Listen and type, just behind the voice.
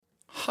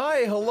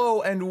Hi,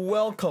 hello, and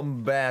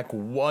welcome back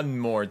one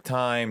more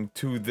time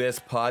to this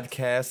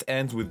podcast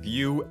ends with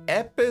you,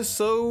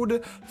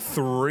 episode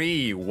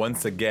 3.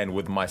 Once again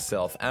with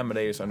myself,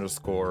 Amadeus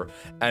 _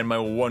 and my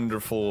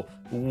wonderful,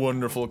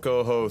 wonderful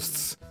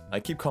co-hosts.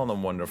 I keep calling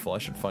them wonderful. I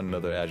should find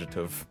another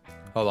adjective.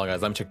 Hold on,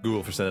 guys. I'm check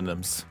Google for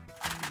synonyms.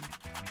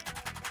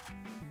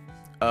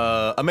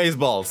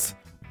 Amazeballs.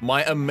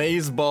 My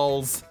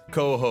Amazeballs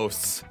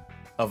co-hosts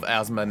of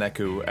Asma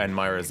Neku and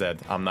Myra Zed.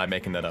 I'm not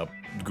making that up.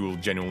 Google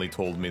genuinely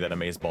told me that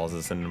Amazeballs is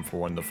a synonym for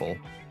wonderful.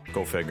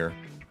 Go figure.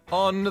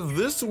 On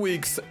this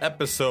week's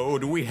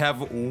episode, we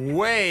have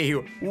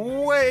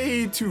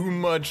way too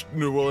much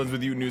New Orleans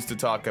with You news to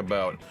talk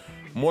about.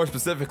 More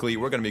specifically,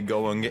 we're going to be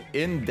going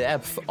in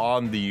depth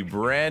on the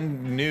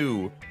brand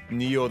new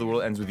Neo The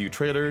World Ends With You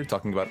trailer,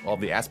 talking about all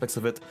the aspects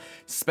of it,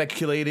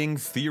 speculating,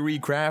 theory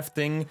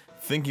crafting,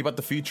 thinking about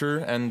the future,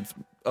 and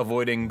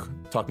avoiding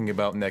talking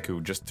about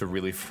Neku just to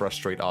really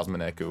frustrate Ozma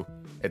Neku.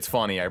 It's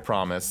funny, I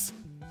promise.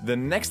 The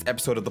next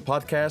episode of the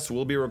podcast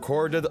will be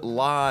recorded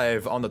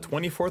live on the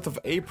 24th of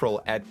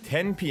April at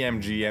 10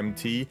 p.m.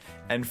 GMT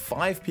and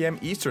 5 p.m.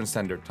 Eastern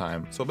Standard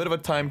Time. So a bit of a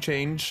time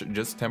change,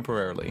 just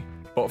temporarily.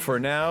 But for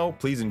now,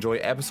 please enjoy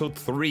episode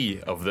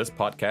 3 of This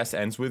Podcast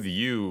Ends With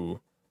You.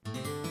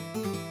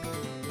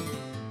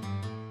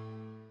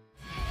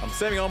 I'm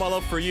saving all my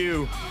love for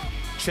you,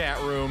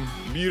 chat room,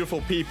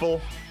 beautiful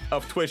people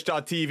of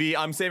Twitch.tv.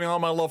 I'm saving all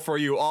my love for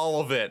you, all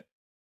of it.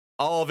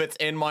 All of it's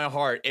in my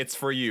heart. It's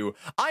for you.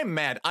 I'm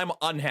mad. I'm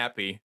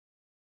unhappy.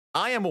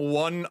 I am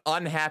one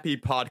unhappy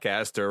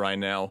podcaster right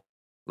now.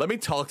 Let me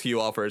talk to you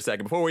all for a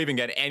second before we even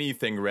get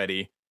anything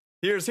ready.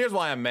 Here's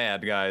why I'm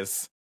mad,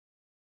 guys.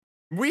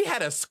 We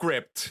had a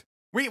script.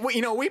 We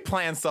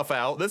plan stuff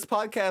out. This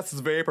podcast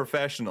is very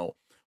professional.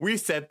 We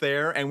sit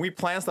there and we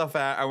plan stuff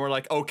out and we're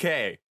like,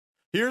 okay,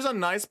 here's a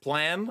nice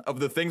plan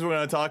of the things we're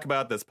going to talk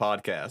about this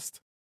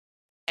podcast.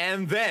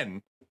 And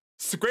then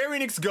Square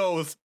Enix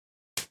goes,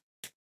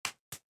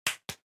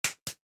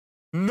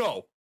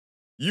 no,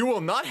 you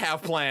will not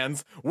have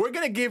plans. We're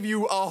going to give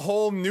you a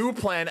whole new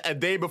plan a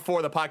day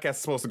before the podcast is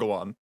supposed to go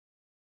on.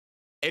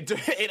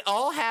 It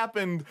all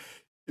happened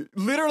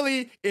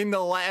literally in the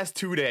last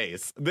 2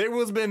 days. There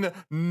has been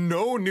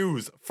no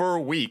news for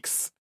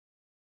weeks.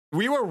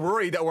 We were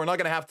worried that we're not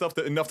going to have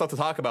enough stuff to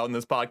talk about in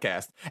this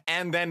podcast.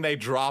 And then they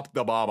dropped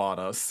the bomb on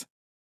us.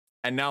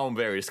 And now I'm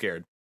very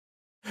scared.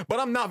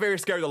 But I'm not very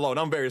scared alone.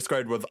 I'm very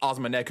scared with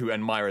Ozma Neku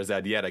and Myra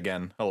Zed yet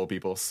again. Hello,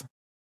 peoples.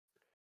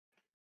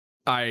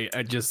 I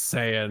just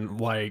saying,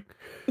 like,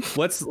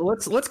 let's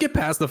get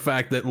past the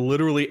fact that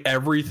literally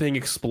everything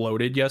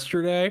exploded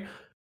yesterday.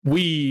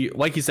 We,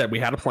 like you said, we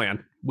had a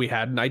plan. We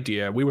had an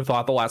idea. We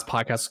thought the last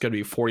podcast was going to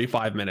be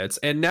 45 minutes,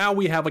 and now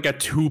we have like a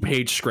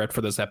 2-page script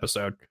for this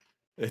episode.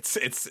 It's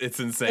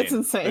insane. It's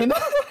insane.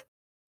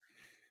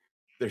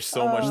 There's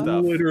so much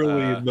stuff.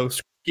 Literally the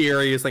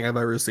scariest thing I've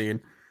ever seen.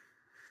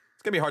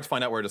 It's gonna be hard to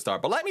find out where to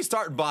start, but let me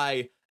start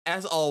by,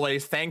 as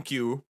always, thank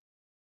you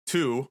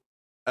to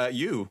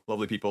you,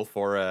 lovely people,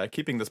 for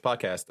keeping this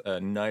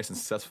podcast nice and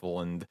successful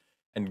and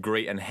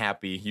great and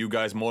happy. You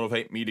guys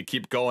motivate me to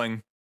keep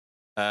going,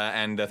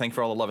 and thank you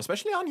for all the love,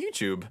 especially on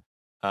YouTube.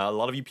 A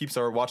lot of you peeps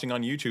are watching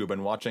on YouTube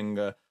and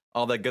watching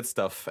all that good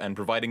stuff and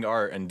providing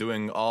art and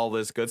doing all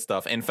this good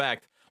stuff. In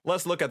fact,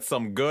 let's look at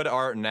some good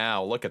art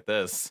now. Look at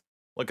this.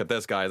 Look at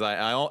this, guys.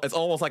 It's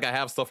almost like I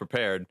have stuff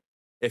prepared.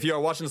 If you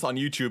are watching this on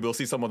YouTube, you'll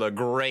see some of the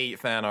great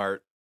fan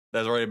art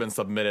that's already been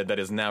submitted that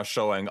is now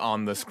showing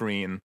on the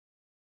screen.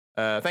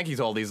 Thank you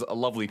to all these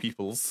lovely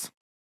peoples.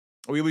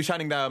 We'll be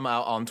shouting them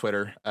out on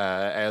Twitter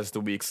as the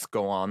weeks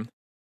go on.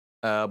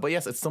 But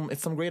yes, it's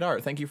some great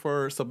art. Thank you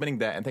for submitting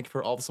that, and thank you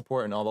for all the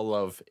support and all the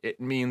love. It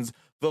means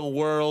the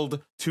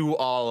world to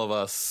all of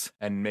us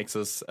and makes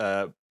us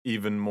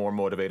even more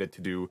motivated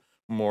to do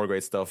more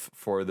great stuff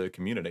for the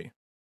community.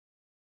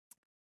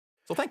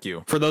 So thank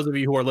you. For those of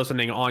you who are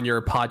listening on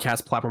your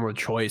podcast platform of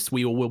choice,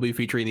 we will be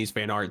featuring these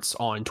fan arts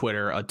on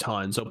Twitter a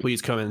ton. So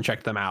please come and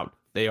check them out.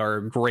 They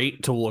are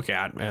great to look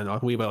at,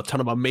 and we have a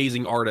ton of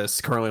amazing artists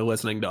currently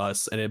listening to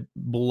us, and it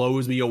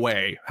blows me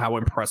away how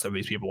impressive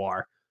these people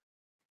are.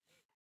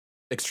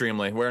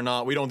 Extremely.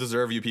 We don't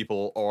deserve you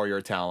people or your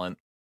talent.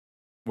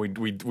 We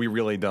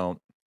really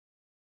don't.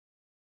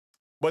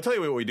 But I'll tell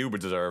you what we do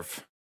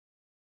deserve.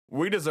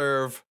 We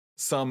deserve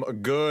some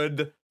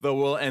good The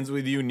World Ends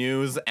With You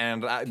news,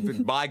 and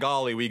by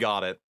golly, we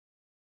got it.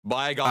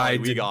 By golly,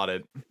 we got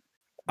it.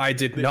 I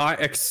did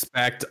not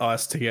expect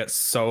us to get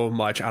so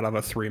much out of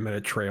a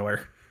 3-minute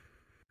trailer.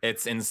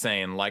 It's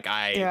insane. Like,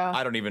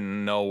 I don't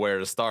even know where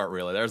to start,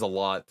 really. There's a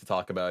lot to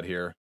talk about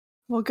here.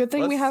 Well, good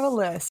thing we have a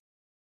list.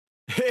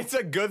 It's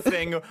a good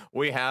thing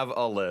we have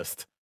a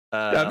list.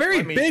 A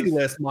very big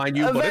list, mind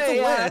you, but it's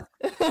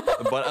a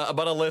list.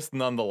 but a list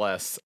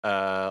nonetheless.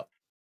 Let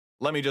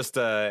me just,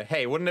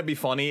 hey, wouldn't it be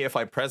funny if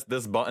I pressed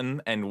this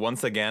button and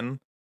once again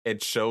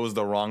it shows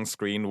the wrong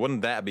screen?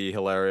 Wouldn't that be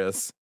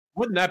hilarious?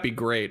 Wouldn't that be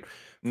great?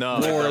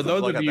 No, for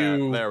those of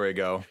you, there we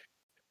go.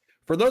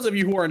 For those of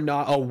you who are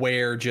not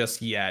aware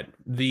just yet,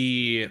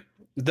 the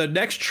the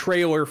next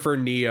trailer for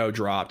Neo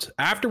dropped.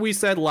 After we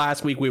said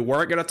last week we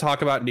weren't going to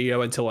talk about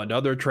Neo until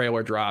another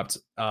trailer dropped,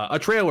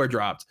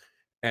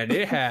 and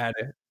it had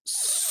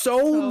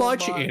so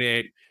much in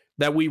it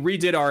that we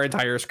redid our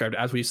entire script,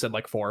 as we've said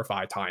like 4 or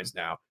 5 times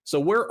now. So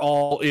we're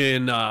all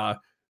in a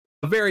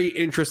very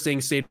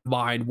interesting state of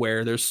mind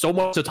where there's so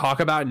much to talk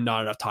about and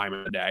not enough time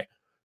in the day.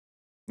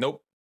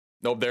 Nope,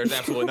 there's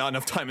absolutely not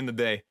enough time in the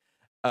day.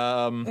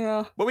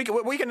 Yeah. But we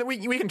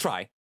can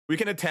try. We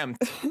can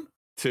attempt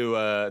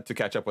to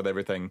catch up with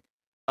everything.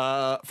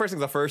 First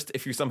things first,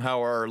 if you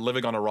somehow are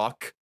living on a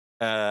rock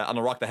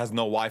that has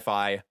no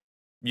Wi-Fi,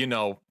 you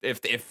know, if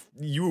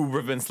you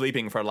have been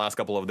sleeping for the last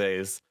couple of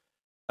days,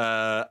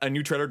 a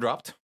new trailer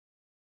dropped,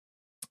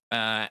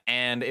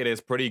 and it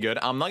is pretty good.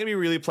 I'm not gonna be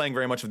really playing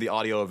very much of the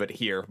audio of it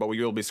here, but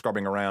we will be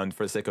scrubbing around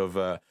for the sake of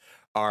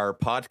our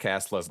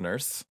podcast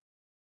listeners,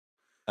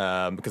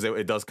 because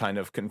it does kind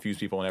of confuse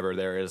people whenever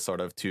there is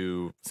sort of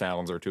 2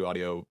 sounds or 2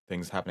 audio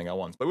things happening at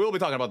once. But we will be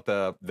talking about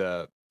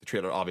the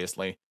trailer,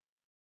 obviously.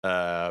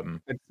 I'd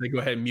say go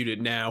ahead and mute it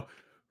now.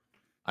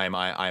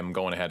 I'm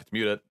going ahead to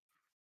mute it,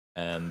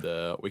 and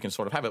we can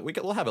sort of have it.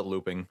 We'll have it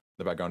looping in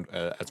the background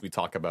as we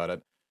talk about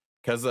it,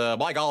 because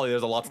by golly,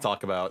 there's a lot to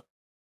talk about.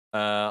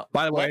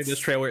 By the way, this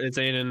trailer is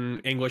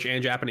in English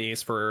and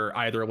Japanese for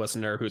either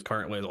listener who's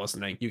currently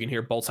listening. You can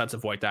hear both sets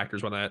of voice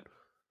actors on that.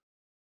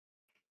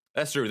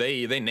 That's true.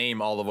 They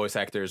name all the voice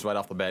actors right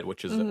off the bat,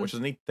 which is a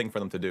neat thing for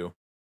them to do.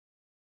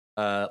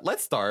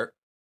 Let's start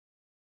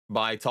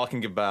by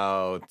talking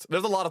about.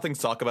 There's a lot of things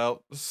to talk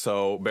about,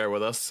 so bear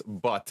with us.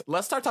 But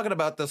let's start talking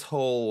about this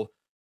whole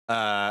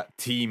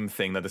team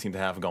thing that they seem to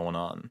have going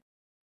on,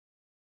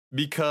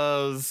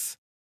 because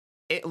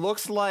it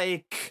looks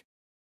like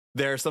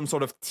there's some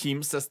sort of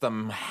team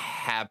system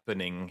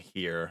happening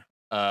here.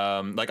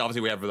 Like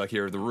obviously we have like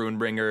here the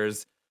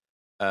Runebringers.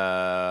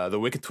 The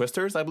Wicked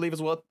Twisters, I believe,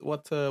 is what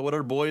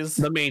our boys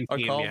the main are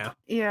team, called.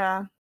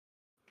 Yeah.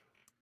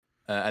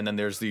 And then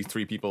there's these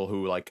 3 people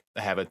who like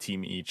have a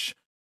team each.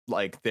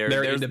 Like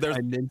they're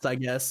independents, I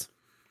guess.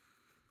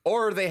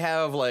 Or they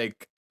have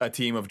like a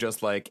team of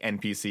just like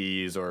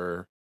NPCs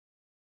or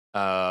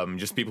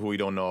just people who we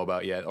don't know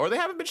about yet. Or they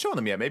haven't been shown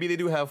them yet. Maybe they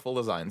do have full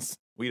designs.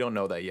 We don't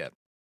know that yet.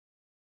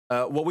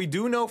 What we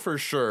do know for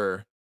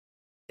sure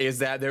is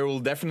that there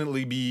will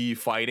definitely be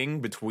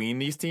fighting between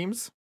these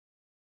teams.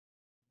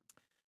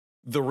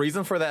 The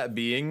reason for that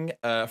being,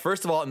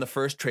 first of all, in the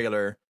first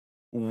trailer,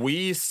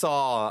 we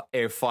saw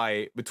a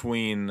fight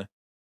between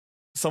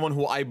someone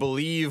who I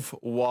believe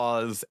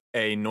was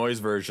a noise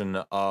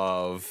version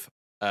of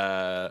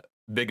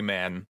Big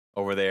Man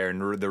over there in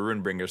the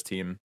Runebringers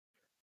team,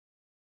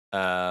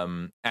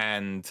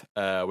 and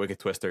Wicked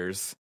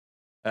Twisters,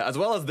 as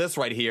well as this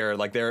right here.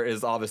 Like there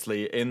is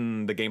obviously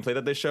in the gameplay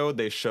that they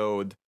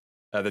showed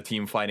the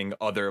team fighting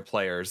other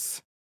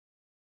players.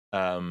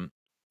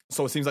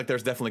 So it seems like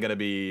there's definitely going to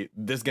be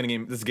this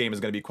game is going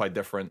to be quite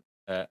different.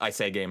 I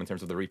say game in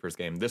terms of the Reapers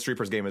game. This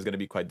Reapers game is going to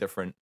be quite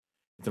different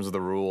in terms of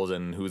the rules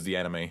and who's the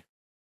enemy.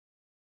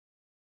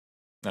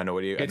 I don't know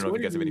if you guys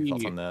have any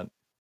thoughts on that.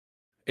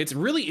 It's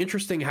really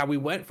interesting how we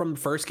went from the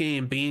first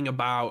game being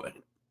about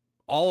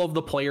all of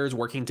the players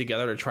working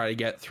together to try to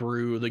get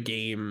through the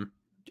game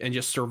and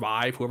just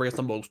survive. Whoever gets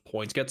the most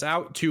points gets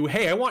out, to,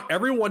 hey, I want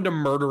everyone to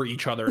murder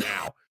each other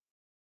now.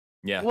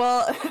 Yeah.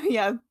 Well,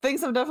 yeah,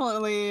 things have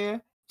definitely,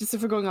 just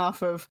if we're going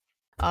off of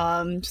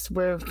just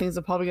where things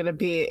are probably going to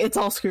be, it's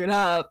all screwed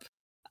up.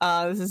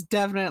 This is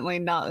definitely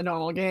not a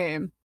normal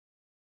game.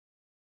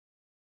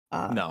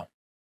 No.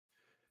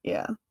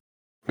 Yeah.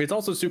 It's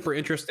also super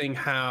interesting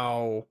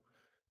how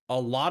a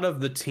lot of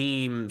the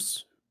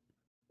teams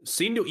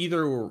seem to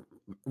either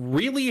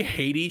really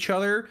hate each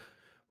other,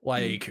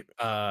 like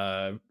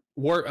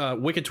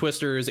Wicked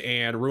Twisters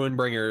and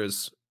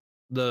Runebringers.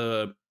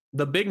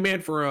 The big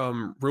man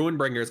from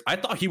Runebringers, I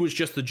thought he was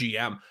just the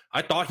GM.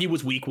 I thought he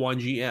was week 1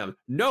 GM.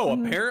 No,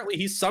 apparently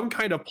he's some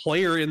kind of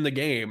player in the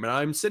game. And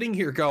I'm sitting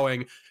here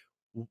going,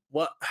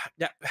 what?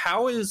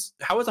 How is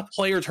a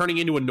player turning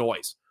into a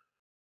noise?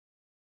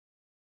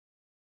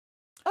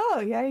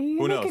 Oh, yeah, you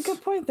make a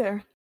good point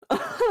there.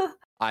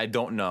 I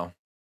don't know.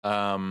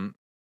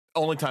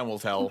 Only time will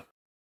tell.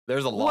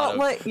 There's a lot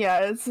of...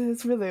 Yeah,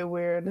 it's really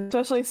weird,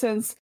 especially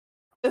since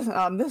this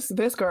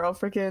girl,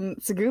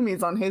 freaking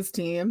Tsugumi's on his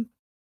team.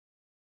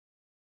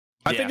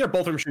 I think they're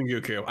both from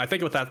Shinjuku. I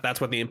think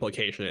that's what the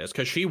implication is,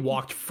 because she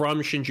walked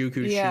from Shinjuku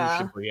to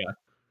Shibuya.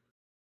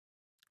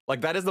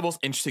 Like, that is the most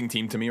interesting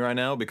team to me right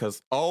now,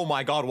 because, oh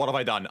my god, what have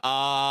I done?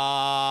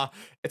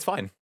 It's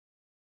fine.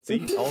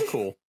 See? All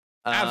cool.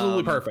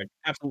 Absolutely perfect.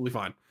 Absolutely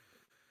fine.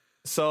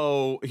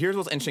 So, here's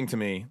what's interesting to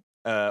me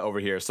over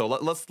here. So,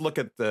 let's look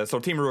at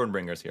Team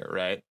Runebringers here,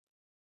 right?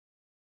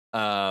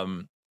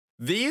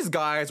 These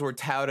guys were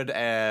touted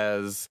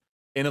as...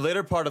 In a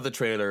later part of the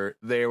trailer,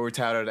 they were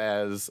touted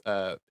as,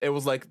 it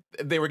was like,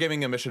 they were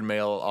giving a mission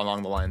mail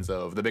along the lines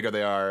of, the bigger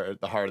they are,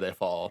 the harder they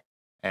fall.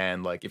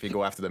 And, like, if you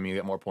go after them, you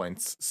get more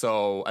points.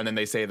 So, and then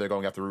they say they're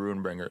going after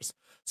Runebringers.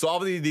 So,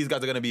 obviously, these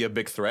guys are going to be a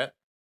big threat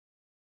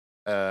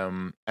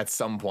at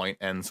some point,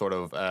 and sort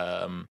of,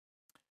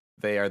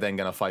 they are then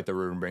gonna fight the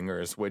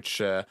Runebringers,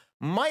 which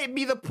might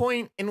be the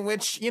point in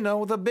which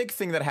the big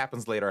thing that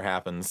happens later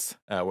happens,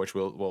 which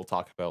we'll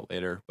talk about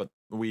later. But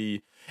we're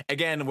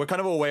kind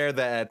of aware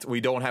that we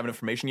don't have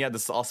information yet.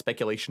 This is all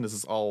speculation. This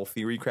is all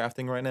theory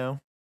crafting right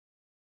now.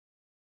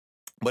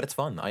 But it's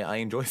fun. I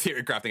enjoy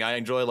theory crafting. I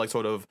enjoy like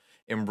sort of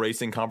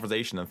embracing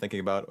conversation and thinking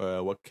about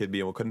what could be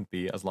and what couldn't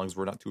be, as long as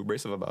we're not too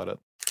abrasive about it.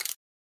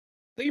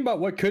 Thinking about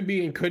what could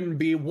be and couldn't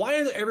be. Why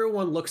does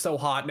everyone look so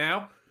hot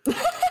now?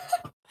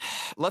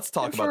 Let's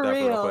talk For about that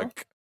real real.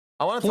 quick.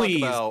 I want to talk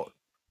about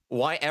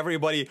why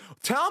everybody.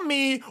 Tell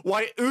me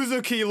why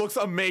Uzuki looks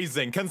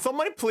amazing. Can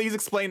somebody please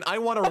explain? I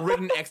want a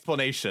written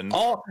explanation.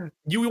 Oh,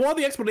 you want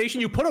the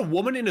explanation? You put a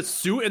woman in a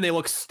suit and they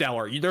look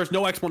stellar. There's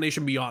no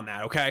explanation beyond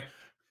that, okay?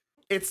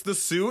 It's the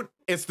suit.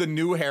 It's the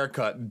new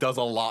haircut. Does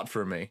a lot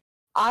for me.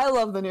 I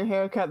love the new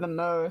haircut the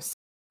most.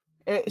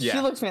 She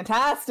Yeah. looks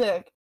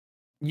fantastic.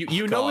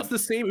 You know it's the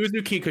same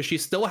Uzuki because she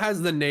still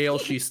has the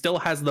nails, she still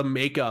has the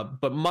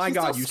makeup, but my She's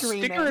god, still you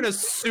stick her screaming. in a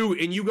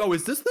suit and you go,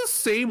 is this the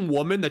same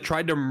woman that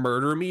tried to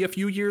murder me a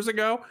few years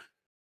ago?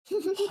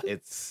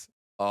 It's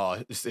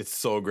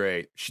so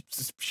great.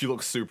 She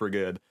looks super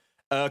good.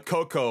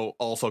 Coco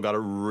also got a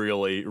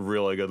really,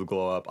 really good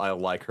glow up. I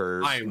like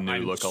her I'm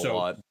look a so-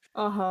 lot.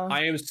 Uh-huh.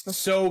 I am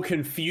so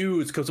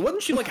confused because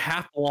wasn't she like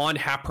half blonde,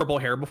 half purple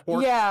hair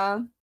before?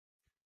 Yeah.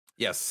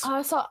 Yes.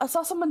 I saw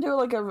someone do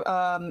like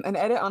an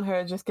edit on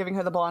her, just giving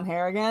her the blonde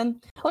hair again.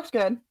 Looks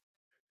good.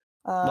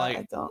 Like,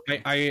 I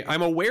don't.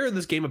 I'm aware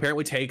this game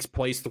apparently takes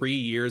place 3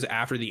 years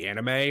after the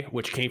anime,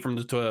 which came from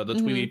the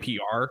Tweety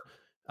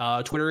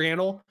PR Twitter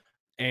handle.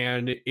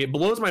 And it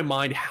blows my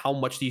mind how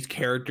much these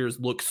characters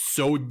look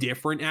so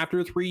different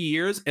after 3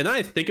 years. And then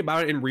I think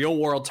about it in real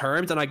world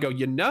terms and I go,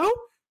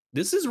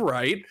 this is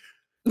right.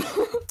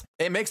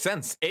 It makes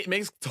sense. It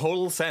makes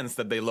total sense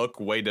that they look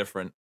way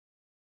different.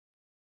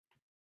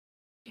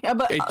 Yeah,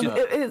 but It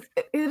just-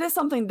 it is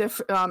something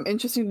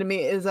interesting to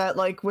me is that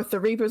like with the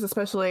Reapers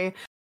especially,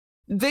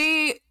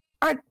 they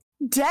are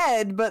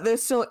dead, but they're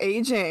still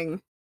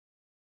aging.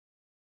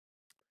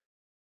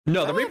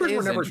 No, the That Reapers were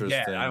is never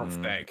dead, I don't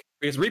interesting. think.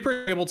 Because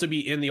Reapers are able to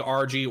be in the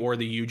RG or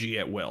the UG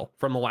at will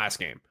from the last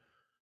game.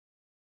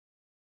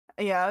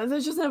 Yeah,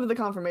 there's just never the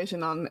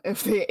confirmation on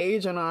if they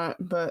age or not,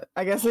 but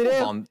I guess they Hold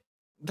did. on.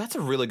 That's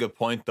a really good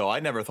point, though. I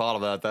never thought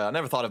of that. I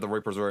never thought if the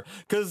Reapers were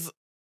because,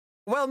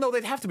 well, no,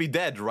 they'd have to be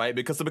dead, right?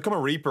 Because to become a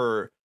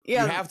Reaper,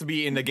 Yeah, you have to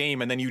be in the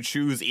game, and then you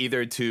choose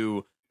either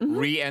to Mhm.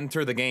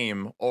 re-enter the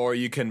game or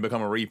you can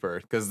become a Reaper.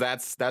 Because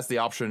that's the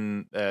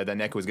option that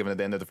Neko was given at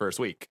the end of the first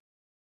week.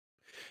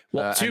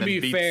 Well, And to then be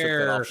Beats took that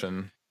fair,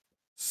 option.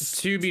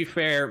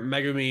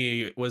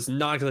 Megumi was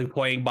not exactly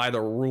playing by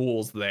the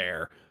rules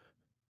there.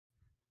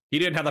 He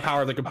didn't have the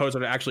power of the composer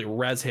to actually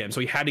res him, so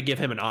he had to give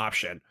him an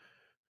option.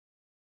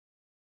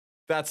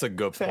 That's a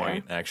good Fair.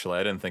 point. Actually,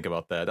 I didn't think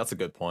about that. That's a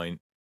good point.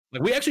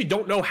 Like we actually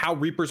don't know how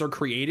Reapers are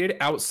created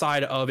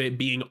outside of it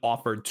being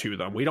offered to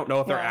them. We don't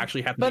know if they're Yeah.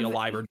 actually have to But be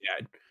alive or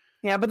dead.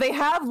 yeah, but they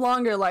have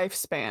longer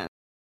lifespan.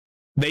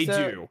 They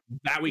So- do.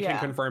 That we can yeah.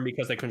 confirm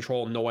because they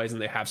control noise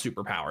and they have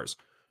superpowers.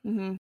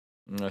 Hmm.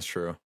 That's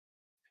true.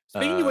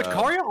 Speaking of which, Uh,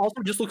 Karya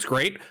also just looks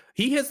great.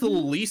 He has the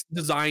least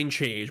design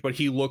change, but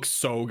he looks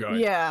so good.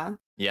 Yeah,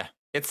 Yeah,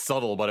 it's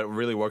subtle, but it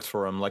really works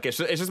for him. Like it's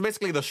just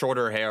basically the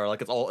shorter hair. Like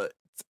the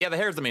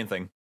hair is the main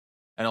thing,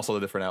 and also the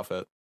different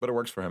outfit. But it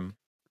works for him.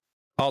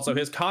 Also,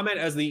 his comment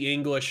as the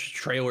English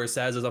trailer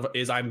says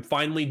is I'm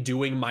finally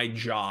doing my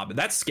job.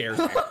 That scares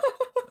me.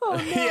 Oh,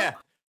 no. Yeah,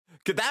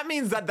 'cause that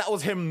means that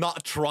was him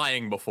not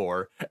trying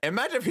before.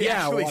 Imagine if he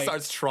Yeah, actually like-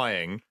 starts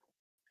trying.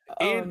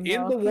 In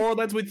the world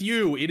that's with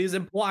you, it is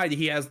implied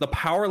he has the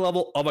power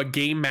level of a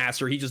game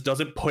master. He just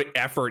doesn't put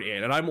effort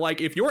in. And I'm like,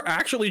 if you're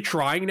actually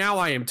trying now,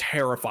 I am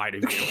terrified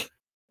of you.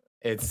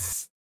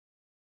 It's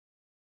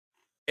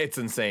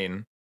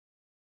insane.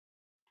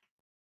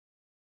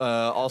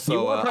 Also,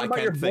 you want to I talk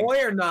about your can't think.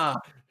 boy or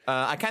not?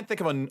 I can't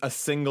think of a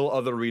single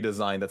other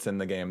redesign that's in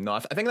the game. No, I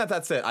think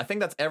that's it. I think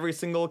that's every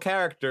single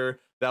character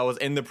that was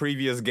in the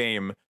previous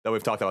game that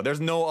we've talked about. There's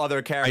no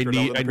other character. that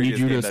was in the previous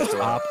game that showed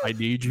up. I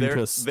need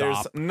There's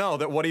no.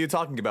 What are you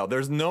talking about?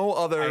 There's no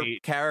other I-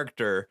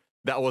 character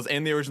that was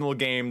in the original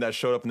game that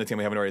showed up in the team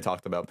we haven't already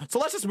talked about. So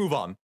let's just move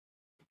on.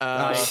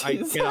 I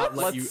cannot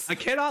let you. let's- I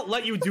cannot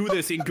let you do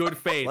this in good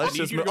faith. I Let's need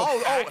just you to move. go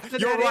Oh, back to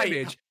you're that right.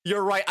 image.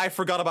 You're right. I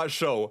forgot about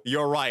Sho.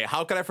 You're right.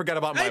 How could I forget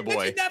about my I boy?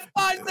 mentioned that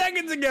 5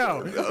 seconds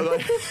ago.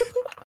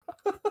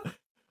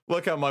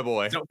 Look at my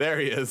boy. So- There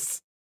he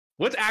is.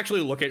 Let's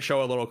actually look at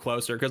Sho a little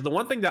closer because the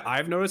one thing that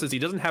I've noticed is he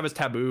doesn't have his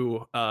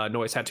taboo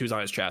noise tattoos on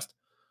his chest.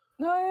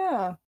 Oh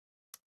yeah.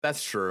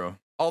 That's true.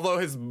 Although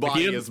his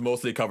body Again- is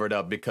mostly covered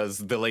up because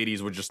the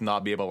ladies would just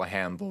not be able to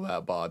handle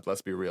that bod.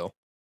 Let's be real.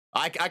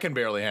 I can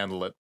barely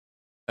handle it.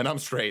 And I'm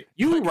straight.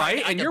 You Like, right, I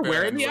and can you're barely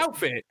wearing the handle it.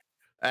 outfit.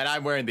 And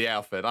I'm wearing the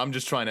outfit. I'm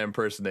just trying to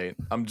impersonate.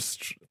 I'm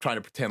just trying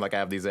to pretend like I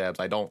have these abs.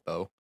 I don't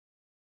though.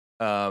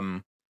 But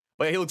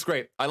yeah, he looks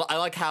great. I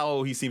like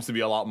how he seems to be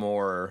a lot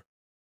more,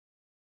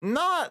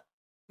 not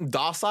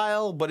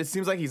docile, but it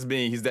seems like he's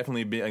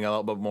definitely being a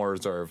little bit more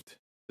reserved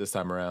this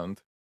time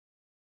around.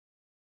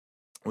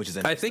 which is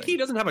I interesting. think he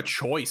doesn't have a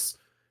choice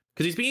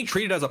because he's being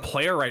treated as a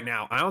player right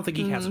now. I don't think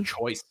he has a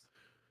choice.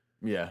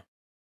 Yeah.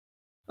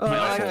 Oh, He I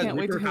also has can't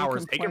wait to Reaper hear him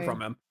powers taken complain.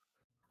 from him.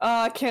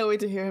 I can't wait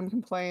to hear him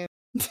complain.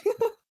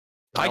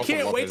 I also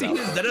can't love wait his to hear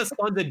outfit. Dennis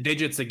Funded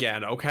Digits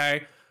again,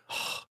 okay?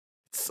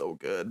 It's so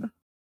good.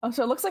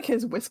 Also, it looks like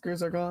his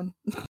whiskers are gone.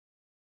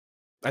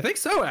 I think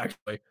so,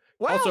 actually.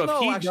 Well, also, no,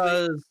 if he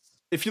actually, does...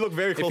 if you look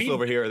very closely he-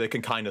 over here, they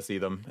can kind of see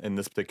them in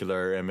this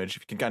particular image.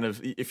 You can kind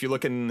of, if you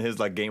look in his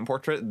like game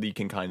portrait, you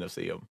can kind of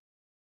see him.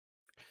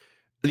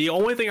 The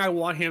only thing I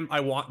want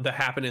to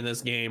happen in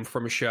this game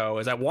from a show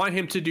is I want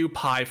him to do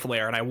pie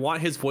flare, and I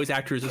want his voice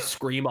actors to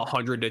scream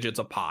 100 digits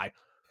of pie.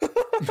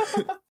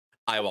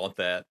 I want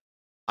that.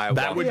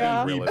 That would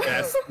Yeah. be the really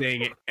best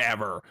thing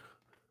ever.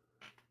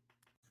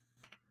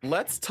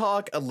 Let's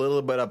talk a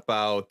little bit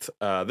about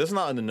this is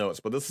not in the notes,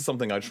 but this is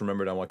something I just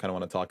remembered I kind of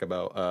want to talk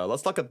about.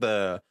 Let's look at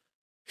the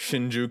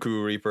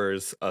Shinjuku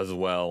Reapers as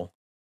well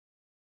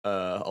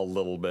a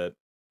little bit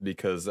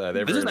because they're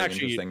This very, is very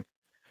actually- interesting.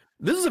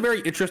 This is a very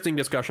interesting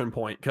discussion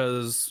point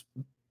because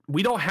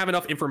we don't have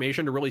enough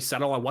information to really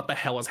settle on what the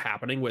hell is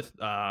happening with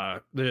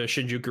the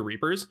Shinjuku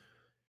Reapers.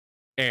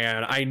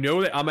 And I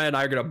know that Amma and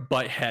I are going to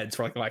butt heads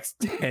for like the next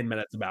 10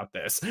 minutes about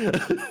this.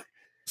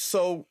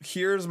 So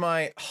here's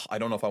my I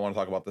don't know if I want to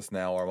talk about this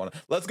now or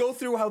let's go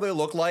through how they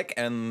look like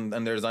and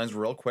their designs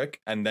real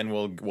quick, and then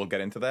we'll get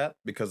into that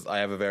because I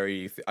have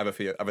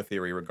a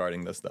theory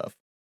regarding this stuff.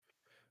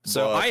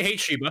 So But- I hate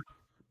Shiba.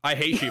 I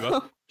hate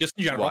Shiba. Just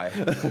in general. Why?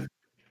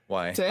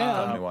 Why?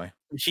 Damn. Tell me why.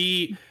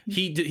 He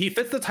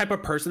fits the type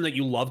of person that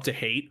you love to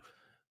hate.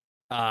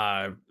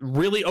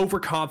 Really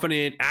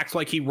overconfident, acts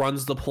like he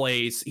runs the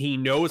place. He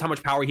knows how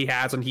much power he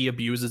has and he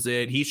abuses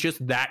it. He's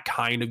just that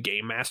kind of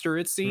game master,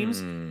 it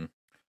seems.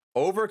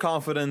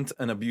 Overconfident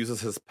and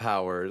abuses his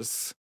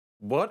powers.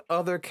 What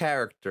other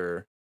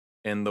character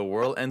in the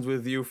World Ends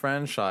With You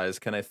franchise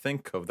can I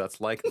think of that's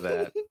like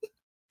that?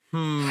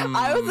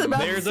 I was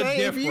about There's to a say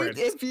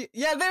difference.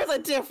 yeah, there's a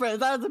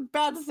difference. I was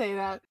about to say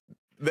that.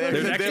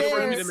 There's a actually a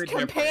difference. legitimate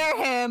Compare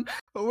him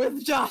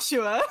with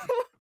Joshua.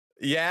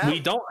 Yeah. We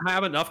don't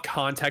have enough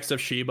context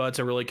of Shiba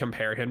to really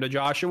compare him to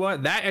Joshua.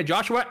 And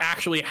Joshua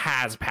actually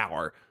has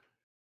power.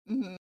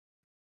 Mhm.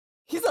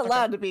 He's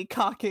allowed to be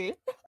cocky.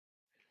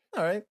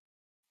 All right.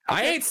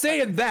 I ain't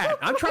saying that.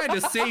 I'm trying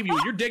to save you.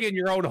 You're digging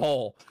your own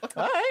hole.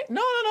 All right.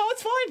 No,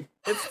 it's fine.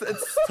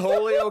 It's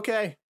totally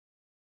okay.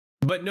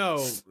 But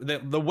no,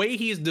 the way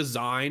he's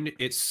designed,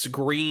 it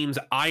screams,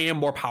 I am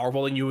more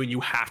powerful than you and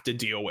you have to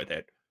deal with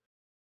it.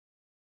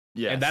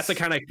 Yeah. And that's the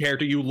kind of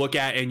character you look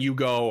at and you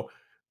go,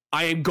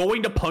 I am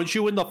going to punch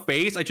you in the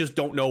face. I just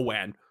don't know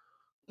when.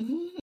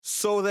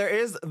 So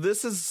this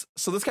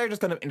character is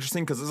kind of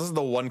interesting because this is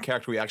the one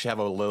character we actually have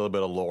a little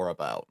bit of lore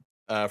about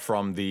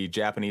from the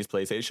Japanese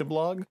PlayStation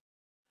blog.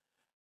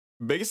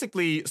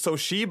 Basically, so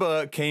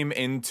Shiba came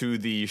into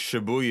the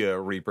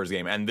Shibuya Reapers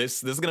game, and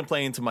this is going to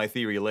play into my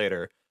theory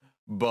later.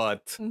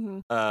 But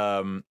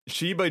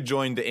Shiba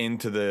joined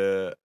into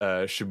the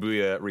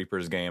Shibuya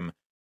Reapers game.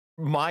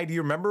 Do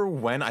you remember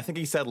when? I think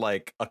he said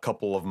like a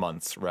couple of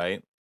months,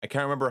 right? I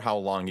can't remember how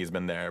long he's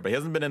been there, but he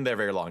hasn't been in there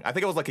very long. I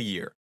think it was like a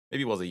year.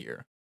 Maybe it was a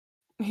year.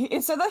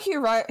 It said that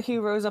he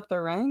rose up the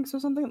ranks or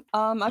something.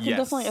 I can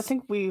definitely. I Yes.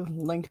 think we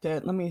linked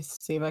it. Let me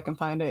see if I can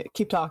find it.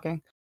 Keep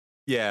talking.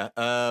 Yeah,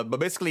 but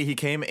basically he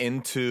came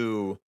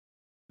into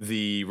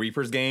the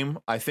Reapers game.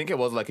 I think it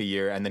was like a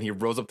year, and then he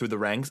rose up through the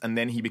ranks, and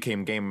then he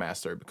became game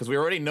master because we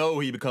already know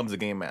he becomes a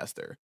game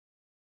master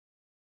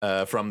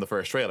from the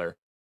first trailer.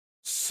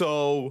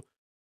 So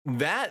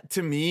that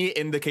to me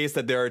indicates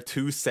that there are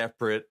two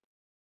separate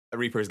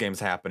Reapers games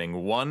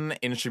happening, one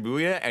in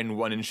Shibuya and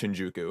one in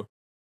Shinjuku.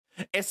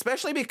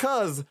 Especially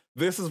because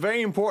this is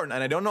very important,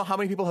 and I don't know how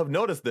many people have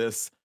noticed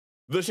this.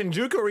 The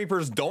Shinjuku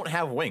Reapers don't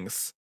have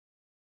wings.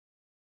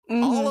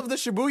 All of the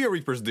Shibuya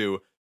Reapers do.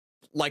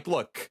 Like,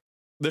 look,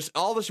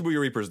 all the Shibuya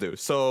Reapers do.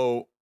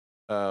 So,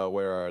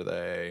 where are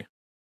they?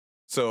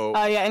 So,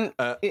 Yeah,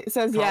 and it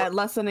says Car-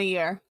 less than a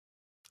year.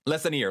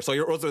 less than a year. So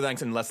your Rosa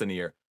Thanks in less than a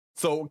year.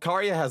 So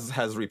Karya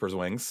has Reaper's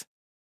wings.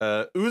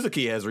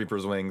 Uzuki has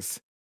Reaper's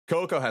wings.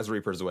 Coco has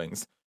Reaper's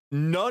wings.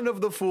 None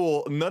of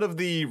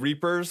the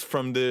Reapers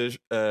from the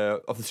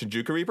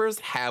Shinjuku Reapers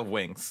have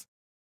wings.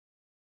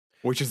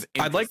 Which is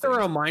I'd like to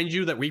interesting. remind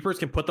you that Reapers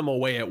can put them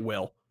away at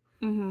will.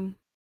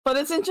 But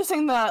it's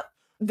interesting that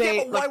they.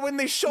 Yeah, but why wouldn't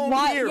they show them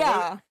why- here?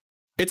 Yeah.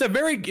 It's a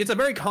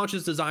very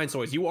conscious design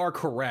choice. You are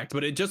correct,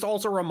 but it just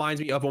also reminds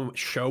me of when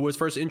Sho was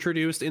first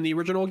introduced in the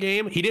original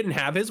game. He didn't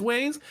have his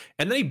wings,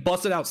 and then he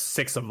busted out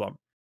 6 of them.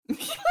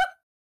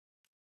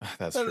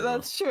 That's true.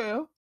 That's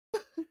true.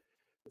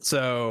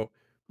 So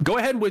go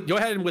ahead with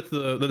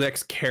the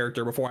next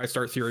character before I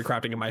start theory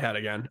crafting in my head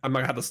again. I'm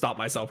gonna have to stop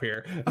myself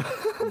here.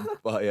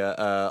 But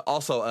yeah.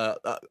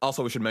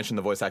 Also, we should mention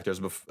the voice actors.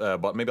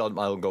 But maybe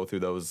I'll go through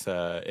those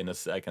in a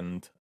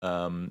second.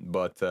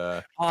 But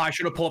I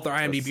should have pulled up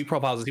their IMDb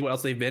profiles to see what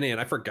else they've been in.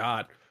 I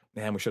forgot.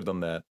 man, we should have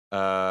done that.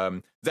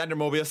 Xander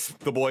Mobius,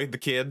 the boy, the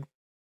kid.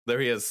 There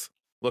he is.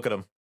 Look at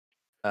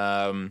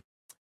him.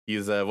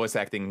 He's voice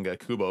acting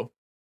Kubo.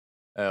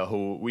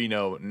 who we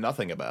know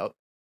nothing about,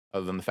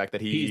 other than the fact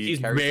that he's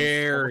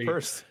very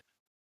first.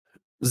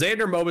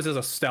 Xander Mobus is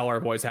a stellar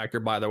voice actor,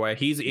 by the way.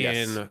 He's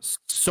in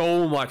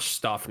so much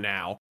stuff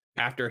now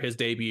after his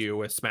debut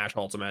with Smash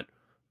Ultimate.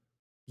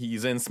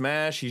 He's in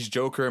Smash. He's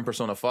Joker in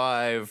Persona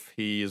 5.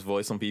 He's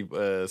voiced some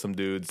people, some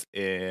dudes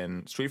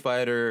in Street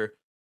Fighter.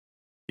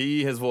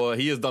 He has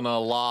done a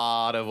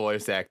lot of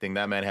voice acting.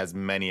 That man has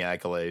many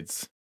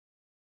accolades.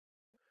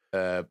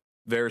 Very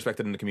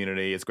respected in the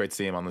community. It's great to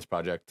see him on this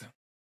project.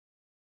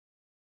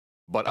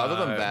 But other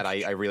than that,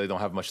 I really don't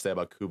have much to say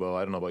about Kubo.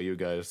 I don't know about you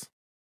guys.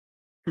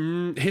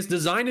 His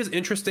design is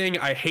interesting.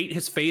 I hate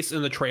his face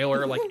in the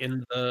trailer, like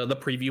in the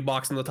preview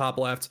box in the top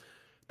left.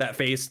 That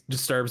face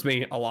disturbs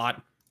me a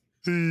lot.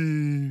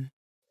 He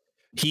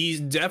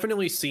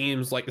definitely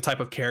seems like the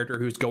type of character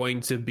who's going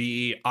to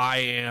be, I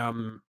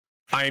am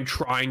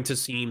trying to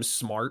seem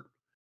smart.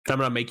 I'm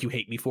gonna make you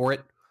hate me for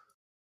it.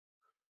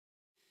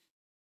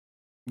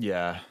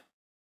 Yeah,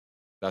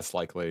 that's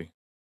likely.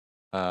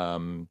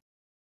 Let's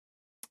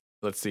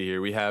see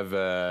here. We have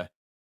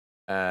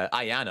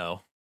Ayano.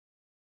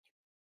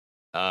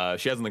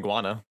 She has an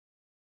iguana.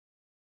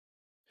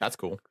 That's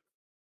cool.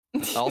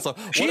 Also,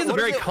 she has a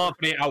very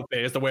confident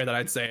outfit, is the way that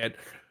I'd say it.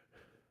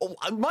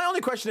 My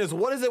only question is,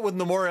 what is it with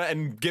Nomura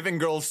and giving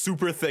girls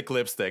super thick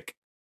lipstick?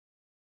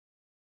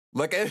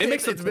 Like it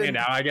makes it stand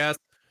out, I guess.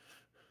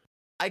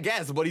 I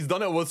guess, but he's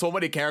done it with so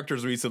many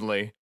characters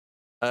recently,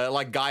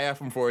 like Gaia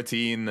from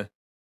 14.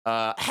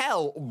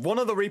 Hell, one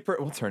of the Reaper.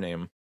 What's her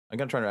name? I'm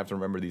gonna try to have to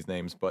remember these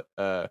names, but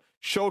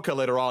Shoka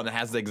later on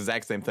has the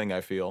exact same thing.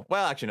 I feel.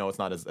 Well, actually, no, it's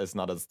not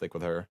as thick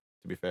with her.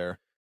 To be fair.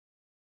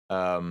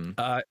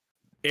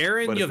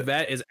 Aaron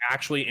Yvette is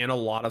actually in a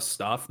lot of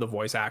stuff, the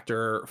voice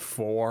actor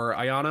for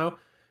Ayano.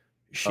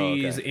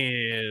 She's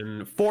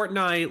in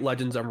Fortnite,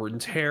 Legends of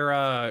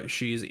Runeterra.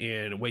 She's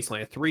in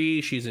Wasteland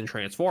 3. She's in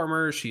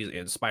Transformers. She's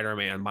in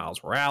Spider-Man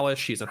Miles Morales.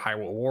 She's in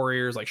Hyrule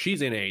Warriors. Like,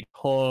 she's in a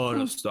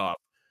ton of stuff.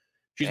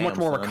 She's much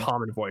more of a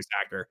common voice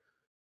actor.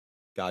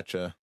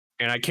 Gotcha.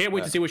 And I can't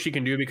wait to see what she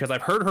can do, because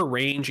I've heard her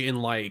range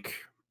in, like,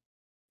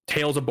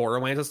 Tales of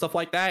Borderlands and stuff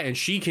like that, and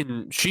she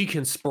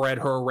can spread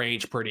her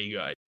range pretty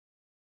good.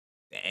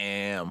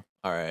 Damn.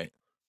 All right.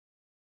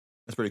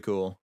 That's pretty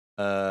cool.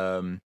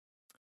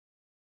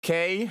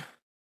 K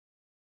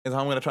is how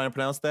I'm gonna try and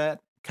pronounce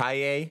that.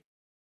 Kaye.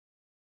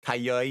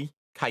 K.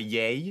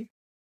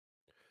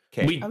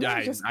 We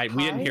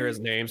didn't hear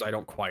his names. I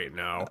don't quite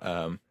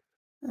know.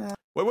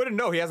 We wouldn't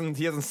know. He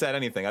hasn't said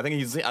anything. I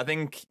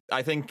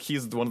think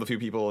he's one of the few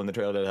people in the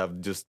trailer that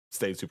have just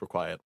stayed super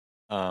quiet.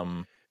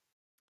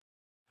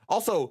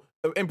 Also,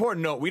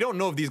 important note: we don't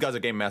know if these guys are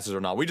game masters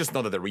or not. We just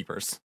know that they're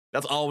Reapers.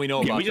 That's all we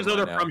know about them. We just know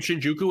they're from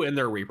Shinjuku and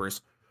they're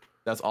Reapers.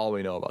 That's all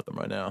we know about them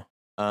right now.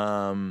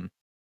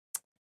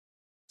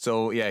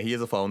 So yeah, he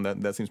has a phone.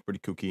 That seems pretty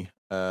kooky.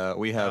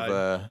 We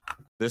have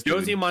this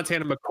Josie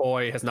Montana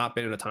McCoy has not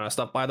been in a ton of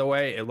stuff, by the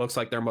way. It looks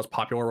like their most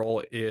popular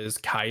role is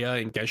Kaya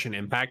in Genshin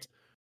Impact.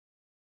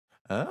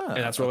 And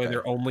that's really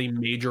their only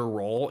major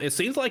role. It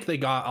seems like they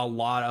got a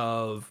lot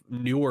of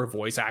newer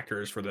voice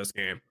actors for this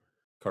game.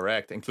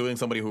 Correct, including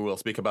somebody who we'll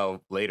speak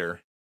about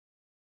later.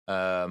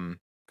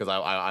 Because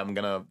I'm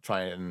gonna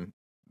try and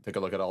take a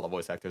look at all the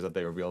voice actors that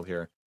they revealed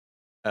here.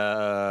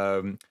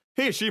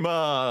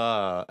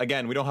 Hishima.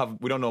 Again, we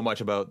don't know much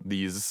about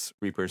these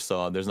Reapers,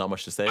 so there's not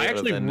much to say. I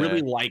actually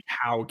really like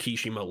how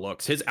Kishima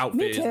looks. His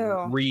outfit is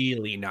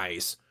really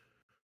nice.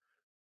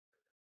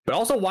 But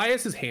also, why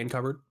is his hand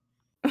covered?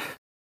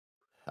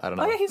 I don't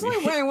know. Oh yeah, he's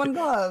only wearing one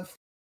glove.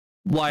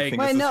 Like,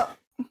 wait, no.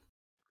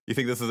 You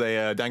think this is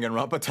a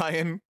Danganronpa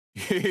tie-in?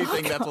 You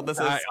think that's what this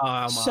is?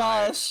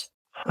 Shush.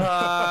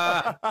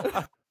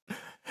 That's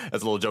a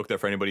little joke there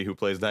for anybody who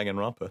plays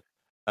Danganronpa.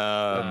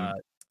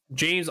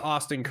 James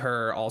Austin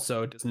Kerr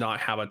also does not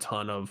have a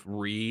ton of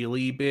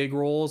really big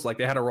roles. Like,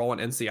 they had a role in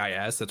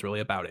NCIS. That's really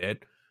about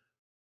it.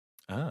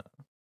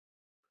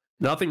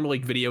 Nothing really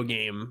video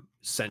game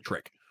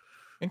centric.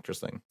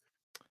 Interesting.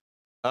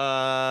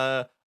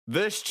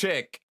 This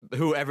chick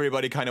who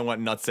everybody kind of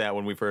went nuts at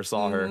when we first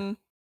saw her.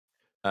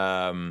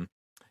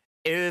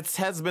 It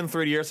has been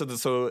 3 years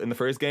since in the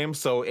first game,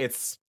 so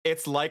it's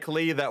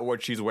likely that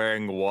what she's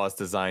wearing was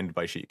designed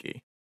by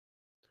Shiki.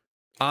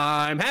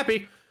 I'm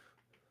happy.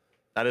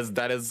 That is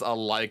a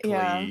likely.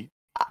 Yeah.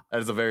 That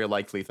is a very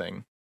likely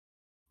thing.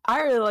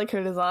 I really like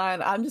her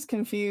design. I'm just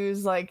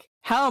confused. Like,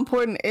 how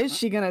important is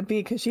she gonna be?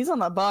 Because she's on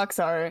the box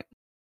art.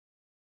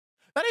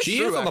 That is she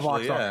true, is on the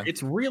box yeah. art.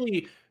 It's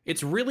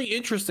really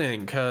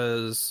interesting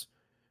because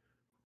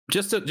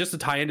just to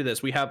tie into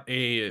this, we have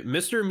a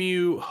Mr.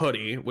 Mew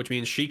hoodie, which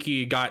means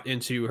Shiki got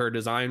into her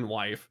design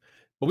life.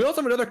 But we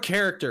also have another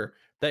character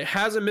that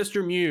has a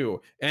Mr.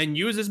 Mew and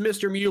uses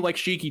Mr. Mew like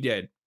Shiki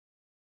did.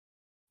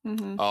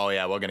 Mm-hmm. Oh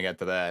yeah, we're gonna get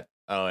to that.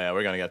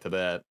 We're gonna get to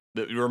that.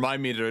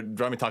 Remind me to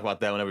talk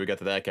about that whenever we get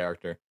to that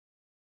character.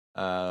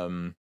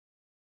 Shinjuku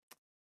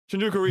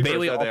Reapers.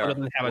 Bailey also there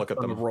doesn't have a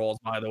ton of roles,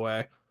 by the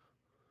way.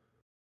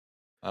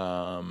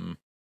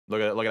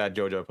 Look at that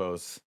JoJo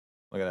pose.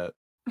 Look at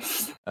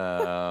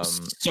that.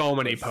 So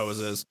many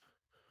poses.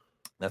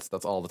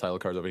 That's all the title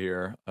cards over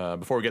here.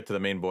 Before we get to the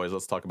main boys,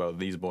 let's talk about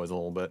these boys a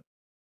little bit.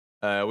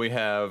 We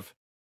have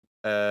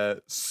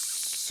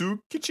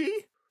Tsukichi.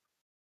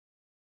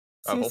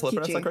 Hopefully I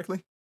pronounced that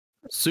correctly.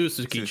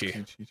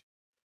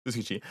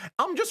 Tsukichi.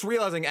 I'm just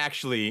realizing,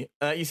 actually,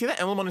 you see that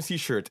emblem on his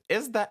t-shirt?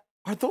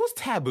 Are those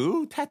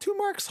tattoo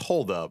marks?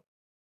 Hold up.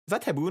 Is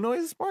that taboo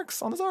noise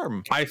marks on his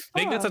arm? I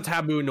think that's a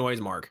taboo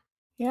noise mark.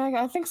 Yeah,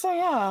 I think so,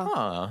 yeah.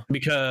 Huh.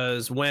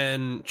 Because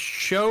when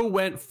Sho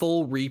went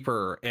full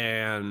Reaper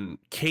and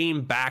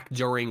came back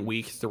during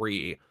week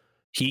 3,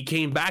 he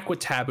came back with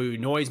taboo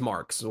noise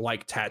marks,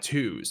 like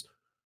tattoos.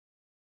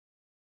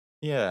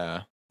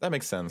 Yeah, that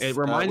makes sense. It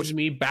reminds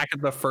me back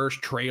at the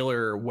first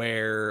trailer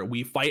where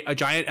we fight a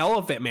giant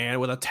elephant man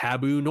with a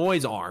taboo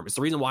noise arm. It's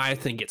the reason why I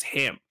think it's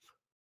him.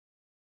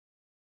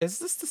 Is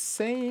this the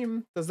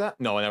same? Does that?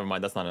 No, never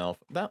mind. That's not an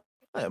elephant. That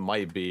it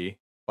might be,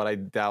 but I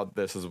doubt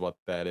this is what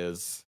that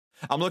is.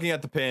 I'm looking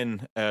at the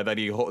pin that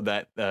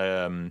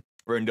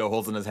Rindo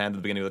holds in his hand at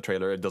the beginning of the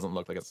trailer. It doesn't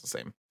look like it's the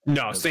same.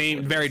 No,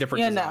 same, very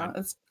different. Yeah, design.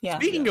 no, yeah.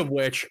 Speaking of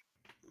which,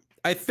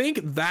 I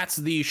think that's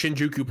the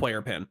Shinjuku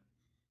player pin.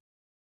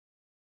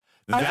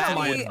 That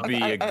might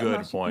be a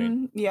good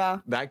point. Yeah,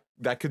 that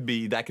could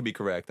be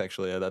correct.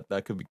 Actually,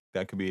 that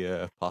could be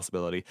a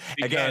possibility.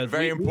 Because again,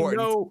 very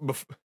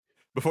important.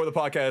 Before the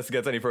podcast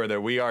gets any further,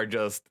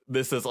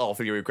 this is all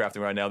theory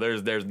crafting right now.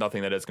 There's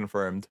nothing that is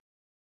confirmed.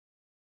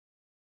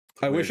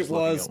 I wish it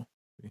was.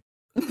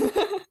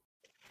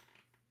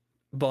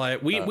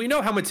 But we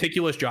know how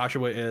meticulous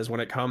Joshua is when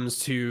it comes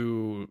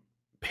to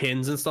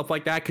pins and stuff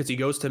like that, because he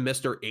goes to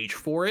Mr. H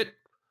for it.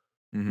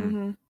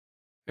 Mm-hmm.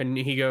 And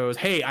he goes,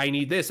 hey, I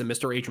need this, and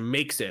Mr. H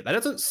makes it. That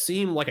doesn't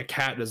seem like a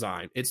cat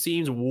design. It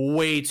seems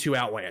way too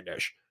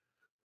outlandish.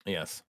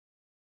 Yes.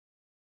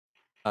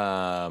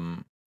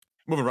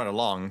 Moving right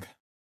along.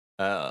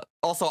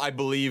 Also, I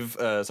believe.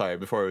 Sorry,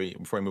 before we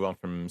move on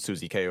from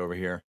Susie K over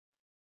here.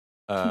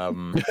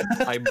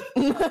 I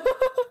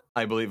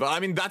believe. I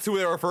mean, that's who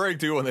they're referring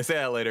to when they say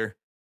that later.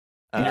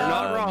 You're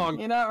not wrong.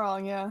 You're not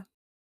wrong. Yeah.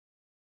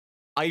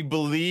 I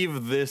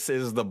believe this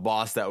is the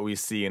boss that we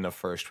see in the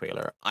first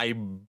trailer. I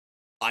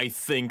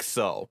think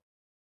so.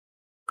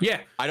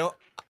 Yeah. I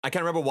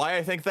can't remember why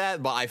I think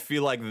that, but I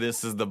feel like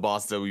this is the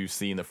boss that we've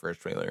seen in the first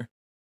trailer.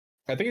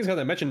 I think it's because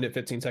I mentioned it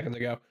 15 seconds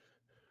ago.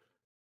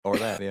 Or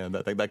that, yeah,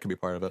 that could be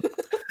part of it.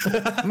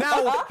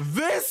 Now,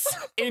 this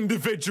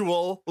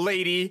individual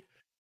lady,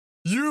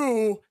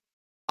 I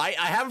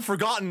haven't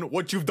forgotten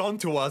what you've done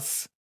to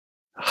us.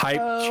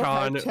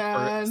 Hype-chan.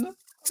 Hype-chan.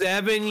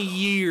 7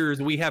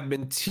 years we have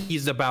been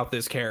teased about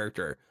this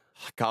character.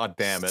 God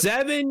damn it.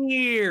 7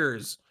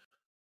 years.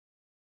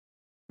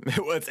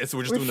 We're just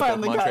doing the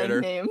Pokemon trailer.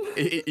 Name.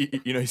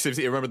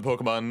 You remember the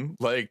Pokemon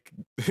like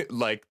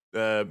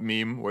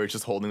meme where it's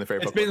just holding the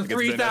favorite It's Pokemon. been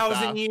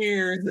 3,000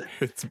 years.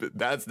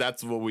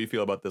 That's what we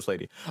feel about this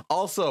lady.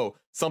 Also,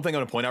 something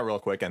I'm gonna point out real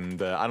quick,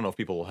 and I don't know if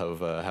people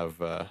have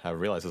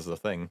realized this is a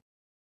thing.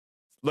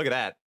 Look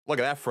at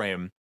that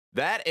frame.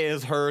 That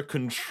is her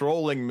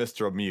controlling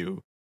Mr.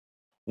 Mew.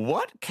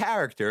 What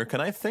character can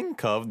I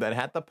think of that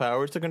had the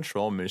powers to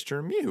control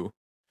Mr. Mew?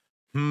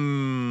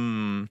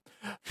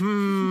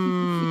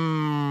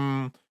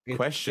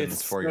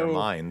 Questions for your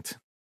mind.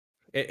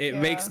 It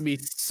makes me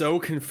so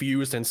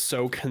confused and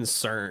so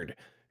concerned,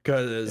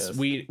 because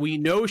we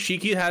know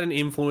Shiki had an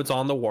influence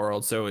on the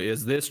world. So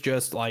is this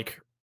just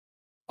like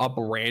a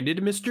branded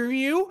Mr.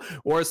 Mew,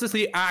 or is this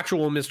the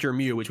actual Mr.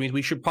 Mew, which means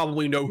we should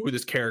probably know who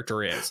this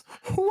character is?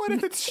 What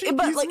if it's Shiki's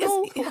But like,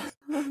 go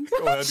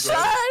ahead.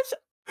 Shush!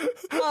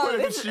 What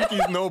if it's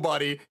Shiki's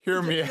nobody?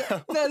 Hear me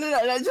out.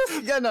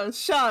 No,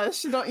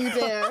 shush! Don't you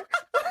dare.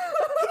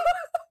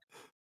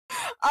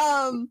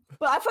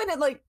 But I find it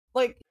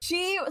like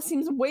she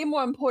seems way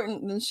more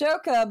important than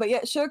Shoka, but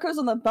yet Shoka's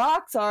on the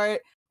box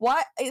art.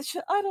 Why? I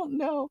don't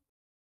know.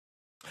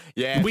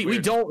 Yeah, we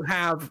don't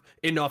have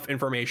enough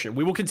information.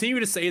 We will continue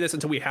to say this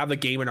until we have the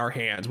game in our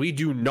hands. We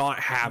do not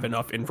have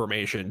enough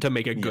information to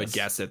make a good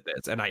guess at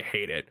this, and I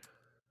hate it.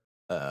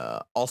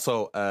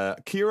 Also,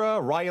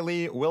 Kira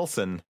Riley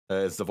Wilson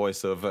is the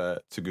voice of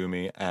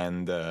Tsugumi,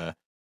 and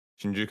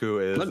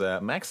Shinjuku is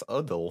Max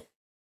Udall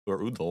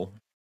or Udell.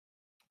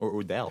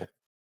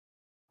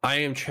 I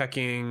am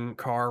checking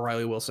Kara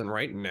Riley Wilson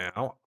right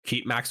now.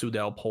 Keep Max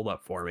Udell pulled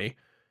up for me.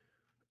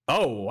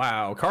 Oh,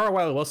 wow. Kara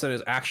Riley Wilson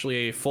is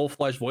actually a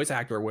full-fledged voice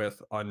actor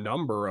with a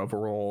number of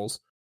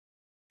roles.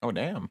 Oh,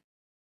 damn.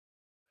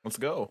 Let's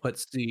go.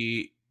 Let's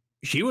see.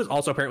 She was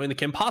also apparently in the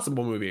Kim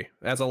Possible movie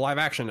as a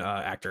live-action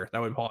actor.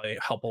 That would probably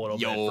help a little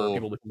bit for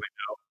people who might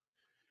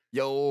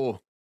know.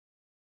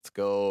 Let's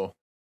go.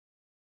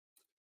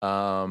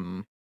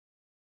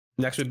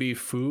 Next would be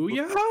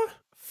Fuya?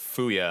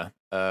 Fuya,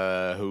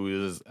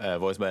 who is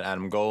voiced by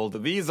Adam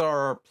Gold. These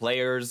are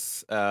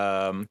players.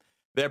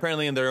 They're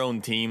apparently in their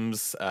own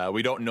teams.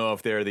 We don't know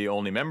if they're the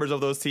only members of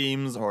those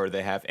teams, or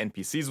they have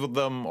NPCs with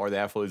them, or they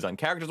have fully designed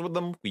characters with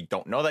them. We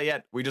don't know that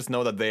yet. We just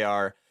know that they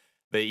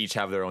each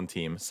have their own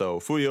team. So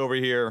Fuya over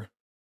here,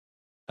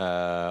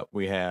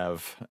 we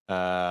have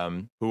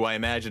who I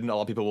imagine a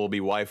lot of people will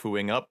be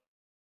waifuing up.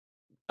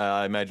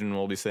 I imagine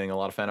we'll be seeing a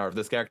lot of fan art of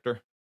this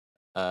character.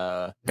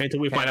 Until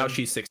we find out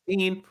she's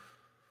 16.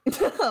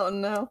 Oh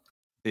no.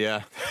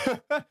 Yeah.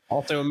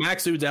 Also,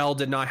 Max Udell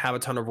did not have a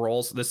ton of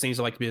roles. This seems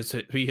like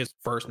to be his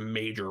first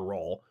major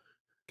role.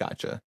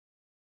 Gotcha.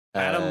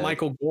 Adam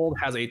Michael Gold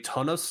has a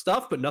ton of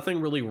stuff, but nothing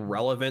really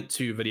relevant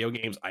to video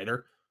games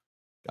either.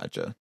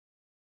 Gotcha.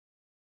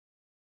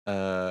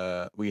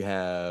 We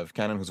have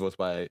Canon, who's voiced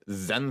by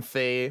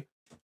Xanthe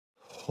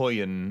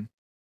Hoyen.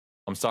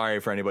 I'm sorry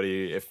for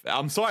anybody if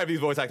these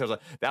voice actors are,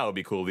 that would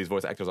be cool if these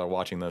voice actors are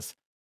watching this.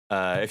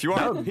 If you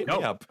are, hit me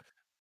up.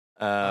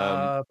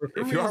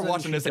 If you are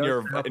watching this and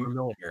you're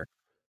familiar.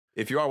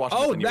 If you are watching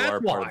this and you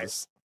are part of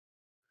this.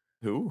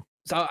 Who?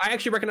 So I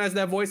actually recognize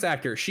that voice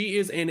actor. She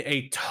is in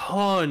a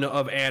ton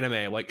of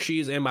anime. Like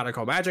she's in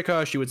Madoka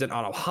Magica, she was in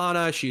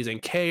Anohana, she's in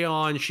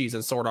K-On!, she's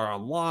in Sword Art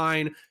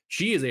Online.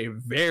 She is a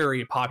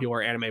very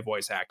popular anime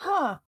voice actor.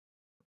 Huh.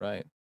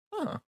 Right.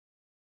 Huh.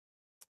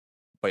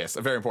 But yes,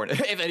 very important.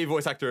 If any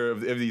voice actor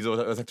of these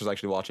voice actors are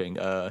actually watching,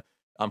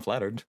 I'm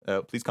flattered.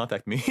 Please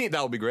contact me.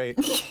 That would be great.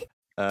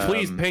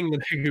 Please ping the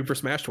Neku for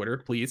Smash Twitter,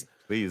 please.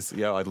 Please.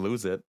 Yeah, I'd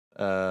lose it.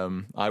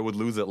 I would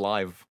lose it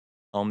live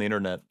on the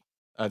internet.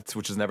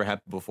 Which has never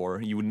happened before.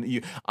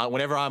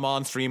 Whenever I'm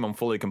on stream, I'm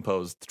fully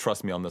composed.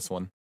 Trust me on this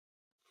one.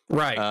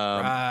 Right.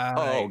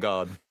 Oh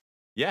God.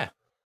 Yeah.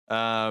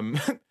 And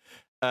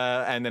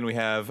then we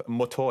have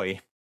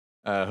Motoi,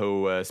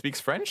 who speaks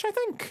French, I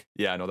think.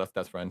 Yeah, no,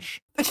 that's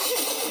French.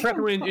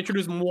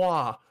 Introduce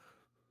moi.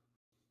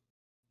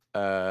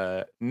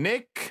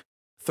 Nick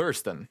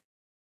Thurston.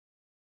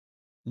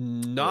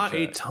 Not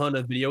a ton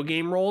of video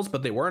game roles,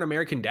 but they were an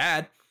American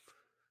Dad.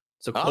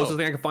 So closest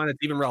thing I can find that's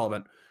even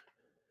relevant.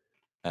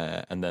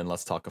 And then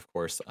let's talk, of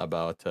course,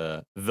 about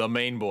the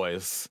main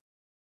boys.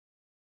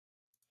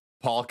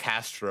 Paul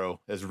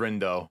Castro as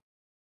Rindo.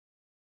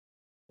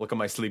 Look at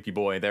my sleepy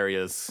boy. There he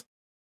is.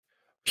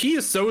 He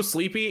is so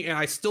sleepy, and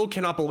I still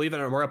cannot believe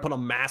that I'm going to put a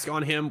mask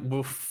on him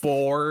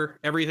before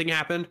everything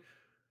happened.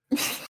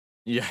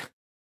 Yeah.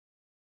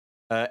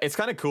 It's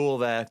kind of cool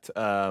that,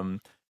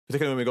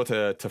 particularly when we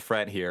go to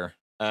Fred here,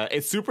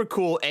 it's super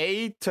cool,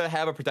 to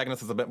have a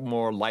protagonist that's a bit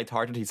more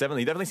lighthearted. He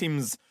definitely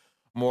seems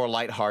more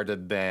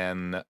lighthearted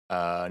than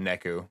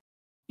Neku.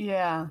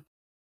 Yeah.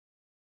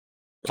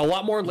 A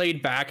lot more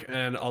laid back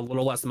and a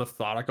little less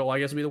methodical, I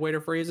guess would be the way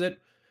to phrase it.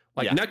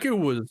 Like, Neku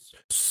was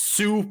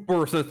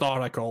super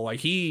methodical. Like,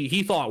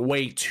 he thought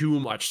way too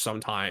much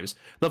sometimes.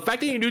 The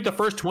fact that he knew the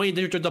first 20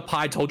 digits of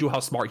pi told you how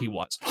smart he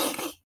was.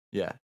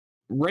 Yeah.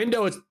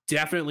 Rindo is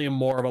definitely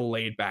more of a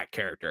laid back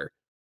character.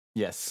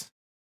 Yes.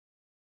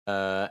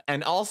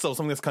 And also,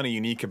 something that's kind of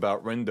unique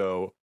about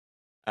Rindo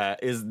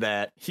is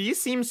that he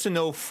seems to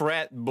know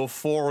Fret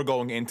before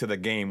going into the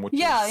game, which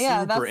is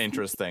super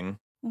interesting.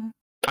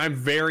 I'm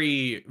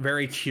very,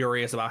 very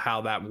curious about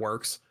how that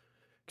works.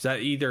 Because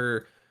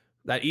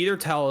that either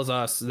tells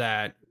us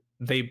that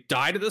they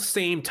died at the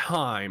same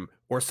time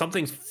or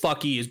something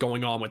fucky is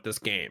going on with this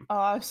game. Oh,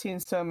 I've seen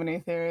so many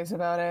theories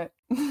about it.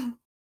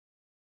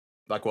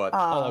 Like what?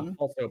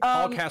 Also,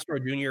 Paul Castro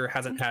Jr.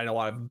 hasn't had a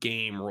lot of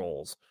game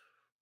roles.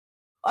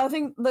 I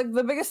think like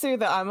the biggest theory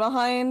that I'm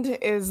behind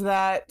is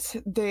that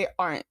they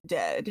aren't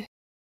dead.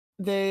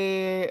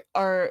 They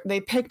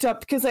picked up,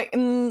 because like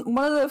in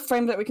one of the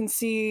frames that we can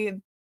see,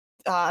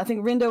 I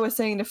think Rindo was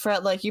saying to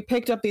Fret, like, you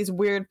picked up these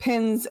weird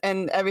pins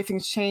and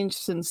everything's changed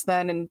since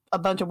then and a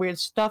bunch of weird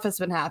stuff has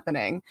been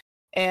happening.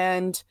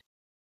 And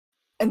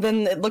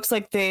then it looks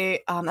like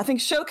they, I think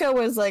Shoko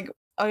was like,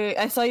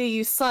 I saw you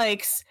use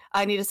Sykes.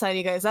 I need to sign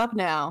you guys up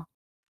now.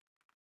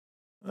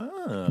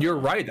 You're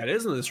right. That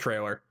is in this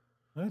trailer.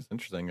 That's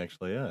interesting,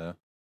 actually. Yeah.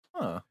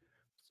 Huh.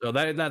 So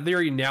that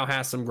theory now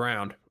has some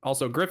ground.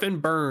 Also, Griffin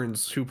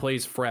Burns, who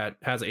plays Fret,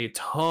 has a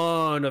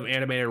ton of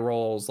animated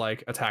roles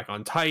like Attack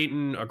on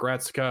Titan,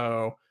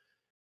 Agretsuko.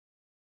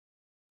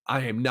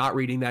 I am not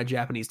reading that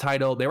Japanese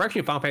title. They were actually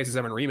in Final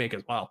Fantasy VII Remake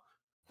as well.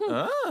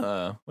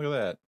 Ah, look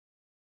at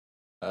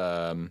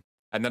that.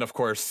 And then, of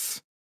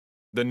course,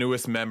 the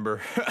newest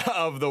member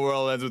of the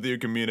World Ends With You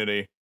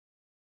community,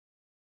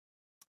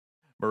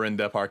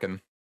 Marinda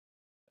Parkin,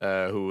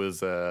 who is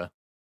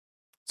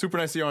super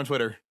nice to you on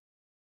Twitter.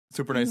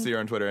 Super nice to you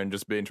on Twitter, and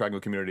just being interacting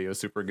with the community. It was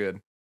super good.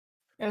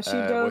 Yeah, she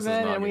dove in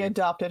and we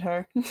adopted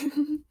her.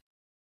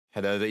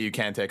 That you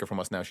can't take her from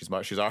us now. She's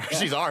ours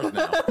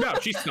now. No,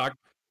 she's stuck.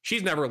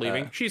 She's never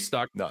leaving. She's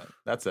stuck. No,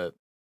 that's it.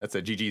 That's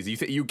it.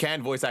 GG's. You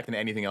can voice act in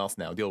anything else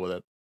now. Deal with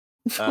it.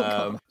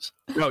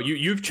 No,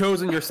 you've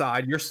chosen your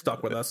side. You're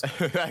stuck with us.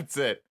 That's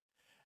it.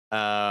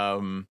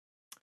 Voicing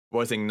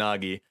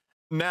Nagi.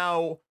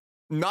 Now,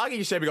 Nagi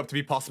is shaping up to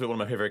be possibly one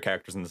of my favorite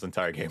characters in this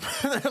entire game.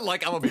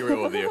 Like, I'm gonna be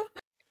real with you.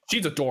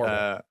 She's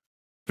adorable.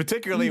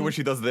 Particularly when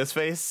she does this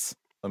face.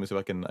 Let me see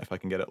if I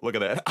can get it. Look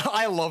at that.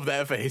 I love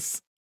that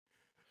face.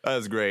 That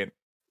is great.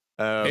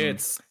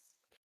 It's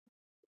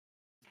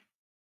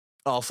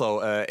also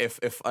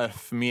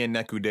if me and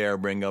Neku dare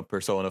bring up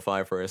Persona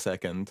 5 for a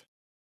second.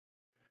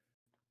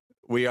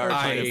 We are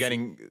kind of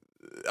getting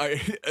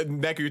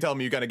Neku, you tell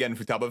me you're kind of getting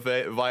Futaba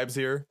vibes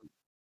here.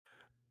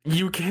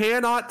 You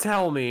cannot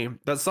tell me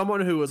that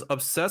someone who is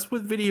obsessed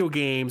with video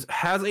games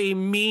has a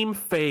meme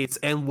face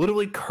and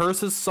literally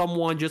curses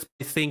someone just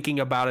by thinking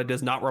about it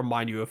does not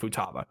remind you of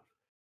Futaba.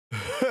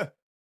 A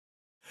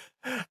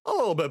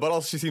little bit, but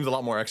also she seems a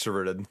lot more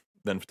extroverted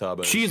than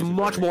Futaba. She's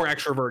much more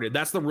extroverted.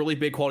 That's the really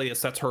big quality that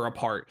sets her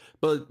apart.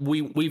 But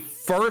we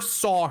first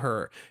saw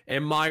her,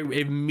 and my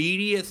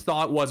immediate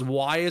thought was,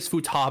 why is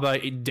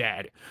Futaba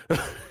dead?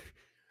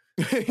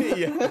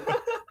 Yeah.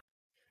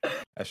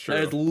 That's true.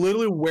 That's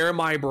literally where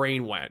my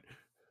brain went.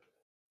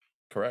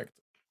 Correct.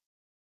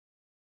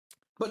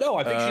 But no,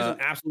 I think she's an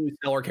absolutely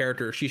stellar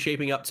character. She's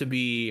shaping up to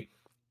be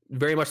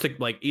very much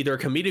like either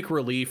comedic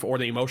relief or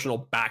the emotional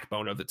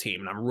backbone of the team,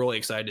 and I'm really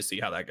excited to see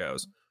how that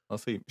goes.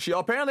 Let's see. She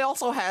apparently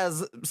also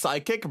has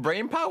psychic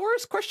brain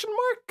powers? Question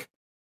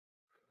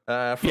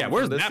mark.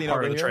 Where's that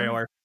part of the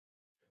trailer?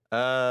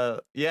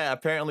 Yeah,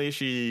 apparently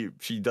she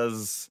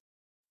does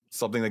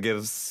something that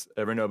gives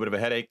Rindo a bit of a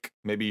headache.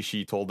 Maybe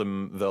she told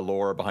him the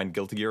lore behind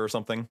Guilty Gear or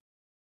something.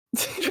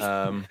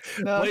 No,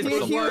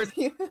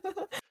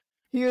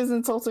 he was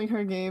insulting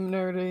her game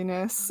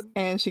nerdiness,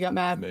 and she got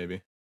mad.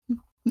 Maybe.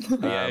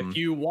 Yeah, if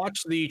you watch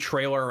the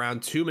trailer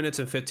around 2 minutes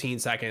and 15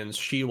 seconds,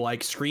 she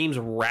like screams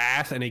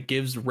wrath, and it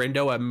gives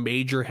Rindo a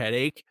major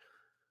headache.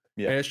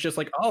 Yeah, and it's just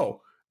like, oh,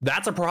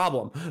 that's a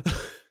problem.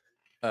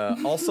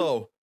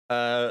 Also,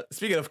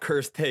 speaking of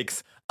cursed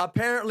takes,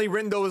 apparently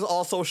Rindo is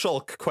also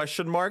Shulk?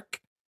 Question mark.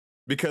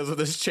 Because of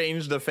this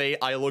change the fate,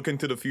 I look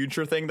into the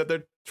future thing that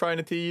they're trying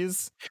to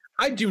tease.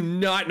 I do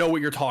not know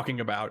what you're talking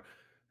about.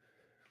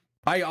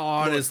 I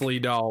honestly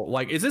don't.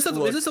 Like, is this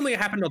something that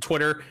happened on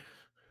Twitter?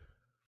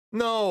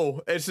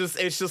 No, it's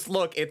just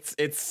look,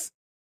 it's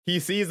he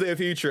sees the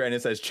future and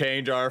it says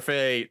change our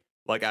fate.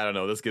 Like, I don't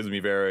know, this gives me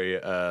very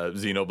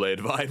Xenoblade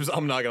vibes.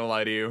 I'm not gonna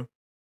lie to you.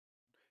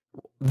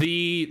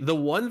 The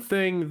one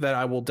thing that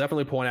I will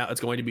definitely point out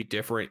that's going to be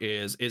different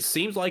is it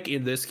seems like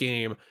in this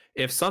game,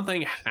 if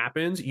something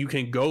happens, you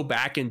can go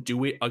back and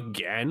do it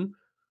again.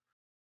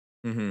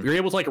 Mm-hmm. You're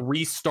able to like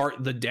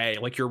restart the day,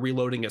 like you're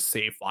reloading a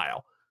save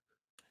file.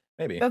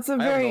 Maybe that's a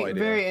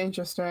very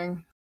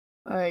interesting.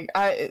 Like,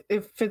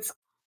 if it's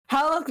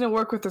how that's going to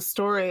work with the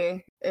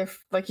story,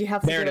 if like you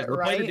have to get it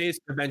right. Replay the days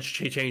to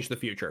eventually change the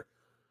future.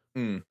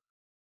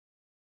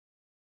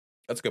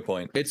 That's a good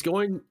point. It's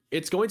going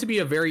to be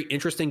a very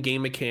interesting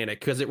game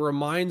mechanic because it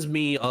reminds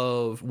me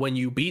of when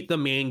you beat the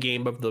main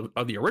game of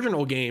the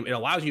original game. It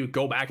allows you to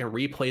go back and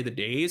replay the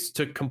days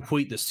to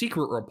complete the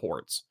secret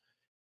reports.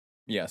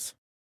 Yes.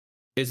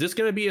 Is this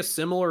going to be a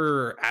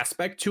similar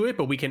aspect to it,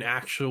 but we can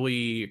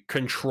actually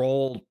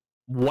control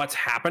what's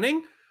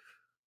happening?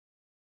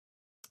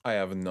 I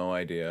have no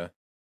idea.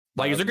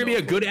 Like, is there going to be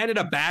a good end and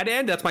a bad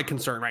end? That's my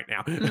concern right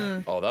now.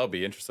 Oh, that would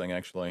be interesting,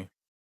 actually.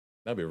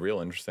 That'd be real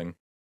interesting.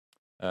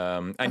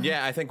 And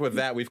yeah, I think with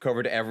that, we've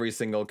covered every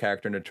single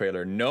character in the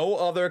trailer. No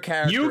other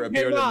character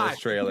appeared in this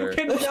trailer. You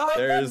cannot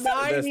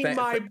deny me,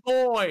 my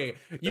boy.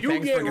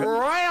 You get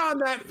right on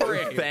that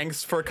frame.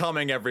 Thanks for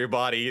coming,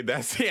 everybody.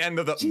 That's the end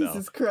of the...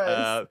 Jesus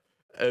Christ.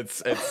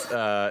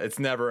 It's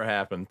never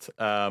happened.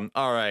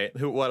 All right.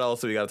 What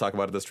else do we got to talk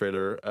about in this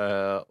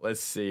trailer?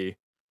 Let's see.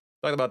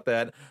 Talk about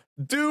that.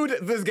 Dude,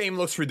 this game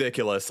looks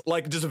ridiculous.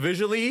 Like, just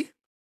visually,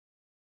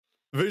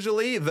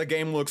 the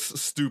game looks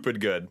stupid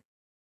good.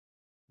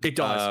 It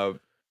does.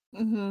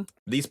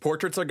 These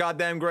portraits are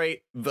goddamn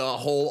great. The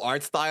whole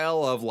art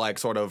style of like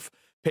sort of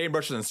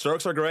paintbrushes and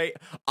strokes are great.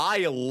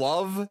 I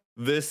love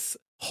this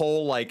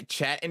whole like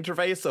chat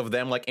interface of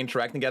them like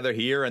interacting together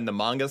here in the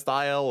manga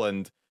style,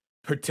 and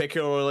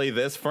particularly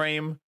this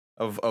frame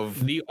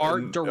of the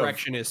art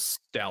direction is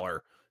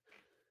stellar.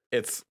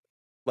 It's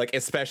like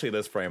especially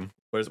this frame.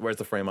 Where's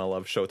the frame I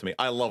love? Show it to me.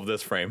 I love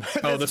this frame.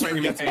 Oh, this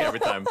frame gets me every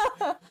time.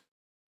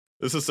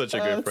 This is such a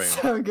good frame.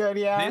 So good,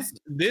 yeah.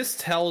 This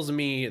tells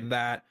me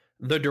that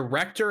the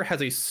director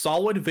has a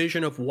solid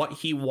vision of what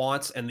he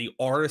wants, and the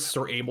artists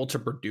are able to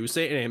produce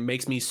it, and it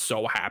makes me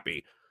so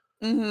happy.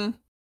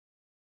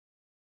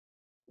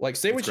 Like,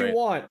 say what you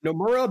want.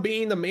 Nomura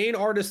being the main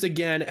artist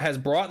again has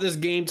brought this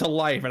game to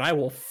life, and I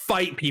will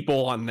fight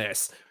people on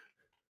this.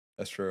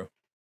 That's true.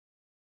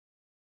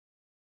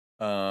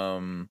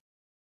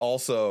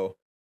 Also,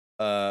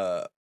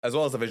 as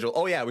well as the visual.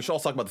 Oh yeah, we should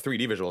also talk about the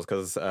 3D visuals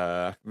because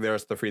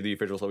there's the 3D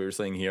visuals that we were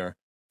seeing here,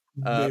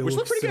 which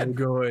look pretty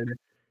good.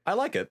 I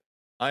like it.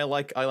 I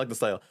like the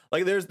style.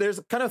 Like there's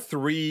kind of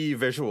three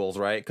visuals,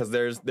 right? Because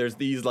there's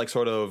these like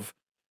sort of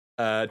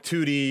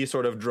 2D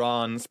sort of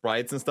drawn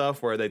sprites and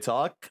stuff where they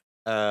talk.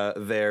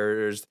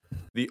 There's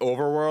the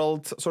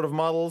overworld sort of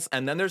models,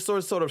 and then there's sort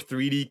of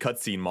 3D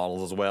cutscene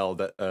models as well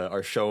that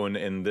are shown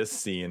in this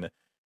scene,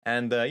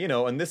 and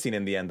in this scene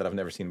in the end that I've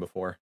never seen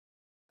before.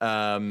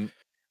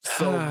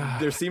 So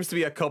there seems to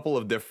be a couple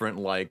of different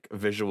like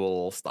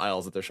visual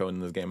styles that they're showing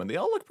in this game, and they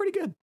all look pretty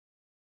good.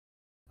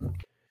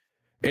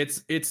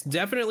 It's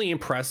definitely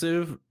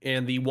impressive,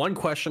 and the one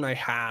question I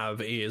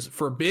have is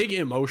for big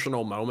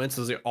emotional moments,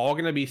 is it all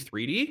going to be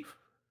 3D?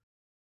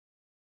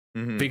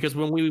 Because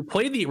when we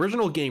played the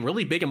original game,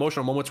 really big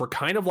emotional moments were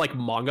kind of like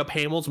manga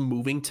panels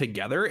moving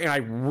together, and I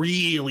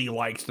really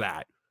liked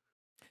that.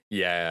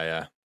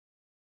 Yeah.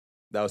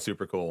 That was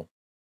super cool.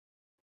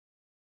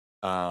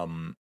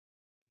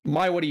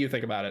 Mai, what do you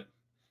think about it?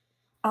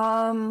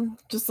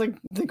 Just like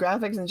the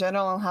graphics in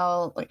general and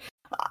how like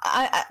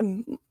I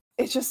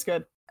it's just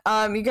good.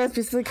 You guys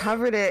basically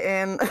covered it,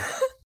 and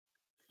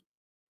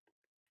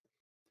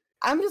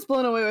I'm just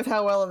blown away with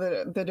how well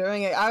they're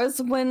doing it. I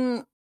was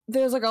when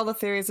there's like all the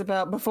theories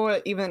about before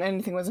even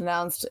anything was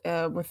announced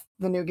with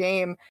the new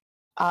game.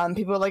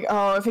 People were like,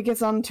 "Oh, if it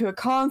gets onto a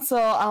console,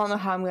 I don't know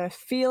how I'm gonna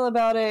feel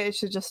about it. It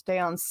should just stay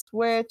on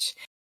Switch."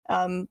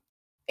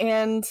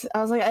 And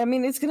I was like, I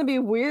mean, it's gonna be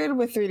weird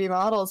with 3D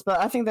models, but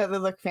I think that they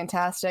look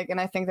fantastic,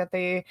 and I think that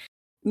they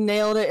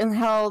nailed it in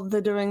how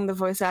they're doing the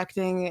voice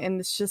acting, and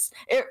it's just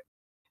it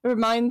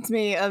reminds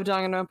me of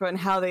Danganronpa and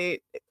how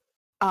they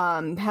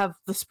have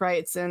the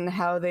sprites and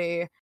how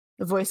they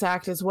voice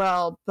act as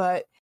well.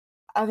 But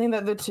I think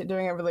that they're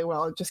doing it really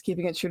well, just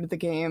keeping it true to the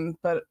game.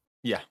 But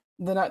Yeah.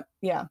 they're not.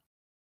 Yeah,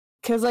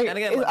 because like, And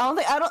again,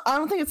 I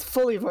don't think it's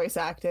fully voice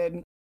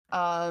acted.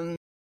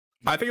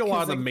 I think a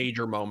lot of the like-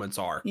 major moments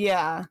are.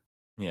 Yeah.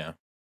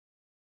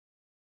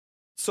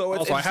 So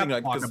it's Also, I have interesting. to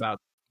Like, talk 'cause-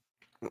 about.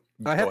 Go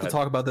I have to ahead.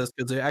 talk about this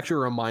because it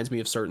actually reminds me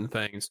of certain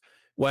things.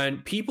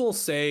 When people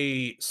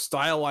say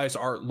stylized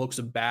art looks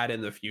bad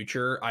in the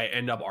future, I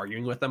end up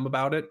arguing with them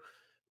about it.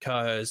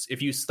 Because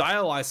if you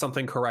stylize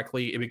something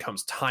correctly, it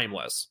becomes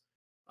timeless.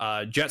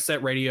 Jet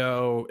Set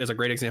Radio is a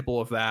great example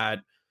of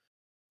that.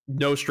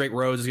 No Straight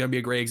Roads is going to be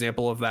a great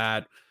example of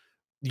that.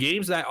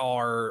 Games that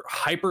are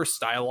hyper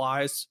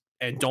stylized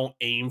and don't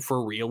aim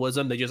for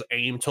realism, they just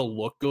aim to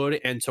look good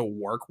and to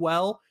work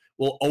well,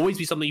 will always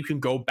be something you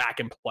can go back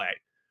and play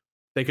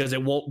because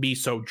it won't be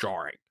so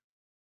jarring.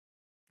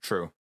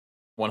 True.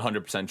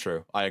 100%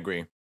 true. I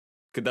agree.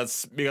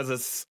 That's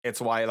because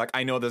it's why, like,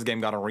 I know this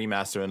game got a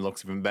remaster and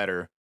looks even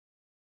better,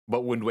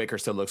 but Wind Waker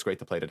still looks great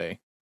to play today.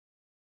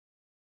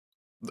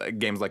 Like,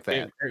 games like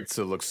that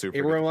still looks super.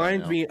 It good to play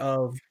reminds now. me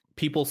of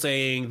people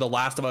saying The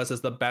Last of Us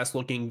is the best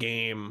looking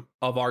game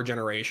of our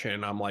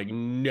generation. I'm like,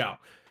 no.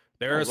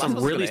 There are Last some of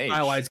Us is really gonna age.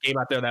 stylized game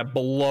out there that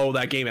blow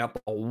that game out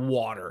the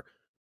water.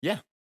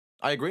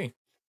 I agree.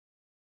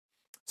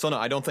 So no,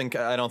 I think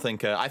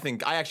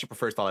I actually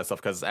prefer stylized stuff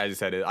because, as you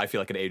said, I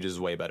feel like it ages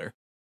way better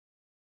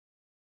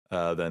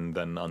than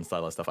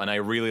unstylized stuff, and I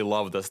really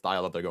love the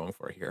style that they're going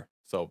for here.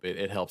 So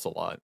it helps a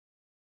lot.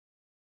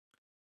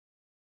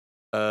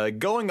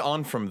 Going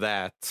on from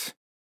that,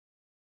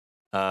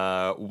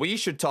 we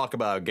should talk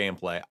about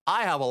gameplay.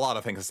 I have a lot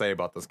of things to say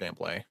about this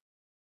gameplay.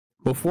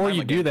 Before I'm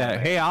you a do gameplay that,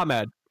 man. hey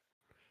Ahmed,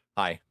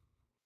 Hi.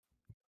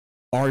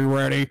 are you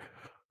ready?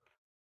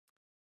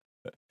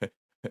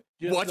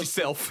 Watch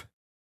yourself.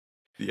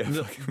 Yeah.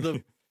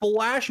 The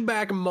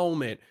flashback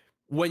moment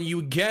when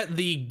you get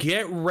the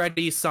get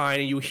ready sign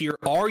and you hear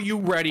 "Are you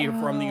ready?"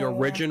 from the Oh, yeah.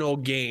 original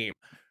game,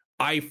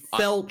 I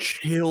felt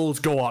chills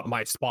go up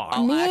my spine.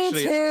 I'll Me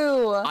actually-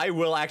 too. I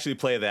will actually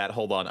play that.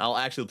 Hold on. I'll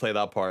actually play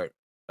that part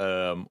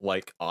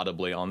like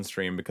audibly on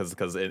stream because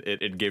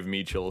it gave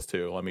me chills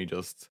too. Let me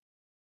just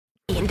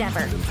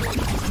Endeavor.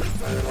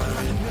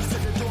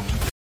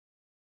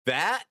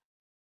 that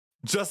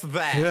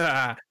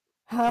Yeah.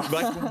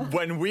 like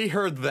when we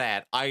heard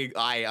that,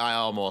 I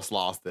almost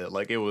lost it.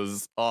 Like it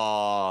was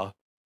oh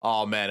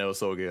man, it was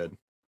so good.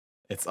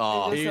 It's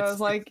I it's- was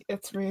like,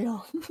 it's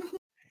real.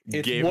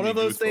 It's gave one me of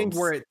those things goosebumps.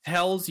 where it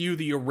tells you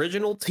the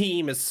original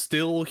team is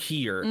still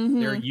here. Mhm.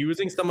 They're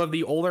using some of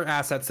the older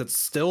assets that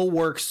still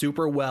work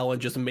super well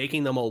and just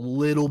making them a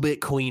little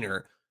bit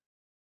cleaner.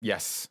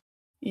 yes.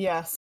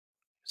 Yes.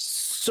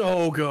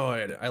 So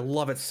good. I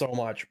love it so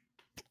much.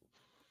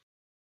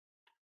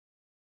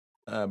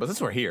 But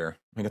since we're here,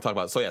 we can talk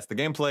about it. So yes, the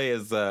gameplay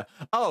is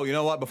oh, you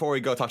know what? Before we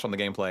go touch on the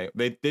gameplay,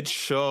 they did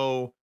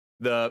show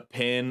the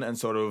pin and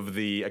sort of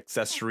the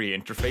accessory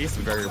interface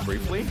very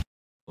briefly.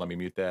 Let me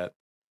mute that.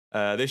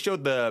 They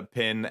showed the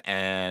pin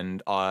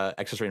and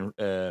accessory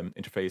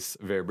interface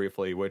very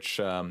briefly, which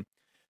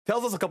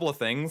tells us a couple of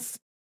things.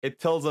 It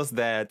tells us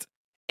that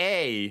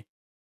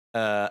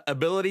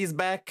abilities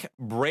back,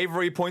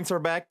 bravery points are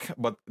back,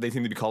 but they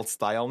seem to be called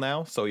style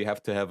now. So you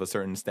have to have a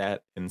certain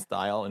stat in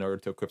style in order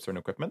to equip certain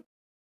equipment.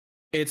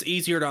 It's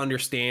easier to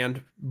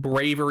understand.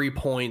 Bravery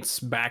points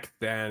back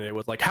then, it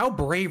was like, how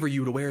brave are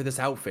you to wear this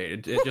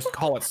outfit? Just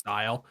call it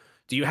style.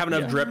 Do you have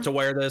enough Yeah. drip to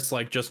wear this?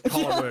 Like, just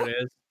call it what it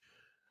is.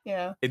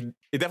 Yeah. It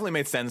definitely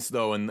made sense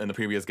though in the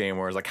previous game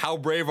where it's like, how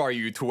brave are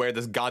you to wear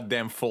this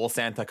goddamn full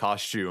Santa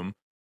costume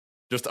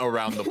just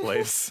around the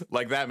place?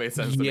 Like that made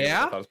sense to me. I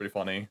Yeah. thought it was pretty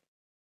funny.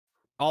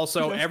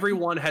 Also, Yes.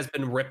 everyone has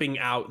been ripping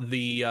out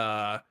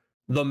the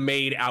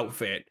maid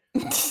outfit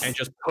and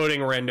just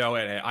putting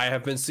Rendo in it. I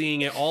have been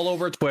seeing it all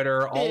over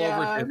Twitter, all Yeah,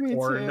 over me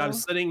Discord, and I'm too.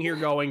 sitting here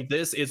going,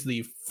 this is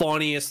the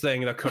funniest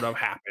thing that could have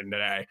happened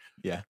today.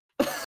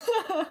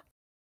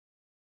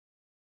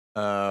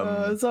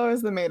 It's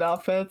always the maid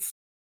outfits.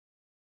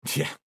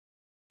 Yeah.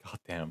 God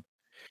damn.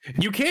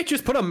 You can't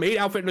just put a maid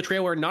outfit in a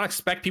trailer and not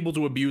expect people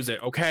to abuse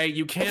it, okay?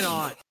 You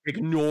cannot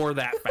ignore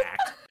that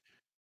fact.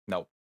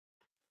 No.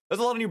 There's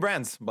a lot of new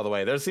brands, by the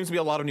way. There seems to be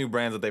a lot of new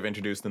brands that they've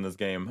introduced in this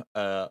game.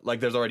 Like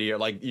there's already,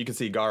 like you can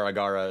see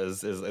Gara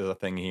is a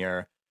thing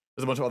here.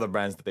 There's a bunch of other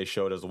brands that they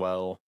showed as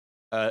well.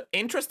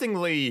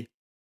 Interestingly,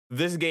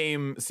 this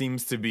game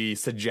seems to be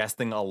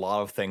suggesting a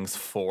lot of things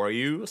for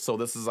you. So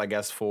this is, I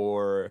guess,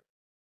 for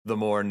the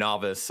more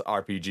novice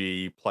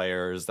RPG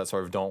players that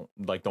sort of don't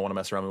want to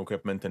mess around with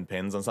equipment and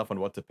pins and stuff and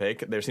what to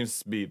pick. There seems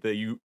to be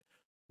the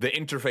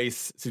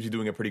interface seems to be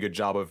doing a pretty good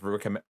job of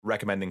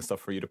recommending stuff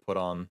for you to put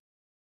on,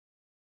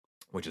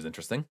 which is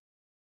interesting.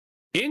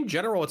 In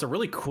general, it's a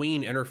really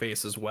clean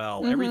interface as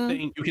well. Mm-hmm.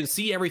 Everything, you can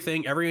see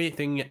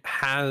everything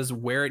has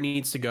where it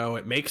needs to go.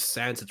 It makes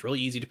sense. It's really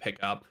easy to pick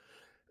up.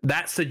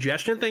 That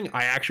suggestion thing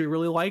I actually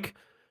really like,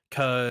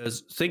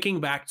 because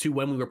thinking back to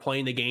when we were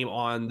playing the game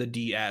on the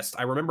DS,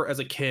 I remember as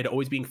a kid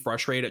always being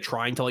frustrated at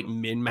trying to like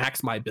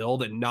min-max my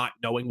build and not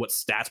knowing what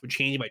stats would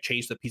change if I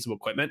changed the piece of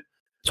equipment.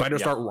 So I had to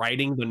start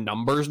writing the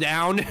numbers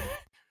down.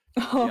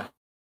 Yeah.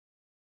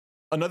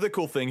 Another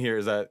cool thing here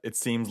is that it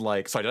seems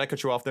like... Sorry, did I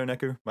cut you off there,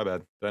 Neku? My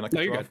bad. Did I not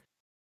cut you off?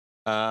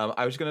 Good.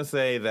 I was going to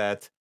say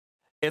that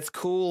it's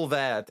cool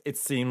that it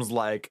seems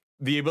like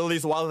the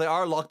abilities, while they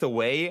are locked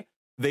away,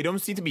 they don't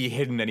seem to be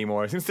hidden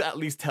anymore. It seems to at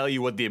least tell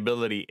you what the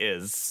ability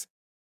is.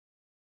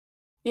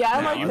 Yeah,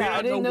 I like that.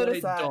 I didn't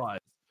notice that. Does.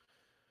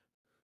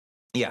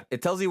 Yeah,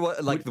 it tells you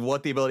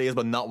what the ability is,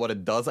 but not what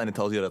it does, and it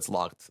tells you that it's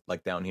locked,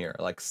 like down here.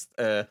 Like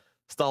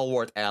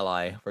Stalwart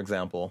Ally, for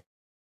example.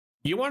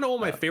 You want to know what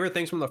my favorite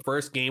things from the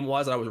first game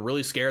was? I was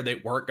really scared they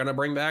weren't going to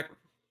bring back.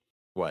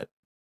 What?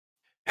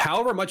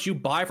 However much you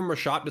buy from a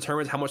shop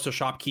determines how much the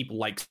shopkeep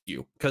likes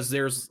you. Because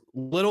there's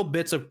little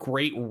bits of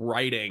great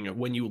writing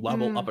when you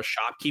level up a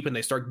shopkeep and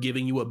they start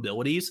giving you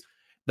abilities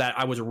that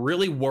I was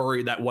really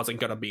worried that wasn't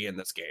going to be in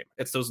this game.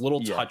 It's those little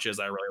touches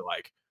I really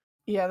like.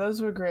 Yeah,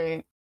 those were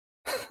great.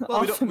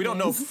 Well, we don't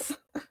know.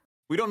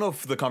 We don't know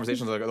if those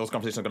conversations are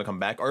going to come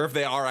back, or if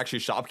they are actually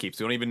shopkeeps.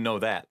 We don't even know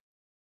that.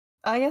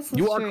 I guess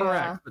you are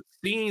correct. Yeah. But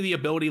seeing the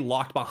ability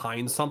locked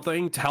behind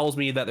something tells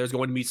me that there's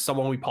going to be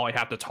someone we probably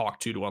have to talk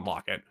to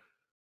unlock it.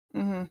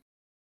 Mm-hmm.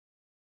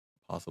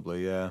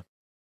 Possibly, yeah.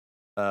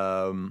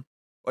 Oh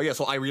yeah.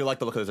 So I really like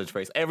the look of this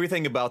interface.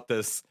 Everything about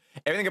this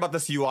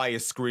UI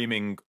is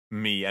screaming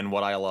me and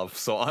what I love.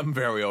 So I'm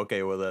very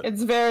okay with it.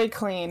 It's very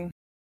clean.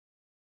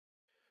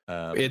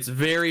 It's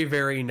very,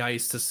 very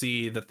nice to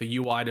see that the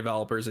UI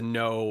developers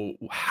know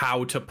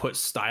how to put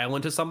style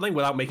into something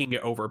without making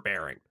it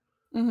overbearing.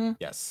 Mm-hmm.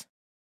 Yes.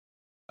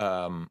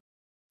 Now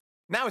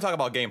we talk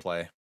about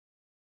gameplay.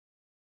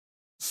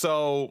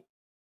 So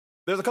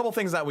there's a couple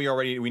things that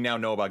we now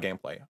know about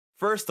gameplay.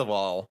 First of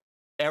all,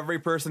 every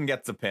person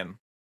gets a pin,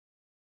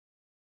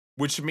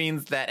 which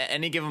means that at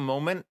any given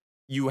moment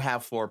you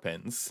have 4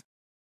 pins.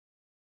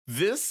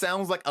 This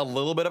sounds like a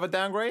little bit of a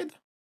downgrade,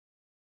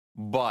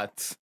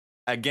 but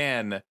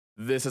again,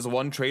 this is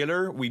one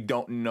trailer. We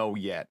don't know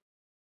yet.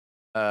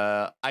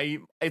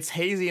 It's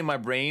hazy in my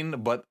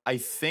brain, but I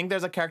think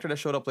there's a character that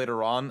showed up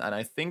later on, and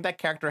I think that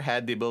character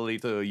had the ability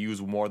to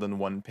use more than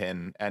 1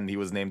 pin, and he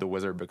was named a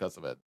wizard because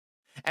of it.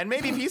 And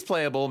maybe if he's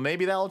playable,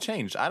 maybe that'll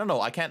change. I don't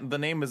know. I can't. The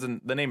name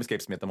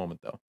escapes me at the moment,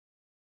 though.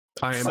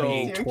 I am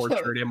being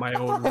tortured in my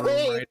own room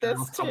right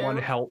now. Someone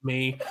help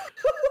me.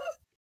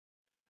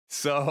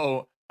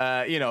 So,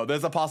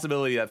 there's a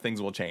possibility that things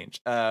will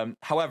change.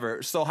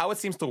 However, so how it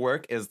seems to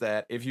work is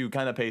that if you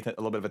kind of pay a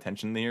little bit of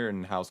attention here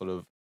and how sort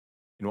of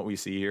in what we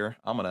see here,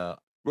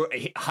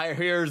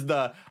 here's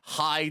the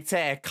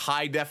high-tech,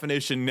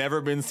 high-definition, never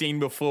been seen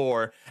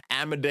before,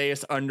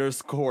 Amadeus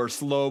 _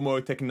 slow-mo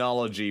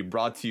technology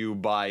brought to you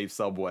by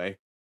Subway.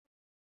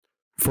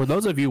 For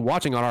those of you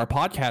watching on our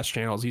podcast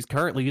channels, he's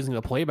currently using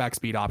the playback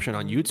speed option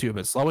on YouTube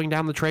and slowing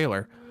down the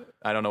trailer.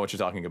 I don't know what you're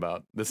talking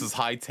about. This is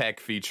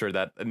high-tech feature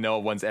that no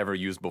one's ever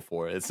used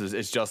before.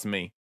 It's just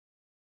me.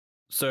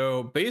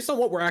 So based on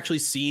what we're actually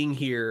seeing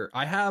here,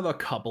 I have a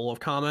couple of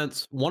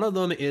comments. One of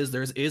them is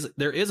there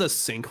is a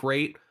sync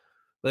rate,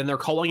 then they're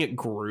calling it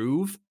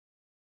groove.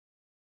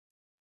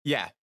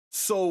 Yeah.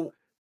 So,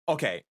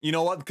 okay. You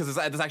know what? Because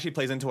this actually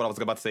plays into what I was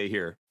about to say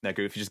here,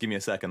 Neku, if you just give me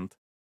a second.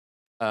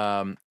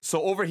 So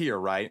over here,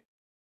 right?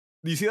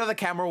 You see that the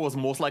camera was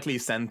most likely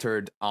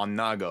centered on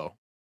Nago,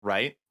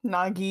 right?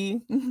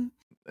 Nagi.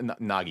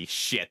 Nagi,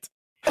 shit.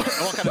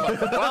 Well,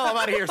 I'm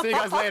out of here. See you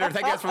guys later.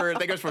 Thank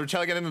you guys for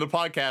checking into the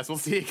podcast. We'll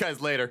see you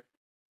guys later.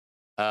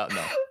 No.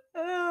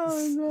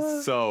 Oh,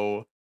 no.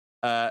 So,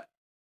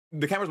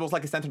 the camera's most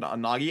likely centered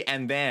on Nagi,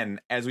 and then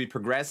as we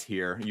progress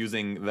here,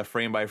 using the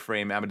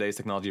frame-by-frame Amadeus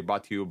technology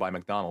brought to you by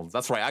McDonald's.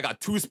 That's right. I got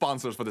 2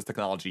 sponsors for this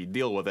technology.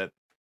 Deal with it.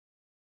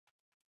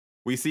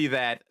 We see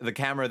that the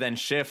camera then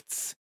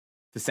shifts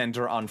to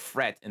center on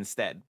Fret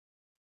instead,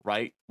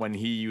 right? When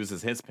he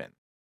uses his pin.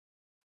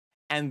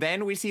 And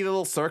then we see the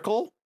little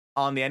circle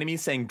on the enemy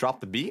saying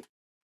drop the beat.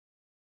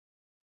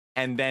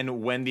 And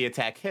then when the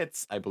attack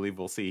hits, I believe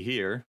we'll see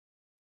here.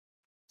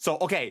 So,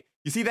 okay,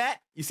 you see that?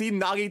 You see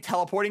Nagi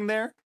teleporting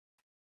there?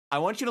 I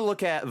want you to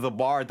look at the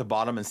bar at the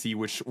bottom and see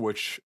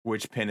which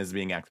pin is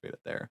being activated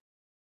there.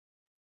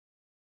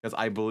 Because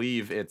I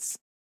believe it's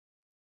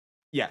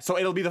Yeah, so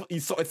it'll be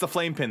it's the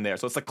flame pin there.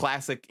 So it's the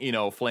classic,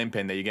 flame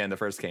pin that you get in the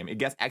first game. It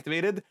gets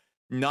activated.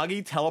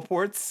 Nagi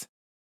teleports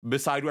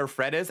beside where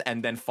Fred is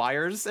and then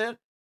fires it,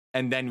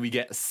 and then we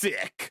get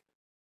sick.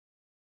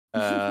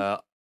 And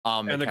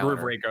the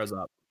groove rate goes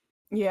up.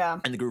 Yeah.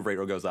 And the groove rate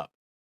goes up.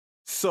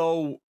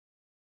 So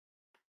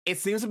it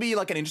seems to be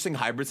like an interesting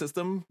hybrid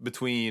system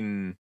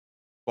between,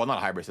 well, not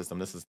a hybrid system.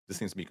 This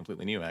seems to be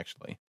completely new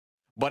actually.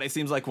 But it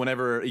seems like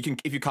whenever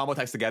if you combo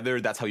attacks together,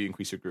 that's how you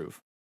increase your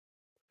groove.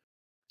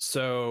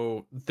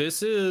 So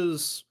this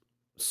is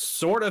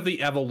sort of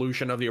the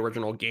evolution of the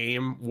original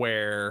game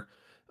where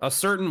a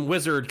certain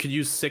wizard could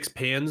use 6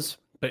 pins,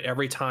 but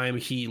every time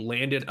he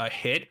landed a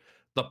hit,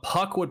 the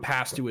puck would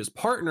pass to his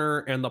partner,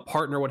 and the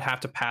partner would have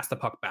to pass the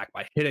puck back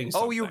by hitting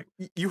something.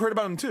 Oh, you heard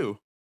about him too?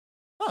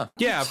 Huh.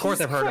 Yeah, of course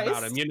Jesus I've heard Christ.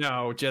 about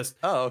him. Just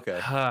Oh, okay.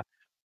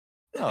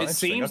 it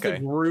seems the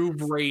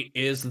groove rate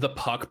is the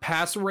puck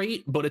pass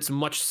rate, but it's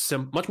much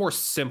more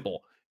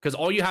simple because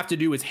all you have to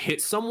do is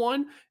hit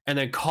someone and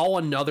then call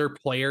another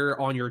player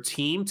on your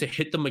team to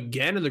hit them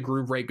again, and the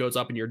groove rate goes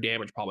up and your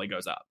damage probably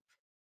goes up.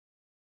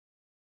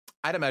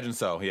 I'd imagine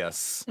so,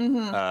 yes.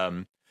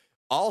 Mhm.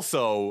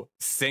 Also,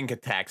 sync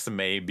attacks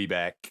may be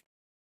back.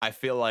 I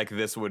feel like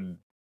this would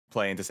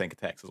play into sync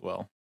attacks as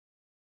well.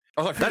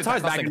 Oh, sorry, That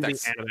ties not back sync into the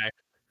attacks. anime.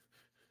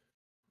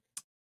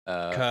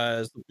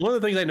 Because one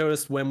of the things I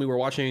noticed when we were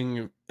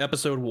watching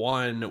episode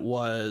 1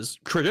 was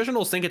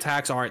traditional sync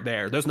attacks aren't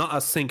there. There's not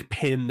a sync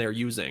pin they're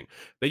using.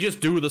 They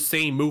just do the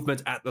same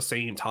movements at the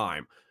same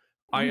time.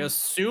 I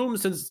assume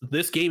since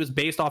this game is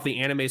based off the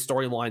anime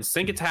storyline,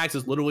 sync attacks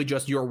is literally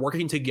just you're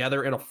working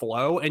together in a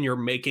flow and you're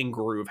making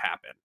groove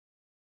happen.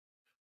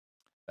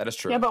 That is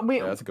true. Yeah, but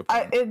that's a good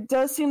point. it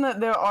does seem that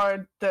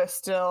there's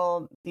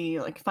still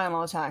the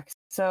final attacks.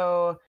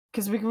 So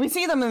because we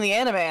see them in the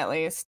anime at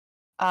least,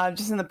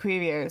 just in the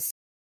previews.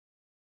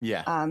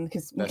 Yeah.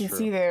 Because we That's can true.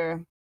 see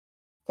their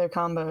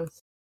combos.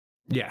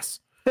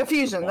 Yes. The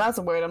fusion. That's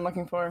a word I'm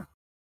looking for.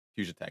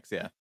 Huge attacks,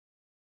 yeah.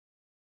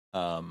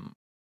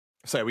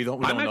 So we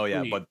don't know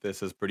yet, but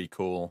this is pretty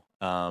cool.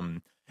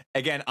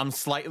 Again, I'm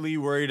slightly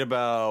worried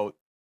about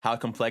how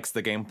complex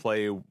the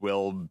gameplay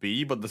will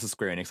be, but this is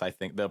Square Enix. I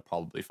think they'll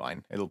probably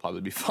fine. It'll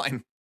probably be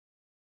fine.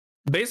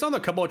 Based on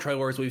the couple of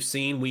trailers we've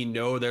seen, we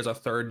know there's a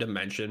third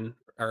dimension.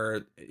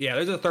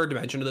 There's a third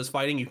dimension to this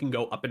fighting. You can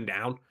go up and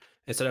down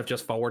instead of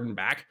just forward and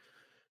back.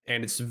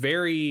 And it's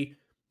very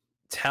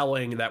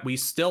telling that we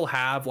still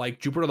have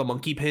like Jupiter the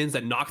Monkey pins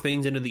that knock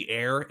things into the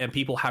air, and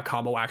people have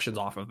combo actions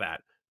off of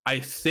that. I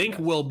think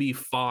we'll be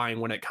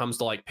fine when it comes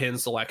to like pin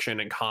selection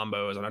and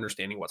combos and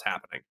understanding what's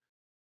happening.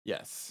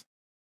 Yes.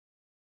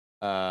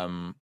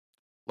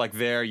 Like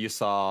there you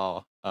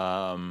saw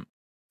Rindo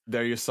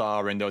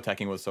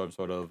attacking with sort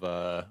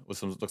of with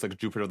some looks like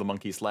Jupiter the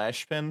Monkey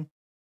slash pin.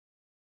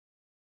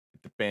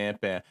 Bam,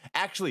 bam.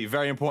 Actually,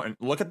 very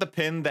important. Look at the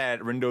pin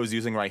that Rindo is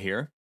using right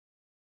here.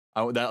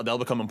 That'll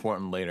become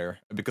important later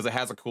because it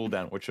has a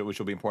cooldown, which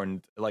will be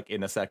important like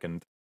in a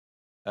second.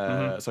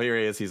 So here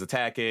he is. He's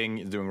attacking.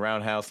 He's doing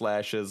roundhouse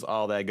slashes,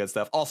 all that good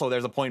stuff. Also,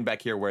 there's a point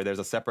back here where there's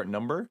a separate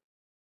number.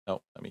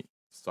 Oh, let me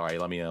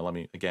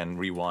again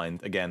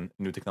rewind. Again,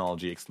 new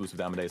technology exclusive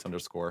to Amadeus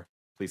 _.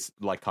 Please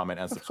like, comment,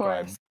 and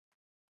subscribe.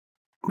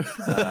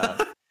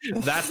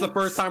 That's the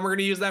first time we're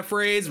gonna use that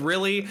phrase.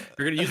 Really?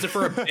 You're gonna use it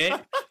for a bit?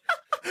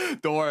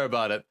 Don't worry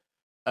about it.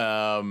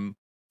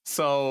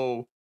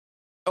 So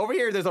over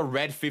here, there's a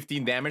red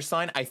 15 damage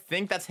sign. I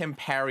think that's him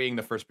parrying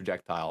the first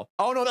projectile.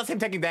 Oh no, that's him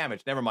taking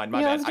damage. Never mind.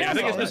 My bad. I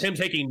think it's just him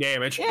taking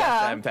damage.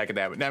 Yeah. I'm taking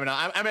damage. No,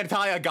 I'm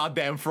entirely a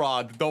goddamn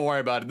fraud. Don't worry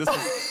about it. This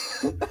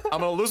is,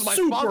 I'm gonna lose my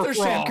Super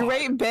sponsorship. fraud.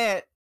 Great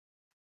bit.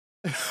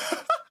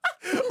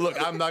 Look,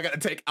 I'm not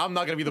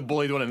gonna be the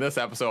bullied one in this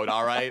episode.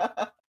 All right.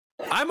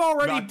 I'm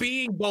already Not-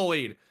 being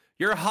bullied.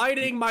 You're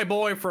hiding my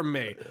boy from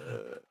me.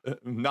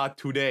 Not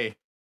today.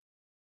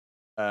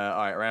 All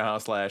right,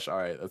 roundhouse slash. All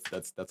right,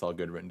 that's all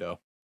good, Rindo.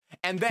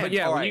 And then, But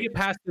yeah, all when right, you get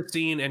past the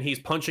scene and he's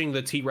punching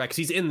the T-Rex,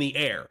 he's in the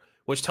air,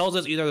 which tells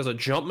us either there's a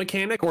jump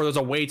mechanic or there's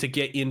a way to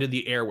get into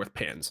the air with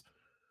pins.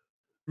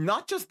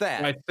 not just that.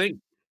 And I think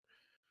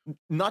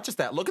Not just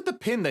that. Look at the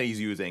pin that he's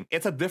using.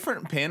 It's a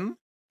different pin.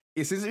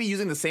 It seems to be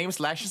using the same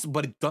slashes,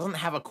 but it doesn't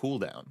have a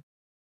cooldown.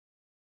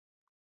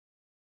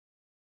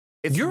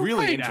 It's You're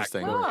really right,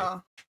 interesting. actually.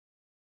 Oh.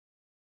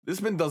 This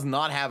pin does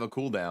not have a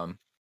cooldown.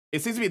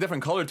 It seems to be a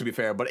different color, to be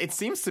fair, but it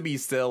seems to be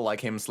still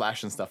like him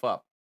slashing stuff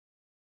up.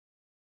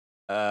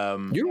 you're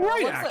Yeah,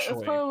 right, it's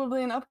actually.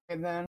 probably an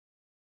upgrade then.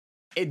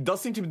 It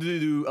does seem to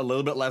do a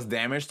little bit less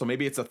damage, so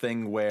maybe it's a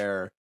thing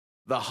where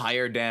the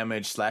higher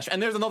damage slash. And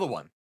there's another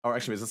one. Or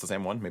actually, is this the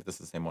same one? Maybe this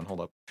is the same one.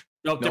 Hold up.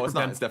 No, No, it's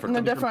not. pin. It's different.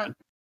 No, different.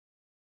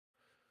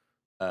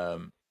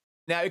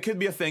 Now it could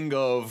be a thing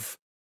of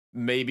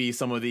maybe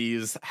some of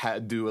these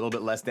do a little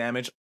bit less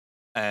damage,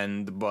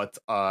 but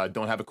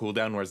don't have a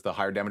cooldown, whereas the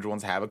higher damage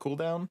ones have a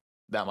cooldown.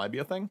 That might be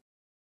a thing,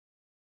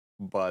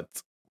 but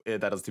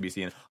that is to be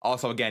seen.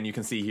 Also, again, you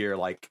can see here,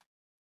 like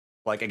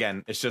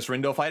again, it's just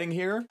Rindo fighting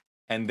here,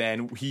 and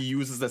then he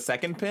uses the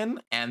second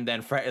pin, and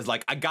then Fred is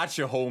like, "I got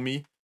you,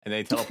 homie," and then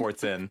he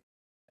teleports in,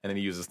 and then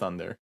he uses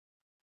thunder.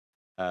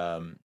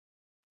 Doesn't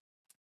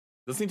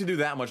seem to do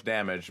that much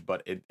damage,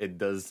 but it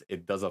does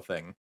a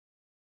thing.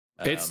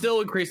 It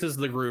still increases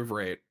the groove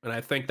rate, and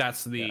I think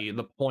that's the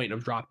point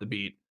of drop the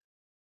beat.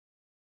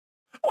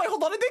 Oh, wait,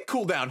 hold on, it did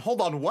cool down.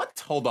 Hold on,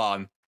 what? Hold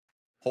on.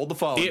 Hold the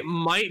phone. It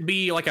might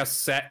be like a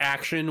set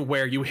action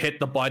where you hit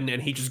the button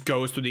and he just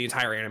goes through the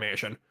entire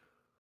animation.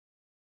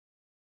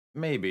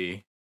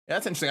 Maybe. Yeah,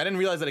 that's interesting. I didn't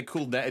realize that it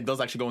cooled down. It does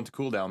actually go into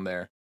cooldown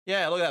there.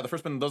 Yeah, look at that. The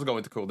first one does go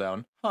into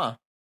cooldown. Huh.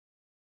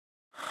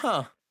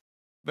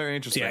 Very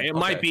interesting. Yeah, it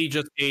might be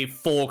just a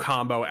full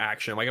combo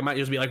action. Like, it might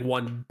just be like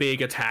one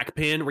big attack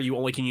pin where you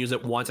only can use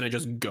it once and it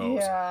just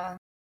goes. Yeah.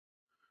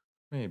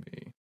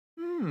 Maybe.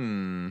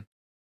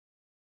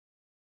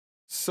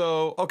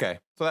 So, okay.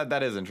 So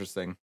that is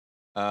interesting.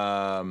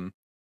 And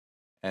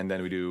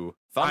then we do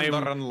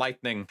thunder and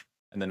lightning,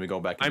 and then we go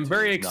back. I'm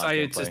very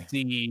excited to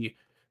see,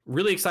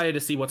 really excited to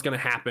see what's going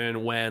to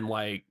happen when,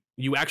 like,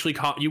 you actually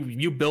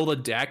you build a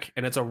deck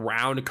and it's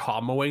around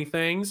comboing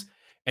things,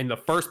 and the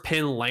first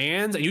pin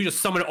lands, and you just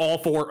summon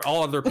all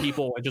other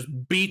people and just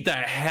beat the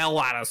hell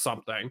out of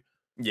something.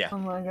 Yeah. Oh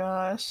my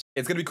gosh.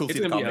 It's gonna be cool to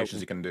see the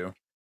combinations you can do.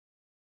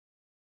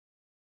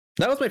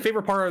 That was my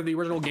favorite part of the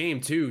original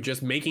game too,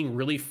 just making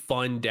really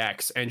fun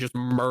decks and just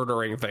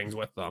murdering things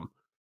with them.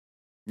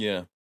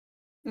 Yeah.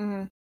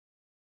 Mm-hmm.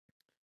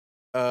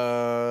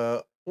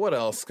 What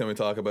else can we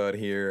talk about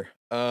here?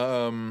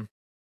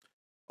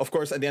 Of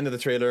course, at the end of the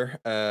trailer,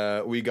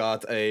 we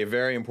got a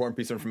very important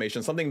piece of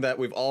information, something that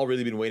we've all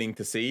really been waiting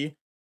to see.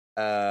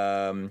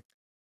 And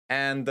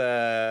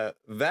that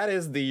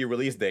is the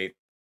release date.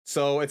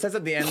 So it says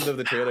at the end of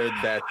the trailer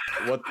that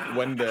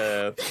when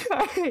the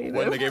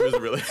game was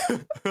released.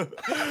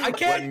 I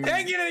can't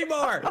take it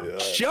anymore.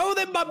 Show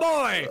them my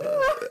boy.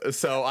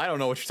 So I don't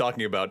know what you're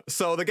talking about.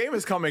 So the game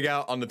is coming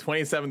out on the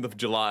 27th of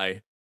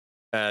July,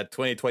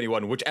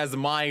 2021, which, as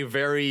my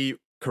very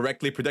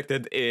correctly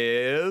predicted,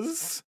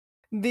 is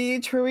the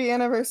true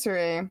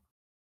anniversary.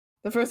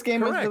 The first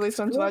game was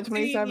released on July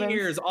 27th.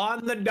 Years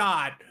on the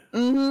dot.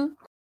 Mm-hmm.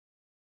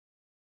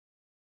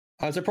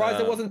 I'm surprised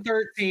it wasn't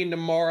 13,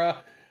 Namora.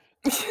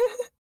 It's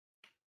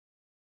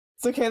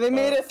okay. They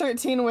made it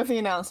 13 with the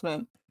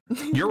announcement.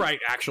 You're right,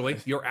 actually.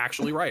 You're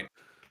actually right.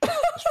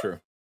 That's true.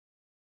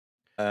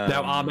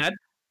 Now, Ahmed.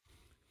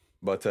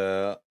 But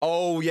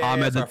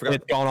Ahmed,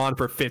 it's gone on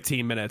for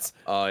 15 minutes.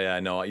 Oh yeah,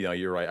 no,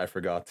 you're right. I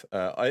forgot.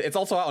 It's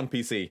also out on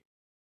PC,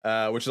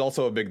 which is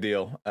also a big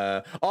deal.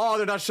 They're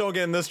not showing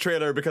it in this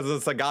trailer because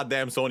it's a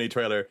goddamn Sony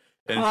trailer.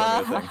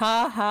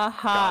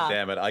 God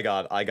damn it! I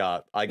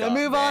got. Now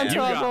move on to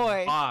our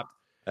boy.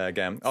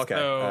 Again, okay.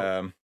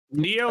 So,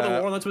 Neo: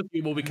 The War Ends With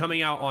You will be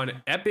coming out on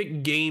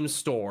Epic Games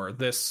Store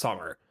this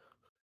summer.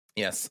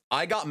 Yes,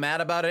 I got mad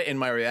about it in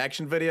my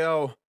reaction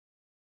video.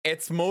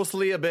 It's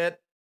mostly a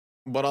bit,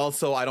 but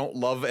also I don't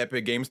love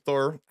Epic Games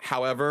Store.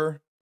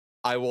 However,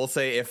 I will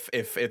say if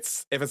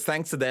it's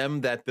thanks to them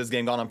that this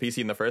game got on PC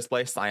in the first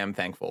place, I am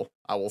thankful.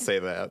 I will say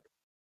that.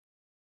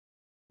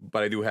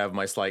 But I do have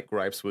my slight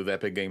gripes with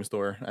Epic Games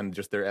Store and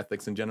just their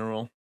ethics in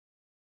general.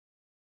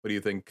 What do you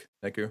think,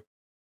 Neku?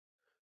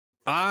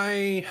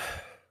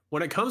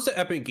 When it comes to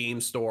Epic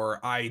Games Store,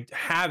 I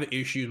have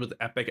issues with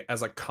Epic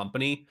as a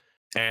company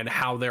and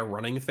how they're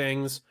running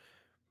things.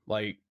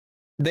 Like,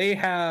 they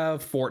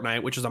have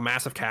Fortnite, which is a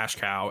massive cash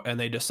cow, and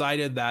they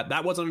decided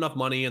that wasn't enough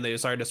money, and they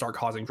decided to start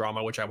causing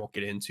drama, which I won't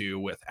get into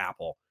with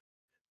Apple.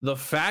 The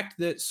fact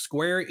that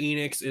Square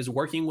Enix is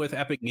working with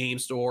Epic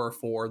Games Store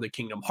for the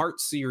Kingdom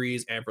Hearts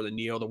series and for the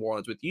Neo: The War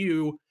Ends With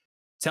You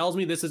tells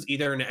me this is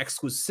either an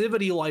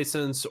exclusivity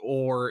license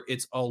or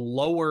it's a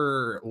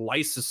lower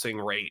licensing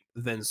rate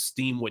than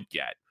Steam would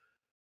get.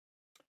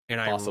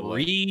 And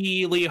possibly. I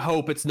really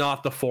hope it's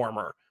not the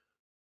former.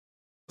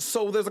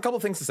 So there's a couple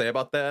things to say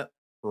about that,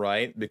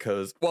 right?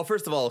 Because, well,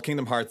 first of all,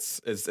 Kingdom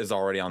Hearts is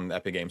already on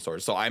Epic Games Store,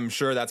 so I'm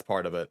sure that's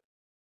part of it.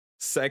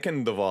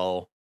 Second of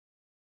all,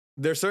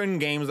 there's certain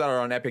games that are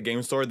on Epic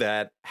Games Store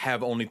that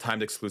have only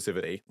timed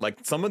exclusivity. Like,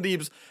 some of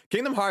these,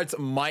 Kingdom Hearts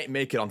might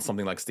make it on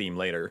something like Steam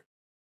later.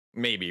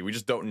 Maybe. We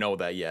just don't know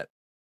that yet.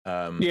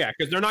 Yeah,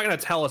 because they're not going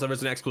to tell us if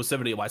there's an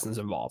exclusivity license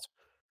involved.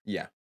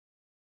 Yeah.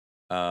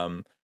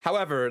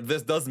 However,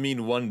 this does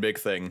mean one big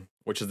thing,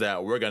 which is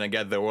that we're going to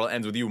get The World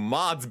Ends With You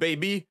mods,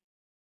 baby.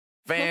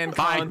 Fan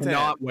content. I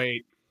cannot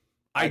wait.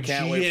 I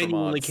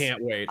genuinely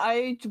can't wait.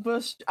 I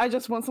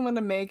just want someone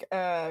to make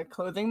a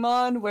clothing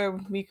mod where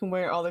we can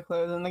wear all the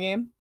clothes in the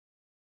game.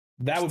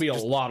 That would be a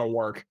lot of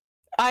work.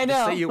 I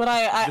know, but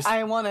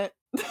I want it.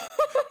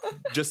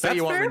 Just say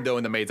you want Rindo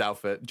in the maid's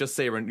outfit. Just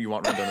say you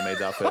want Rindo in the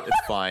maid's outfit.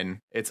 It's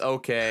fine. It's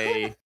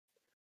okay.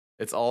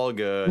 It's all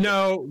good.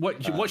 No,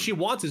 what she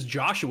wants is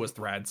Joshua's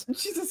threads.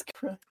 Jesus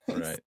Christ.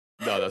 Right.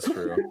 No, that's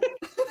true.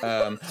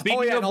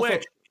 Speaking of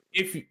which,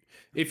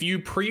 if you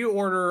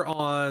pre-order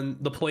on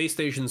the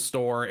PlayStation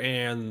Store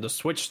and the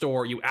Switch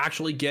Store, you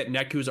actually get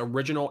Neku's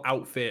original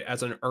outfit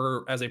as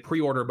a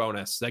pre-order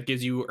bonus that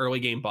gives you early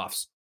game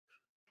buffs.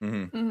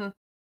 Mm-hmm. Mm-hmm.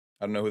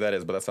 I don't know who that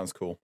is, but that sounds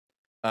cool.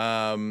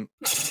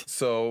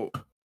 So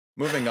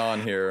moving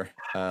on here,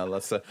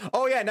 let's.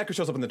 Oh yeah, Neku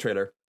shows up in the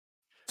trailer.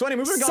 So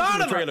anyway, moving on Son from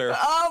the of a- trailer.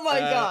 Oh my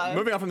god.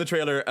 Moving on from the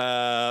trailer.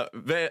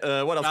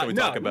 What else can we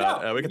talk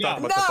about? We can talk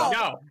about the No.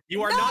 No,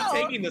 you are not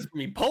No. taking this from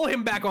me. Pull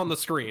him back on the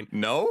screen.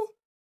 No?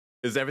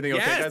 Is everything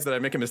okay, Yes. guys? Did I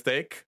make a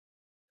mistake?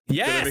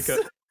 Did I Yes. make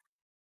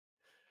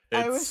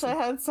I wish I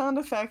had sound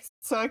effects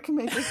so I can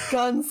make a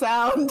gun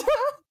sound.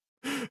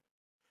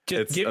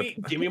 Just give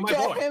me my Get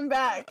boy. him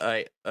back.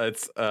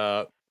 It's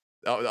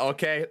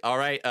okay, all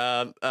right.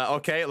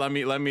 Okay, let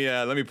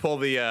me pull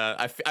the.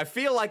 I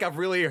feel like I've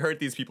really hurt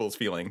these people's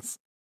feelings.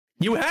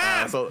 You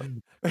have. So.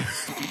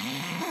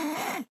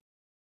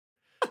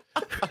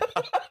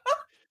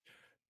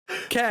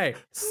 Okay,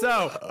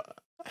 so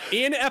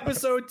in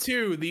episode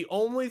 2, the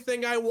only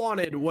thing I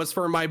wanted was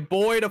for my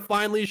boy to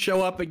finally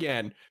show up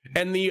again,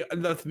 and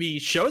the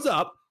shows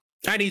up,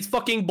 and he's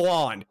fucking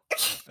blonde.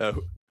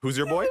 Who's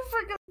your boy?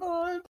 Freaking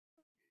blonde.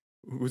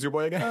 Who's your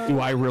boy again? Do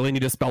I really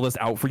need to spell this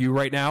out for you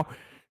right now?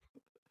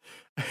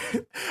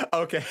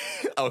 Okay.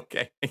 All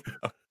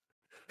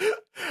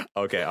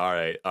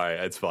right,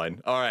 it's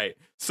fine. All right,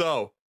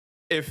 so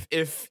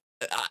if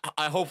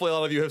I hopefully a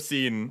lot of you have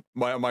seen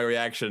my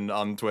reaction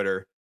on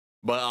Twitter,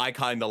 but I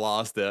kind of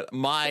lost it.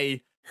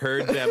 We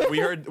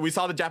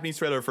saw the Japanese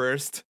trailer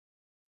first.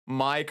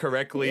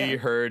 Correctly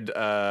heard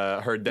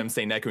them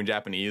say Neku in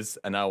Japanese,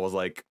 and I was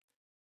like,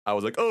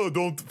 oh,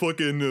 don't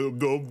fucking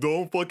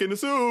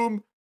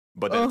assume.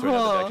 But then it turned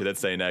out that actually did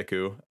say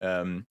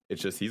Neku.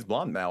 It's just he's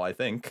blonde now, I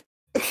think.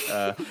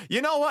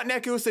 You know what,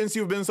 Neku? Since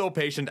you've been so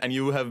patient and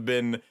you have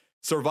been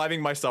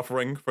surviving my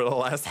suffering for the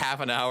last half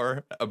an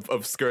hour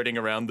of skirting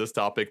around this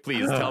topic,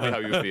 please tell me how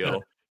you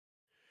feel.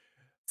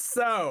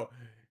 So,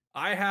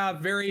 I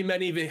have very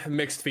many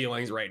mixed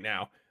feelings right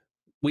now.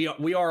 We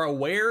are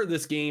aware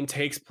this game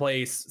takes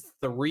place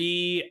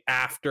 3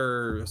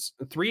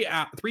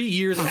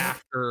 years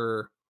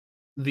after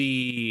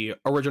the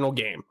original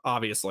game,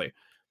 obviously.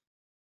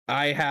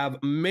 I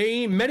have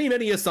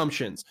many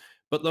assumptions,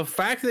 but the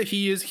fact that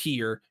he is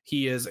here,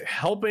 he is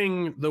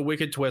helping the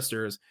Wicked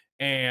Twisters,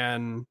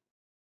 and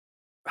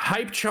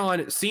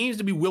Hype-chan seems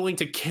to be willing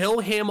to kill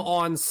him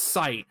on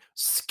sight,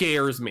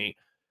 scares me.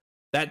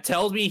 That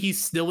tells me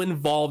he's still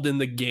involved in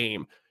the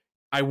game.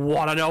 I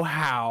want to know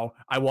how.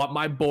 I want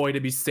my boy to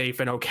be safe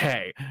and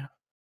okay.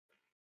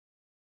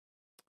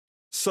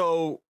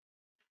 So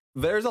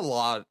there's a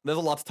lot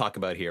to talk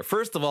about here.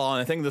 First of all,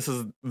 and I think this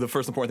is the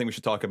first important thing we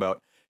should talk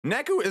about,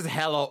 Neku is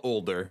hella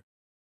older.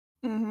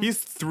 Mhm. He's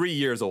 3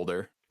 years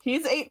older.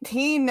 He's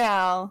 18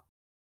 now.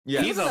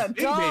 Yeah, He's a big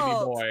baby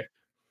adult. boy.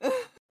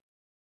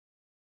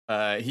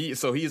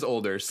 He's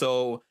older.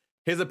 So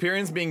his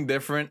appearance being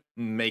different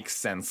makes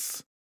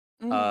sense.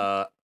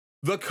 Mhm.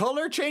 The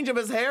color change of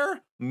his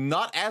hair,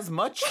 not as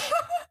much.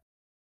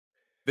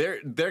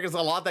 There's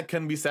a lot that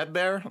can be said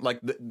there. Like,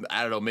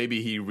 I don't know,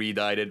 maybe he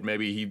re-dyed it,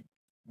 maybe he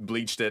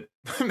bleached it.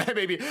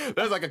 Maybe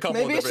there's like a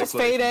couple Maybe of it's different just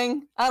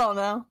fading. I don't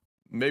know.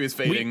 Maybe it's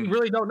We fading.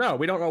 really don't know.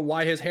 We don't know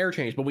why his hair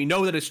changed, but we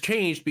know that it's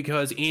changed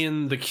because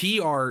in the key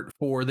art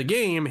for the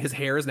game, his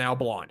hair is now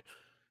blonde.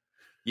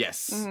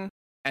 Yes. Mhm.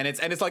 And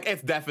it's like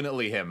it's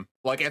definitely him.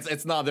 Like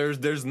it's not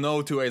there's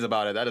no two ways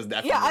about it. That is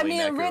definitely Yeah, I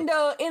mean, Neku.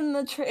 Rindo in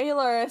the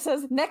trailer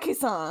says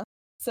Neki-san.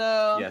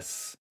 So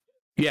Yes.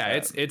 Yeah,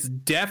 it's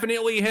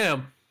definitely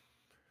him.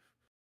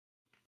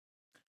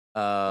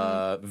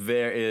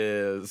 There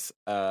is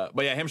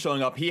but yeah, him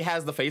showing up. He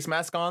has the face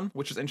mask on,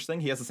 which is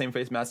interesting. He has the same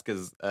face mask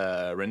as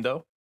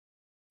Rindo.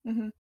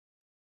 Mhm.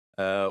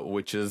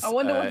 Which is I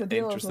wonder what the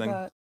deal is with interesting.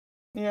 that.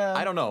 Yeah.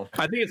 I don't know.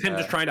 I think it's him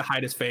just trying to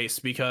hide his face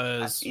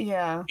because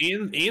Yeah.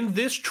 in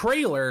this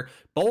trailer,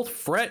 both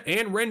Fret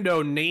and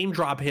Rindo name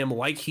drop him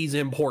like he's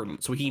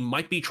important, so he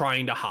might be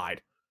trying to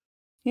hide.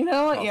 You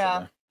know what? Yeah.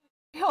 Possibly.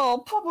 Hell,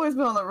 Pop-Boy's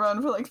been on the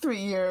run for like 3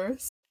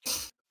 years.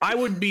 I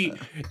would be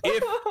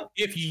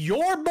if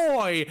your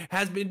boy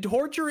has been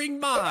torturing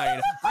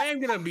mine, I am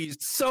gonna be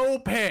so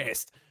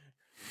pissed.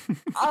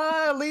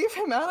 Leave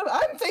him out of it.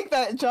 I think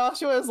that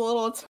Joshua is a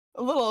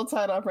little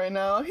tied up right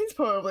now. He's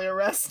probably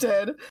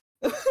arrested.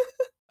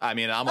 I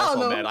mean, I'm I don't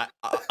also know. mad.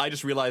 I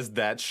just realized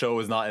that Show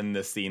is not in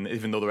this scene,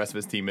 even though the rest of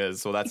his team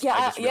is. So that's I Yeah,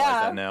 just realized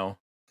yeah. that now.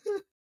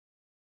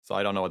 So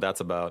I don't know what that's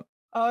about.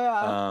 Oh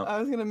yeah, I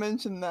was gonna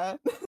mention that.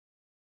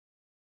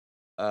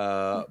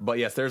 But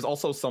yes, there's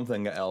also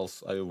something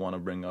else I want to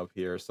bring up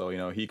here. So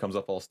he comes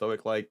up all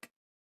stoic like.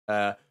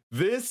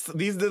 These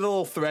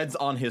little threads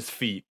on his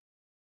feet.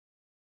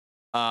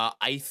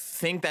 I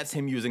think that's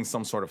him using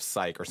some sort of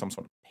psych or some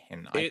sort of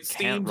pin. I It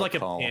can't seems like a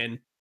recall. pin.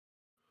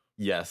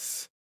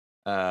 Yes.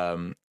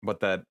 But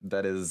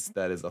that is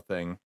a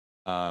thing.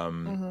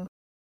 Mhm.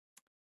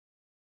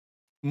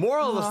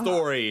 Moral of the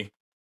story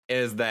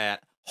is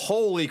that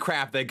holy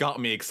crap, they got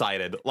me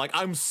excited. Like,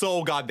 I'm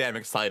so goddamn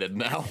excited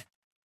now.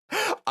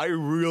 I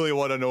really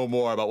want to know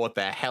more about what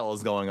the hell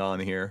is going on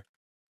here.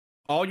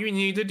 All you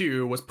need to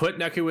do was put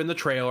Neku in the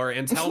trailer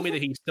and tell me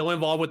that he's still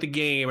involved with the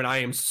game, and I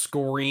am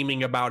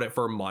screaming about it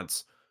for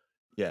months.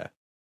 Yeah.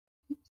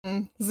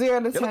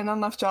 0 to 10, not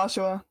enough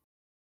Joshua.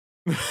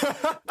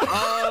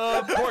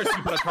 Of course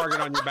you put a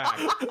target on your back.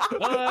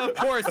 Of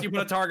course you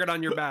put a target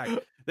on your back.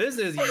 This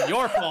is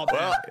your fault.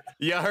 Well,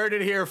 you heard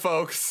it here,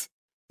 folks.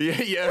 You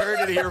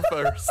heard it here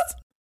first.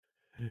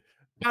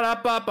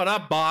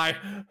 Bye.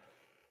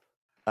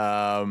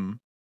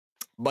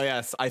 But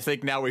yes, I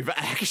think now we've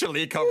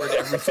actually covered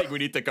everything we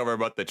need to cover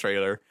about the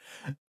trailer.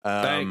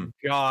 Thank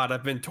God,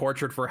 I've been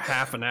tortured for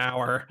half an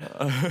hour.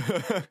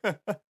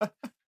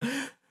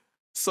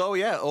 So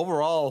yeah,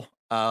 overall,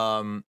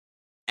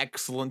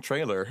 excellent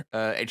trailer.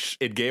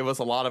 It gave us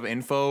a lot of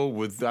info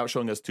without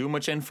showing us too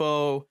much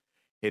info.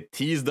 It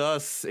teased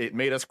us. It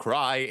made us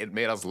cry. It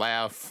made us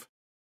laugh.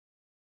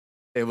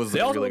 It was They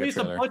a also really good released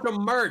a trailer. bunch of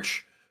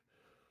merch.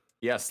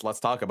 Yes, let's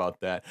talk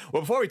about that.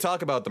 Well, before we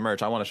talk about the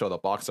merch, I want to show the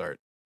box art.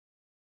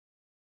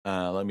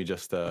 Let me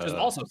just. Which is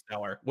also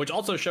stellar. Which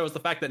also shows the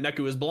fact that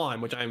Neku is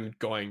blind, which I'm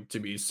going to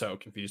be so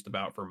confused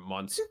about for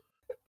months.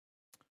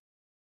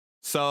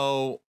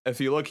 So if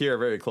you look here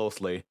very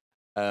closely,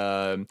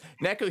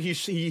 Neku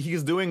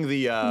he's doing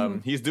the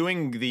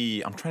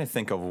I'm trying to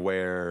think of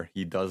where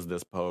he does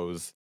this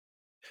pose.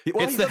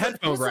 It's the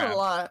headphone There's a grab.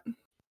 lot.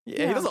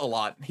 Yeah, he does it a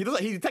lot.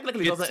 He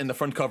technically does it in the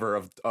front cover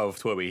of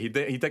Twiby.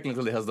 He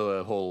technically has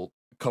the whole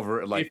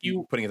cover, like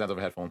putting his hands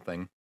over a headphone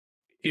thing.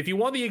 If you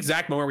want the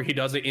exact moment where he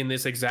does it in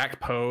this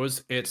exact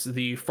pose, it's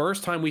the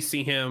first time we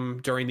see him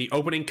during the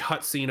opening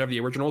cutscene of the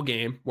original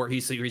game, where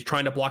he's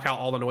trying to block out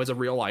all the noise of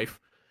real life.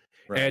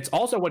 Right. And it's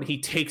also when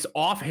he takes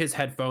off his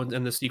headphones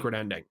in the secret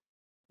ending.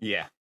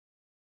 Yeah,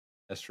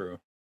 that's true.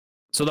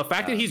 So the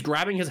fact that he's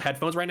grabbing his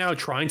headphones right now,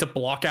 trying to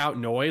block out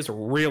noise,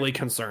 really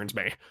concerns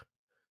me.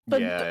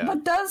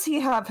 But does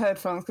he have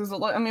headphones? Because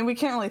I mean, we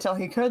can't really tell.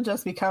 He could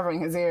just be covering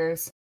his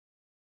ears.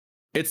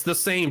 It's the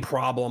same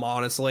problem,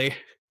 honestly.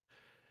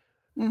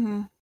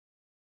 Mm-hmm.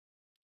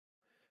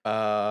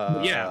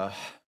 Yeah.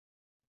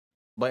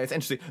 But it's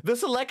interesting. The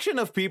selection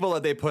of people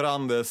that they put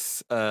on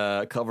this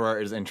cover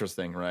art is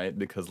interesting, right?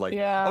 Because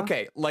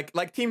okay,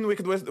 like Team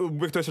Wicked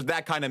Wizard,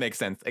 that kind of makes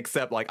sense.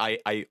 Except like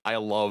I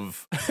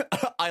love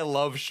I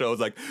love shows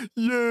like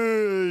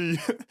yay,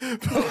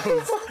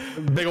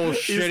 Big old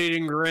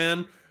shit-eating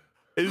grin.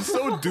 It's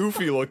so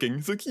doofy looking.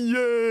 It's like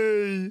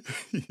yay.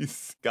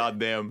 He's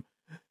goddamn.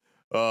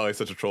 Oh, he's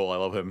such a troll. I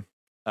love him.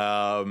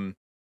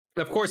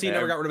 Of course, he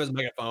never got rid of his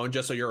megaphone.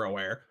 Just so you're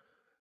aware.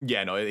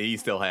 Yeah, no, he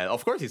still has.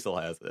 Of course, he still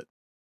has it.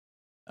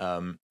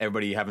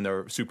 Everybody having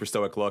their super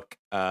stoic look.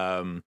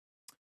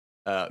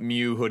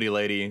 Mew hoodie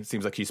lady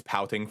seems like she's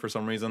pouting for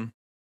some reason.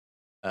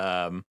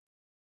 So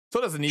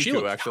does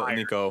Nico, actually.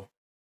 Tired.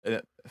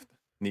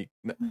 Nico.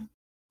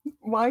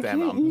 Why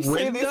can't you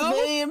say these Rindo?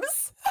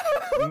 names?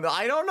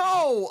 I don't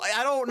know.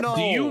 I don't know.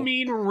 Do you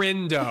mean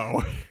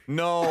Rindo?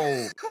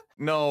 No.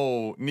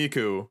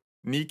 Niku.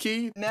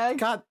 Niki?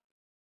 God.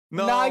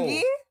 No.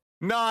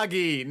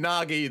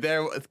 Nagi.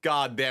 There.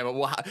 God damn it.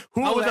 Who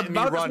I was let me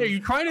about to run? say, are you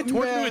trying to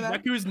torture me with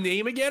Neku's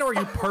name again, or are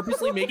you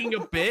purposely making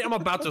a bit? I'm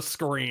about to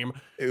scream.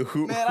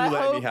 Who I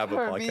let hope me have a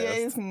her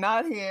podcast? VA's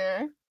not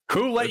here.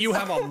 Who let you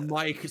have a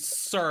mic,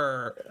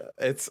 sir?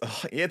 It's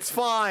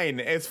fine.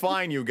 It's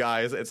fine, you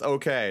guys. It's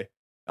okay.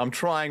 I'm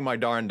trying my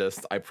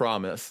darndest. I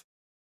promise.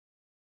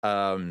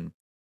 But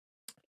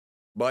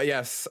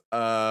yes,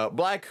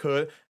 Black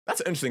Hood.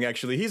 That's interesting,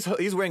 actually. He's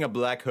wearing a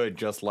black hood,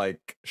 just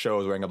like Sho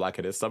is wearing a black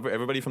hood. Is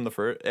everybody from the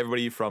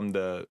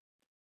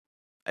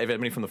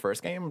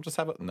first game just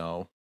have it?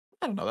 No,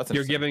 I don't know. That's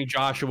You're giving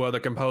Joshua, the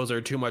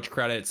composer, too much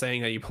credit,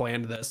 saying that you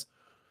planned this.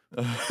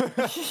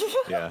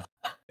 Yeah,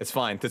 it's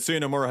fine. Tetsuya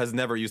Nomura has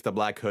never used a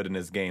black hood in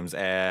his games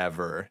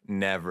ever.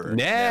 Never.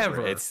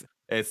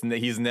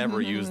 He's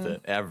never used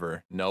it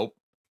ever. Nope.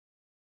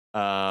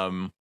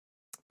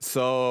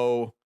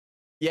 So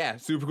yeah,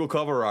 super cool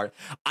cover art.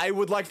 I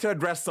would like to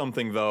address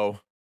something though.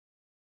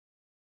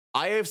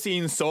 I have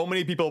seen so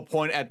many people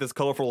point at this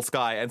colorful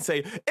sky and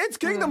say, "It's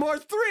Kingdom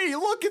Hearts 3.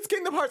 Look, it's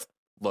Kingdom Hearts."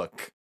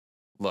 Look.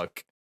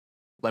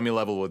 Let me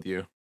level with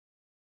you.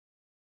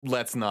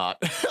 Let's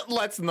not.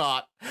 Let's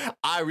not.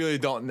 I really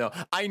don't know.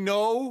 I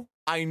know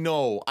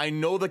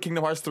the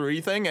Kingdom Hearts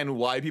 3 thing and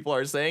why people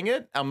are saying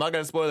it. I'm not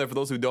going to spoil it for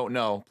those who don't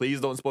know. Please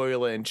don't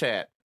spoil it in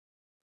chat.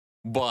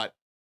 But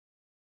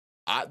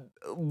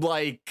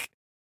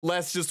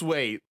let's just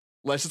wait.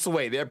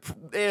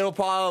 It'll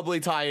probably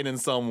tie in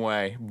some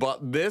way.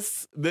 But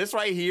this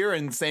right here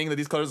and saying that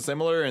these colors are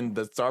similar and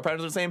the star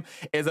patterns are the same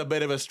is a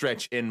bit of a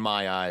stretch in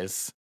my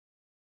eyes.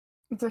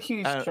 It's a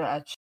huge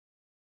stretch.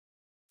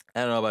 I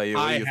don't know about you.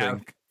 What do you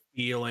think?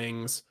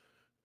 Feelings.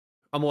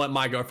 I'm gonna let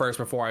Mike go first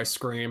before I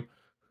scream.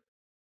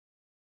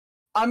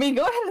 I mean,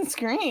 go ahead and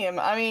scream.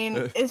 I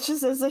mean,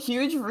 it's a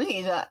huge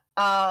read.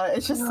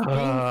 It's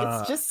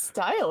just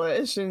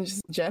stylish and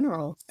just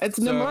general. It's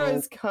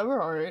Nomura's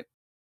cover art.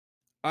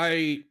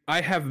 I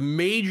have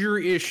major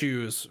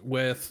issues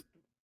with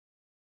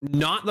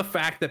not the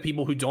fact that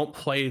people who don't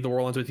play The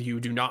World Ends With You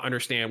do not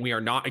understand we are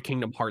not a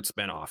Kingdom Hearts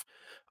spinoff.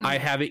 I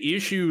have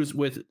issues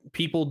with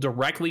people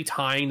directly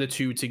tying the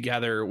two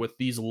together with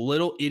these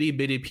little itty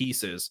bitty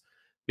pieces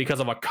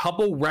because of a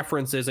couple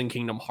references in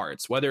Kingdom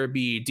Hearts, whether it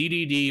be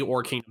DDD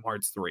or Kingdom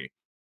Hearts 3.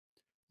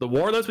 The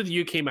War Ends With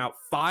You came out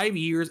 5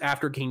 years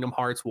after Kingdom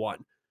Hearts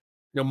 1.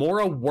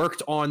 Nomura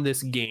worked on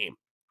this game.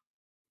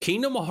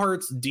 Kingdom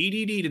Hearts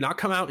DDD did not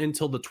come out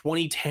until the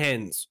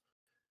 2010s.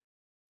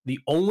 The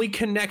only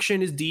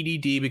connection is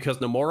DDD because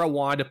Nomura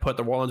wanted to put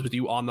the World Ends With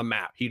You on the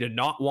map. He did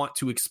not want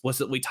to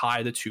explicitly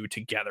tie the two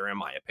together, in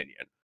my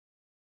opinion.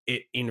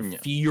 It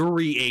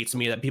infuriates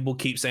me that people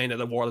keep saying that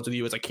the World Ends With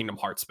You is a Kingdom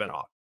Hearts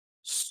spinoff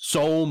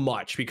so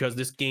much, because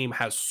this game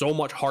has so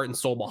much heart and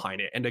soul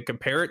behind it. And to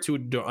compare it to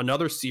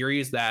another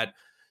series that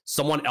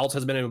someone else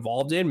has been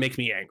involved in makes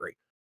me angry.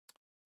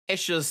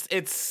 It's just,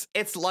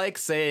 it's like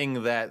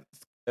saying that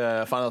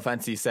Final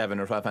Fantasy 7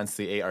 or Final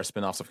Fantasy 8 are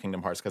spin-offs of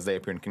Kingdom Hearts because they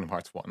appear in Kingdom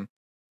Hearts 1.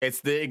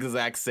 It's the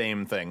exact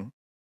same thing.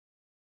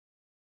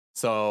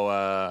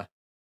 So,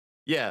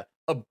 yeah,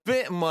 a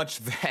bit much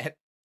that,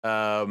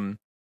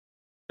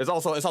 it's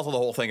also the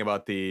whole thing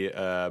about the,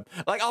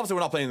 like, obviously we're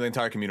not playing the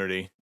entire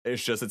community.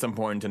 It's just, it's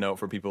important to note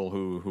for people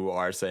who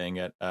are saying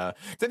it. 'Cause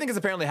I think it's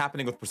apparently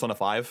happening with Persona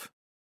 5.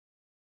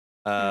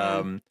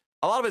 A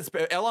lot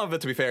of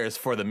it, to be fair, is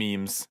for the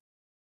memes.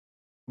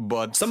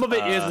 But some of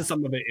it is and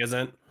some of it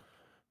isn't.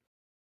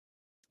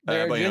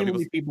 There are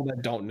genuinely people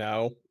that don't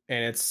know,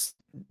 and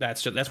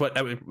that's what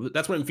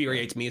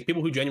infuriates me, is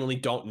people who genuinely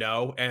don't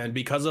know, and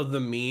because of the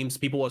memes,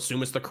 people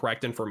assume it's the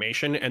correct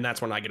information, and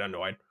that's when I get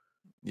annoyed.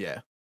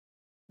 Yeah,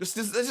 let's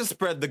just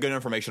spread the good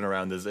information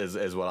around.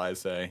 Is what I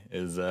say.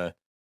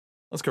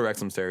 Let's correct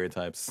some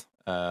stereotypes.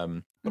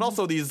 But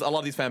also a lot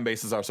of these fan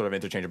bases are sort of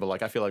interchangeable.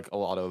 Like, I feel like a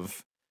lot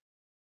of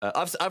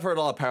I've heard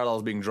a lot of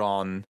parallels being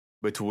drawn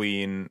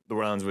between The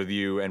World Ends With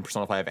You and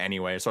Persona 5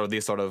 anyway, sort of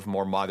these sort of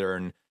more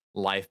modern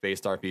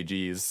life-based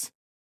RPGs.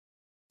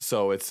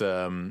 So it's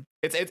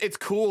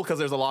cool because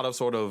there's a lot of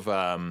sort of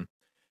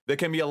there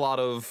can be a lot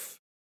of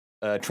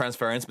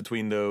transference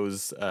between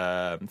those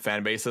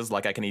fan bases.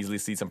 Like, I can easily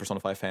see some Persona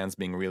 5 fans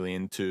being really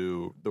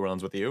into The World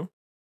Ends With You.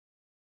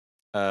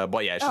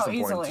 But yeah, it's just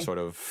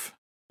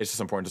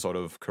important to sort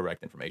of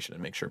correct information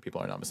and make sure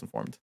people are not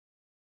misinformed.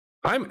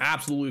 I'm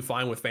absolutely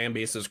fine with fan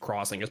bases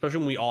crossing, especially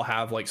when we all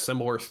have like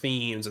similar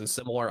themes and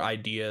similar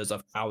ideas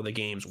of how the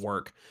games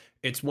work.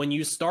 It's when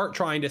you start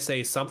trying to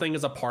say something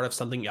is a part of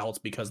something else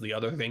because the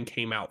other thing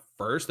came out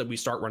first that we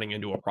start running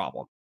into a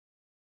problem.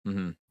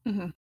 And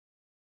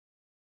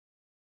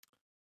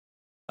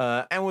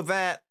with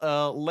that,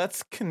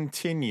 let's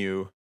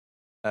continue,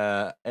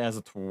 as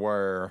it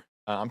were.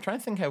 I'm trying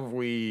to think, have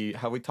we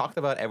talked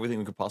about everything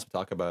we could possibly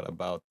talk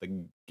about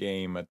the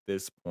game at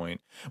this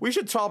point? We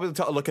should probably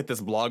look at this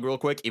blog real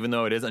quick, even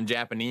though it is in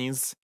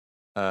Japanese.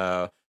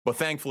 But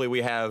thankfully,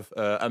 we have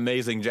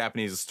amazing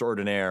Japanese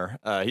extraordinaire.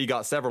 He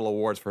got several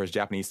awards for his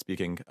Japanese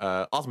speaking.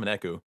 Osman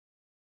Eku.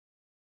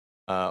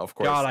 Of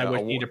course. God, I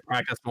would need to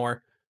practice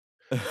more.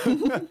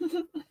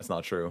 That's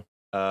not true.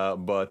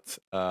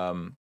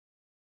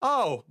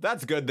 Oh,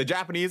 that's good. The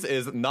Japanese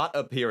is not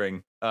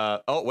appearing.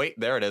 Oh, wait,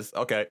 there it is.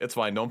 Okay, it's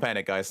fine. Don't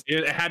panic, guys.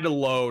 It had to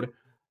load.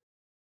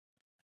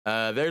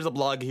 There's a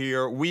blog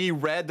here. We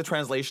read the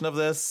translation of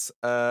this.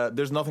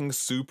 There's nothing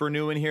super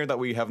new in here that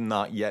we have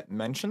not yet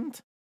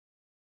mentioned.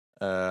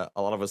 A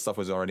lot of the stuff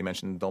was already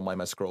mentioned. Don't mind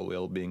my scroll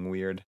wheel being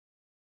weird.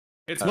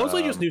 It's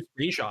mostly just new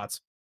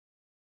screenshots.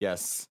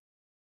 Yes.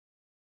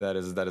 That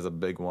is a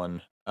big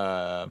one.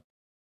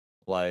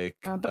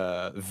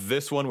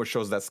 This one, which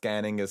shows that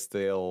scanning is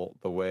still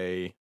the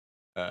way,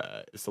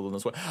 it's still in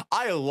this way.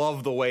 I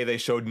love the way they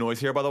showed noise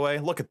here, by the way.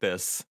 Look at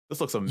this.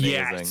 This looks amazing.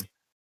 Yes.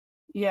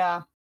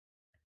 Yeah.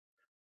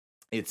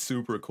 It's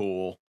super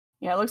cool.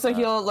 Yeah, it looks like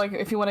you'll, like,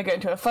 if you want to get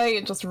into a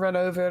fight, just run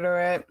over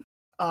to it.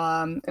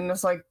 And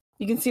it's like,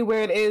 you can see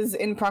where it is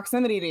in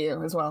proximity to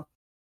you as well.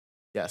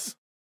 Yes.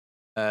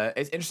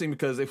 It's interesting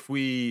because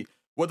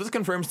what this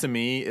confirms to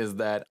me is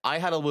that I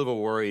had a little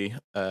worry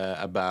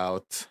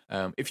about,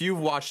 if you've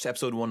watched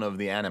episode 1 of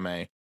the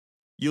anime,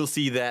 you'll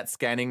see that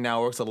scanning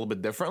now works a little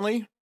bit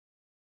differently.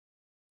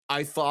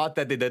 I thought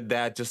that they did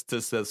that just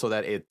so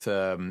that it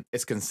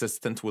is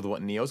consistent with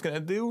what Neo's going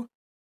to do.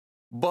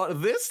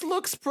 But this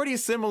looks pretty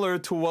similar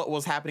to what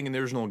was happening in the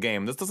original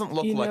game. This doesn't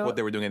look like what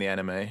they were doing in the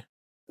anime.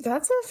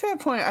 That's a fair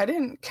point. I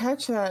didn't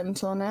catch that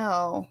until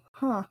now.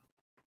 Huh.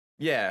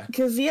 Yeah.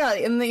 Because,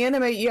 in the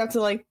anime, you have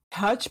to, like,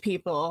 touch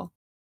people.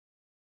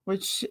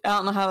 Which, I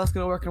don't know how that's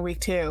going to work in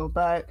week 2,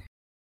 but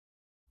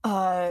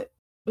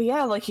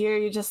yeah, like here,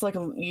 you just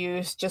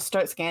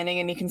start scanning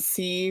and you can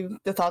see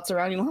the thoughts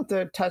around. You don't have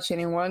to touch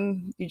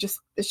anyone. It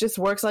just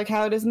works like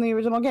how it is in the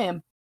original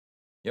game.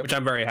 Yep. Which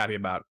I'm very happy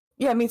about.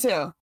 Yeah, me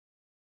too.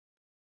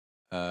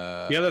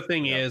 The other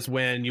thing is,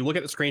 when you look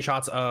at the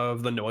screenshots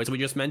of the noise we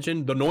just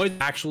mentioned, the noise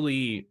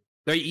actually,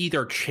 they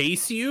either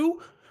chase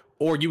you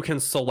or you can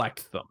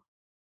select them.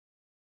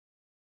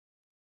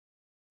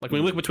 Like,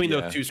 when you look between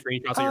those two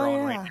screenshots that you're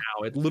on right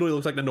now, it literally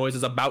looks like the noise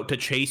is about to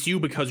chase you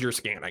because you're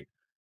scanning.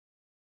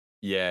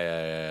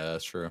 Yeah,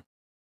 that's true.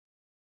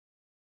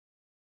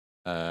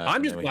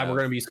 I'm just glad we're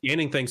going to be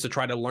scanning things to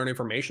try to learn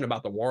information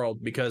about the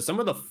world, because some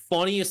of the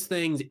funniest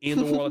things in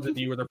the world that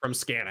you are from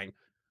scanning.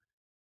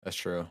 That's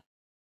true.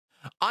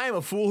 I am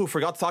a fool who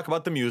forgot to talk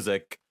about the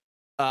music.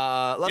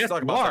 Let's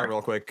talk about that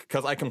real quick,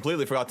 because I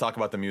completely forgot to talk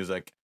about the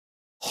music.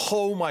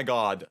 Oh my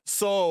god.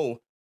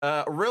 So,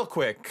 real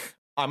quick,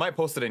 I might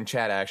post it in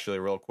chat actually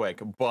real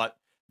quick, but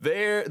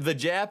the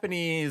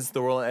Japanese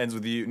The World Ends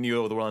With You,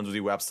 Neo The World Ends With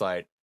You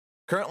website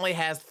currently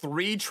has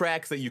 3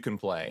 tracks that you can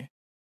play.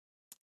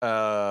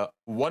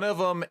 One of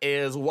them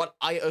is what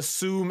I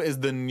assume is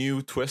the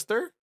new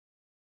Twister.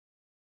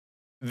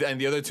 And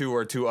the other 2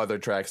 are 2 other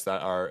tracks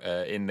that are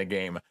in the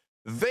game.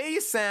 They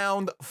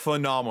sound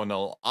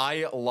phenomenal.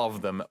 I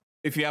love them.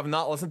 If you have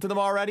not listened to them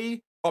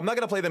already, I'm not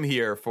going to play them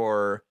here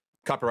for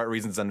copyright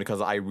reasons and because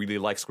I really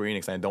like Square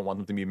Enix and I don't want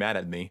them to be mad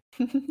at me.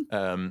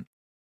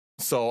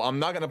 So I'm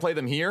not going to play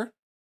them here.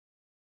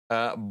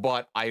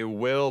 But I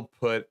will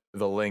put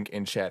the link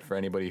in chat for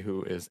anybody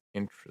who is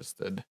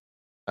interested.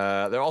 There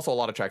are also a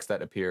lot of tracks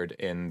that appeared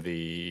in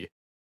the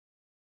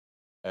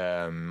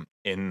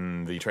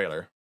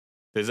trailer.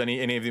 Does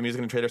any of the music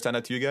in the trailer stand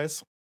out to you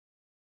guys?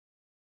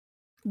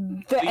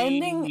 The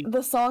ending,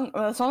 the song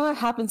that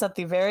happens at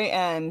the very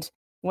end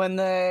when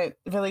the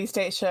release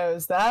date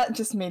shows, that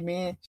just made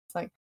me just,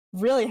 like,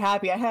 really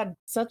happy. I had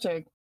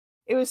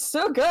it was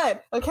so good.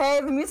 Okay,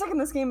 the music in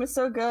this game is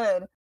so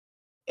good.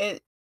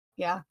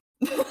 Yeah.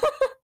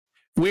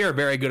 We are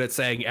very good at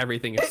saying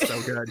everything is so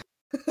good.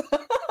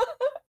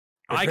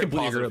 I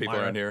completely agree with people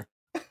around here.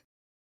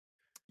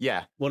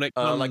 Yeah. When it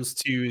comes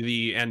to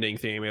the ending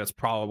theme, it's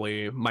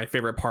probably my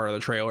favorite part of the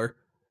trailer.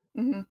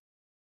 Mm-hmm.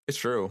 It's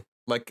true.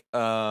 Like,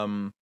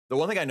 the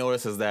one thing I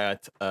noticed is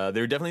that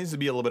there definitely needs to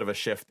be a little bit of a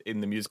shift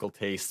in the musical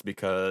taste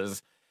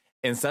because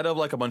instead of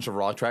like a bunch of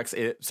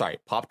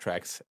pop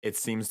tracks, it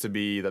seems to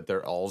be that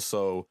they're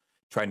also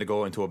trying to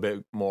go into a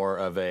bit more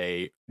of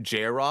a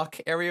J-rock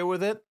area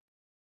with it.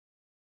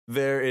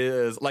 There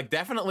is, like,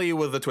 definitely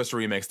with the Twister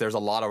remix, there's a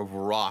lot of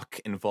rock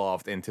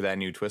involved into that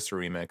new Twister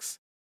remix.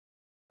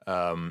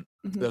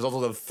 There's also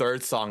the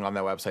 3rd song on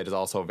that website is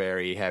also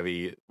very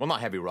heavy. Well, not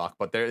heavy rock,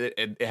 but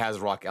it has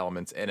rock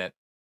elements in it,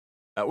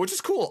 which is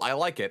cool. I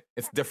like it.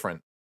 It's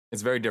different.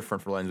 It's very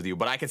different for Lens With You,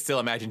 but I can still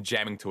imagine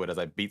jamming to it as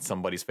I beat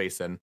somebody's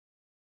face in.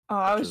 Oh,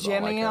 I was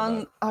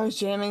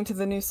jamming to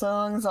the new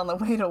songs on the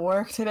way to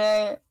work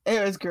today.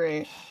 It was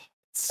great.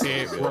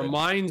 It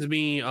reminds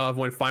me of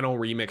when Final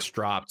Remix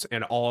dropped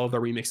and all of the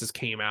remixes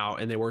came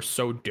out and they were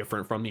so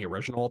different from the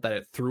original that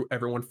it threw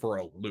everyone for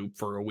a loop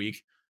for a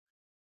week.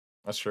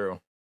 That's true.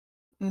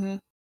 Mm-hmm.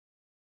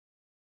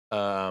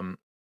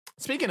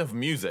 Speaking of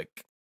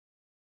music,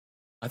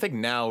 I think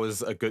now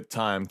is a good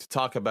time to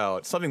talk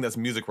about something that's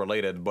music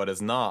related, but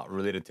is not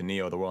related to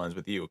Neo: The World Ends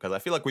With You, because I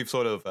feel like we've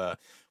talked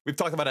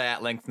about it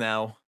at length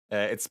now.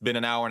 It's been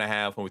an hour and a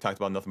half when we talked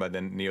about nothing but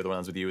Neo: The World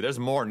Ends With You. There's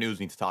more news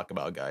we need to talk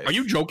about, guys. Are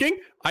you joking?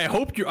 I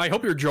hope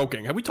you're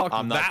joking. Have we talked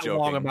that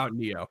long about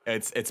Neo?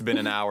 It's been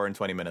an hour and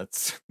 20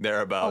 minutes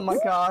thereabouts. Oh my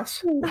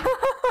gosh.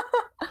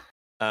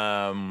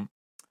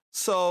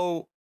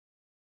 So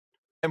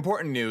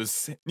important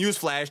news.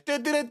 Newsflash.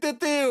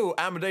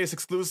 Amadeus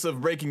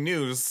exclusive breaking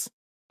news.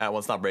 Well,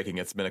 it's not breaking.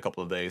 It's been a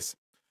couple of days.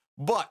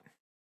 But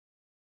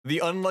the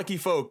unlucky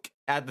folk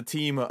at the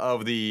team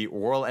of the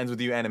World Ends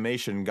With You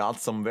animation got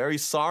some very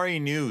sorry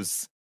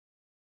news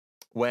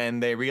when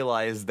they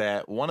realized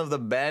that one of the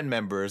band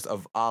members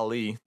of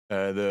Ali,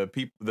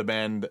 the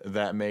band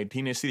that made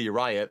Teenage City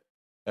Riot,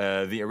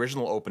 the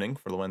original opening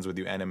for the Ends With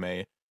You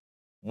anime,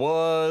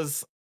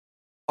 was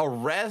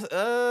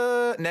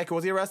arrested. Nick,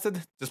 was he arrested?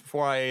 Just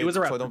before he was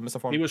arrested. So I don't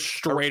misinform. He was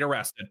straight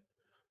arrested.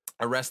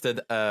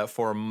 Arrested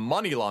for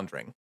money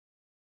laundering.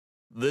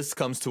 This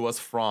comes to us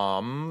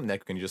from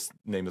Nick. Can you just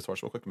name the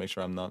source real quick to make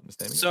sure I'm not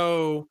mistaken?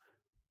 So,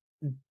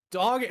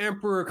 Dog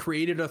Emperor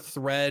created a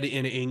thread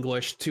in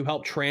English to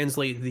help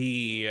translate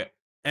the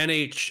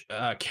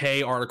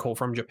NHK article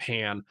from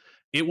Japan.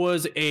 It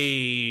was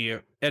a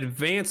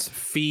advance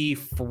fee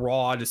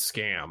fraud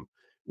scam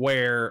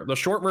where the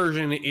short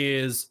version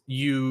is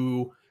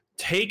you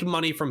take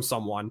money from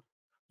someone,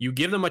 you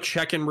give them a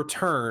check in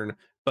return,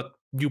 but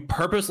you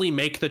purposely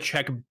make the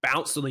check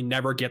bounce so they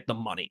never get the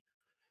money.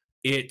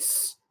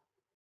 It's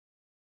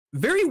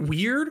very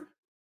weird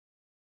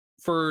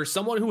for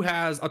someone who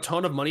has a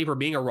ton of money for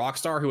being a rock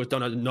star who has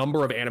done a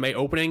number of anime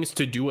openings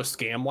to do a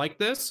scam like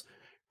this.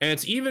 And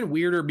it's even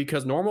weirder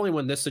because normally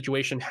when this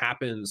situation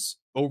happens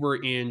over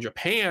in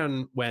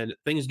Japan, when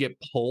things get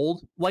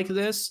pulled like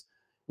this,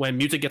 when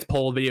music gets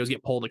pulled, videos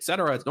get pulled,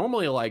 etc., it's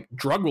normally like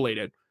drug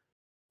related.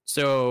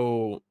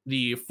 So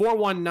the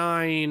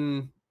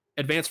 419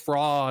 advanced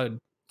fraud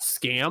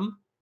scam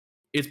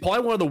is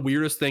probably one of the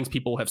weirdest things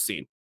people have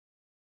seen.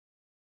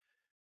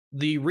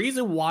 The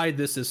reason why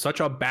this is such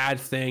a bad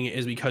thing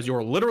is because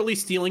you're literally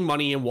stealing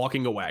money and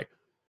walking away.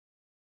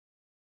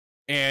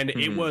 And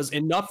it was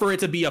enough for it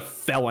to be a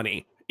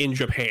felony in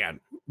Japan,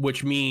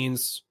 which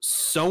means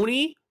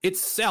Sony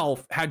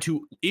itself had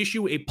to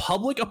issue a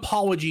public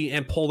apology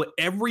and pull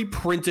every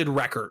printed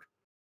record.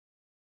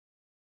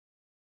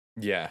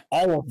 Yeah.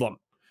 All of them.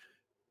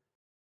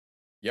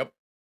 Yep.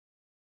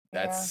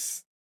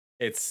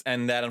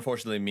 And that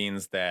unfortunately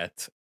means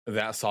that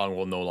song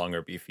will no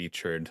longer be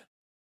featured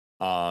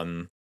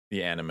on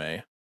the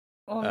anime.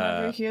 We'll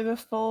never hear the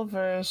full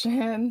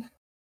version.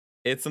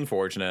 It's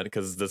unfortunate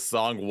because the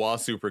song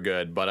was super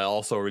good, but I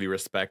also really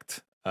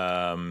respect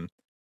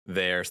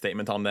their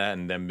statement on that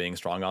and them being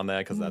strong on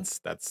that, because that's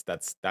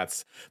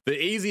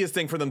the easiest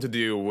thing for them to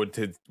do would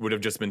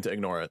have just been to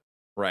ignore it,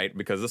 right?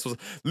 Because this was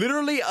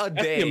literally a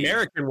day. That's the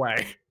American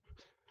way.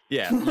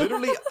 Yeah,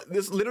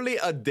 literally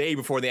a day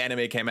before the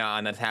anime came out,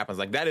 and that happens.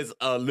 Like, that is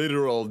a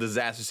literal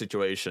disaster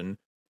situation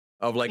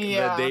of like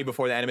the day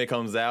before the anime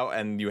comes out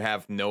and you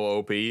have no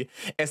OP,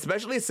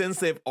 especially since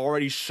they've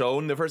already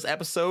shown the first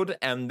episode,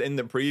 and in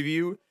the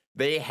preview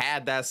they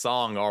had that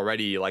song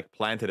already like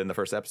planted in the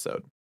first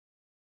episode.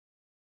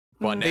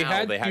 But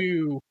now they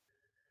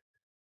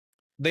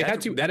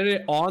had to edit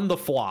it on the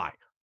fly.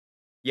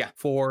 Yeah.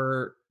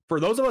 For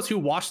those of us who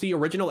watched the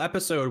original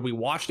episode, we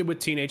watched it with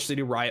Teenage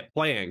City Riot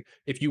playing.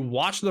 If you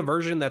watch the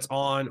version that's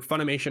on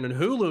Funimation and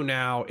Hulu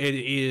now, it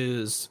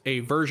is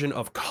a version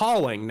of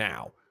Calling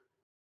now.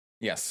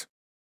 Yes.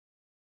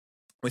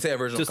 We say a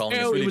version of Calling.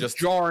 It's really just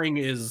jarring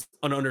is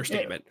an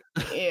understatement.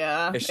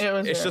 Yeah, it was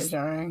very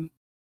jarring.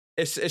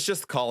 It's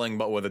just Calling,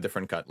 but with a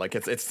different cut. Like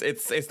it's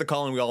the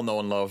Calling we all know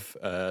and love,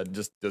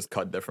 just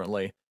cut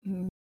differently.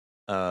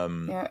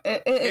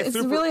 It's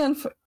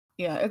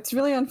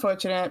really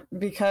unfortunate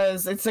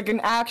because it's like an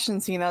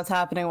action scene that's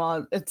happening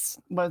while it's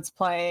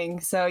playing.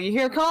 So you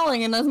hear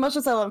Calling, and as much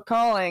as I love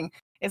Calling,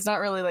 it's not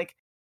really like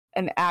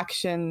an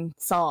action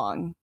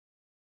song.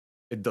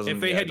 It doesn't.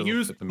 If they had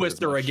used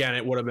Twister again,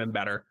 it would have been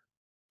better.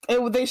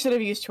 They should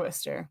have used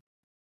Twister.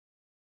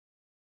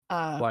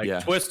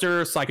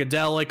 Twister,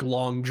 Psychedelic,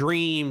 Long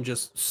Dream,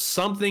 just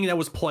something that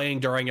was playing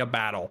during a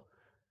battle.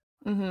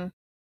 Mm-hmm.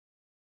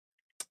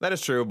 That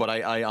is true, but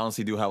I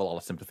honestly do have a lot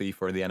of sympathy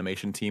for the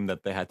animation team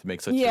that they had to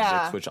make such a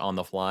big switch on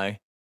the fly.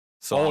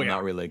 So I'm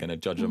not really going to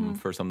judge them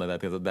for something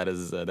like that,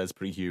 because that's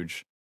pretty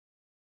huge.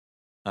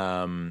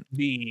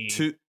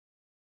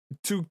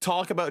 To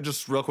talk about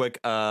just real quick,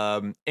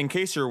 in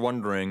case you're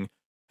wondering,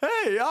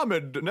 hey,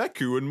 Ahmed,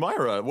 Neku, and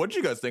Myra, what did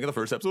you guys think of the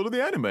first episode of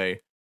the anime?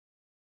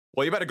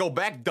 Well, you better go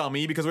back,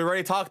 dummy, because we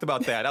already talked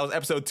about that. That was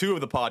episode 2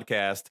 of the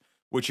podcast,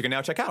 which you can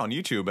now check out on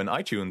YouTube and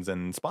iTunes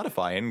and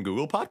Spotify and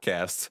Google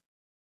Podcasts.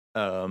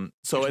 By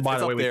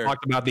the way, we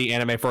talked about the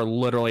anime for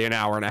literally an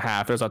hour and a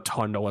half. There's a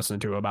ton to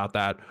listen to about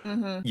that.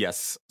 Mm-hmm.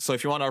 Yes. So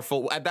if you want our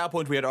full, at that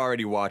point we had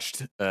already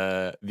watched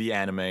the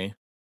anime.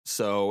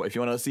 So if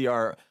you want to see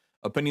our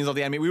opinions of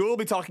the anime, we will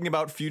be talking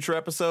about future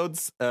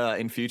episodes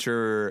in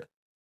future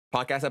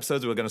podcast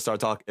episodes. We're going to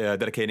start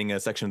dedicating a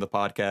section of the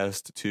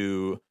podcast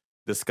to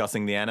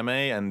discussing the anime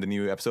and the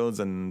new episodes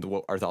and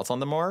what our thoughts on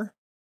them are.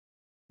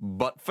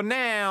 But for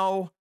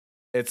now,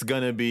 it's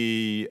going to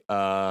be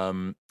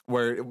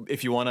where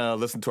if you want to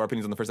listen to our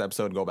opinions on the first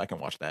episode, go back and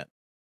watch that.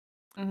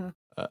 Mm-hmm.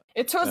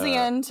 It's towards the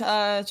end,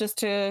 just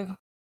to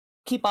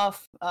keep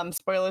off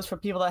spoilers for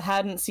people that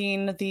hadn't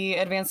seen the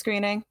advanced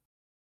screening.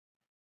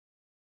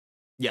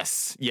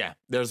 Yes, yeah.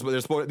 There's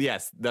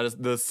yes, that is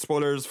the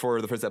spoilers for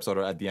the first episode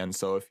are at the end.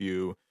 So if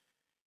you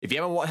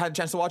haven't had a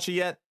chance to watch it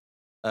yet,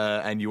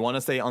 and you want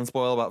to stay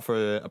unspoiled about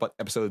the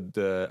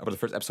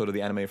first episode of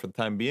the anime for the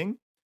time being,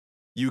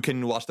 you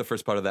can watch the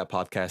first part of that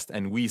podcast,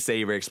 and we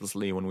say very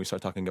explicitly when we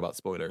start talking about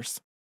spoilers.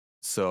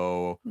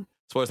 So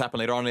spoilers happen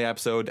later on in the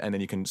episode, and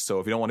then you can. So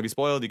if you don't want to be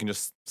spoiled, you can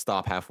just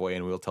stop halfway,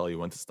 and we'll tell you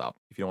when to stop.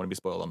 If you don't want to be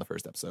spoiled on the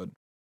first episode.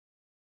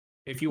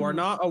 If you are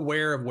not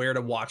aware of where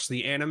to watch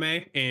the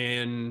anime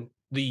in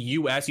the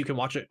US, you can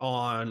watch it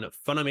on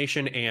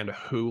Funimation and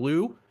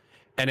Hulu,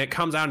 and it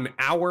comes out an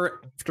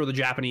hour after the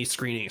Japanese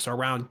screening, so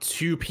around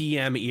 2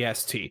 p.m.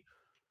 EST.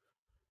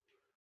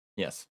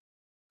 Yes.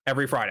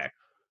 Every Friday.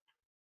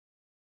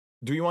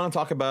 Do you want to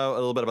talk about a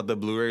little bit about the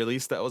Blu-ray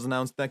release that was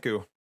announced,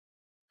 Neku?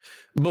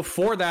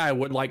 Before that, I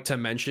would like to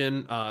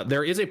mention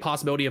there is a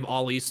possibility of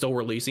Ali still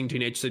releasing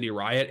Teenage City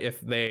Riot if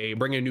they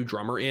bring a new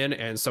drummer in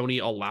and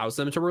Sony allows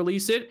them to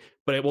release it,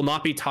 but it will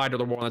not be tied to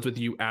The World Ends With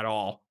You at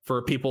all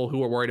for people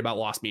who are worried about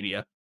lost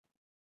media.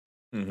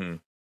 Mm-hmm.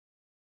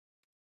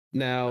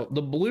 Now,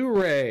 the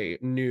Blu-ray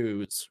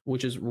news,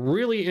 which is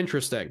really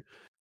interesting,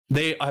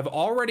 they have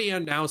already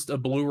announced a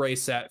Blu-ray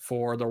set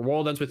for The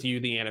World Ends With You,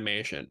 the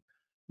animation.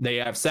 They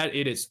have said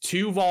it is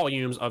 2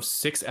 volumes of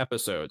 6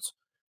 episodes.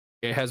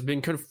 It has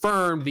been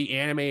confirmed the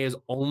anime is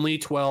only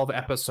 12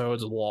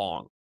 episodes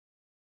long.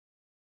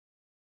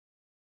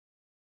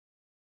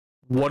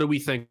 What do we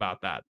think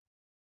about that?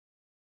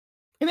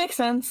 It makes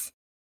sense.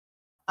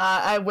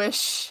 I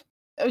wish,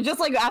 just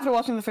like after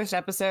watching the first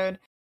episode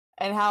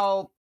and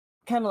how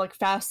kind of like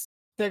fast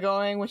they're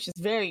going, which is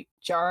very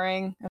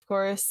jarring, of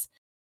course.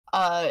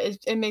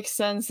 It makes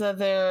sense that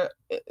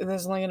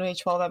there's only going to be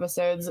 12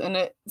 episodes, and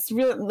it's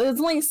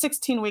only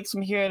 16 weeks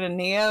from here to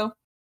Neo.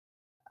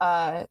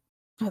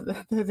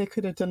 They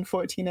could have done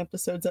 14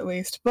 episodes at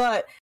least,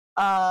 but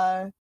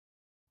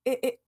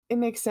it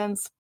makes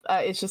sense.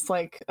 It's just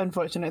like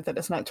unfortunate that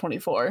it's not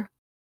 24.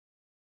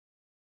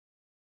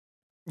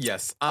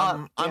 Yes,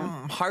 I'm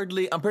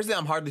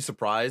hardly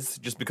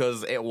surprised, just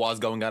because it was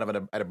going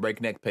out at a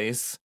breakneck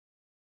pace.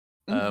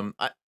 Mm-hmm.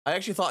 I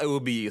actually thought it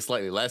would be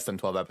slightly less than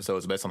 12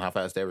 episodes based on how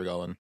fast they were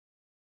going,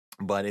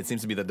 but it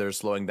seems to be that they're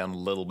slowing down a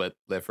little bit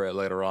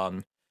later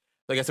on.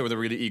 Like I said, they're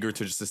really eager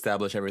to just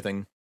establish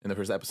everything in the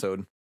first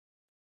episode.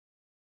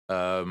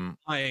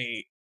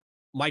 I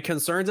my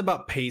concerns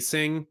about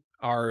pacing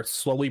are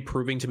slowly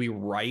proving to be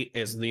right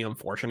is the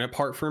unfortunate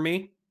part for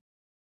me.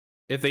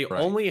 If they Right.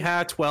 only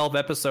had 12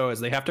 episodes,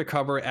 they have to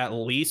cover at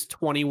least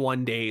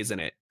 21 days in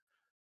it.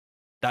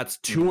 That's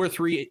 2 or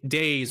 3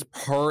 days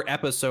per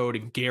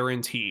episode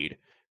guaranteed.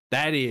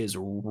 That is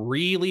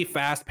really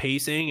fast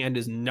pacing and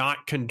is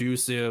not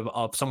conducive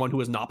of someone who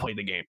has not played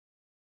the game.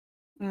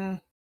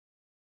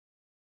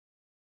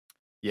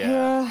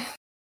 Yeah.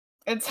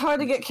 It's hard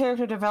to get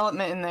character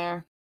development in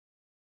there.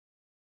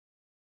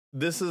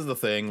 This is the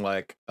thing,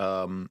 like,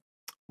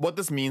 what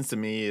this means to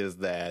me is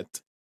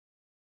that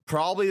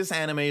probably this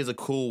anime is a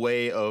cool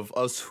way of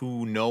us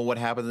who know what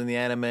happens in the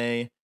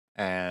anime,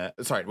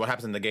 what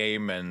happens in the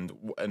game and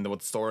what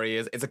the story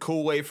is. It's a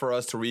cool way for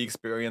us to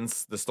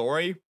re-experience the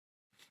story.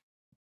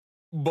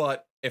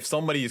 But if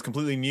somebody is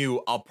completely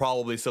new, I'll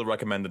probably still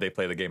recommend that they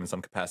play the game in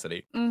some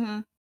capacity. Mm-hmm.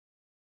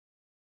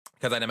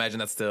 Because I'd imagine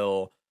that's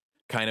still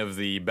kind of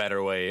the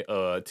better way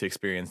to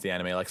experience the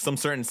anime. Like some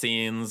certain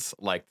scenes,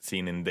 like the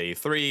scene in Day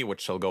 3,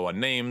 which shall go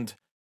unnamed,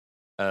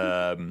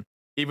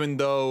 even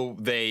though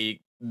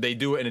they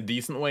do it in a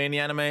decent way in the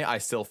anime, I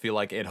still feel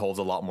like it holds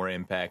a lot more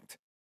impact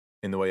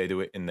in the way they do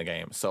it in the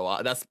game. So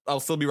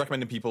I'll still be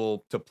recommending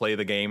people to play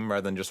the game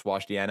rather than just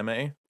watch the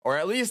anime, or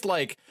at least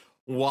like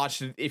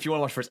watch it if you want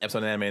to watch the first episode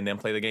of the anime and then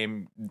play the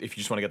game if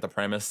you just want to get the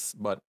premise.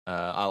 But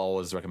I'll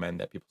always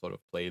recommend that people sort of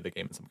play the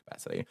game in some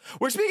capacity.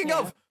 We're speaking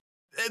of,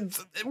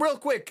 real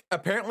quick,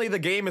 apparently the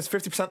game is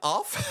 50%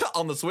 off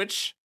on the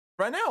Switch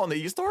right now on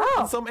the eStore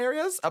in some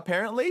areas,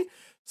 apparently.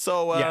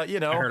 So you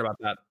know, I heard about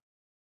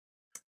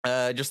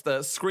that. Just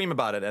scream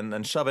about it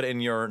and shove it in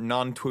your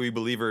non-Tui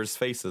believers'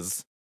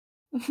 faces.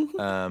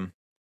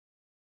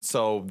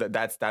 So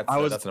that's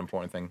an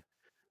important thing.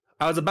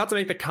 I was about to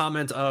make the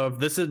comment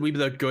of this would be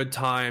the good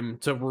time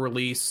to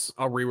release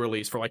a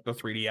re-release for like the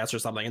 3DS or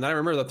something, and then I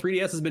remember the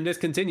 3DS has been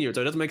discontinued,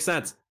 so it doesn't make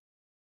sense.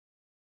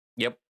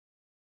 Yep,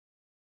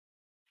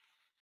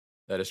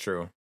 that is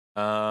true.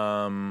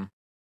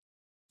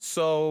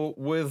 So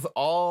with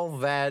all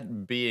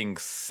that being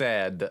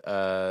said,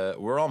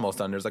 we're almost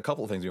done. There's a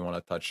couple of things we want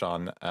to touch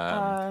on.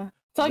 One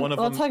of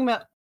them,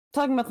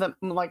 talking about the,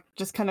 like,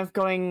 just kind of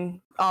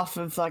going off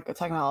of like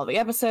talking about all the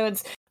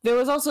episodes. There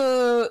was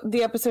also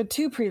the episode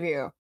 2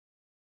 preview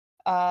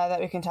that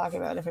we can talk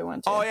about if we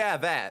want to. Oh yeah,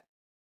 that.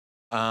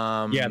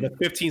 Yeah, the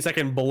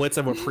 15-second blitz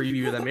of a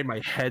preview that made my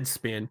head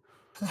spin.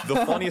 The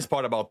funniest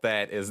part about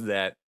that is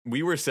that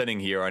we were sitting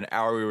here an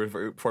hour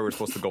before we were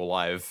supposed to go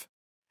live,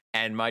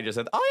 and Mai just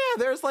said, "Oh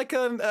yeah, there's like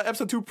an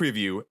episode 2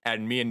 preview,"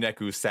 and me and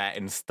Neku sat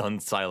in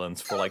stunned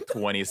silence for like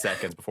 20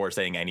 seconds before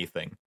saying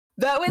anything.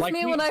 That was Like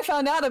me when I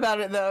found out about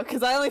it, though,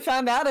 because I only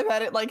found out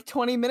about it like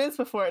 20 minutes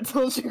before I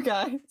told you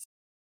guys.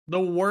 The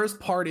worst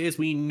part is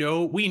we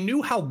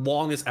knew how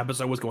long this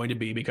episode was going to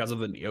be because of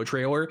the Neo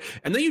trailer,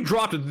 and then you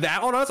dropped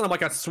that on us, and I'm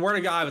like, I swear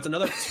to God, if it's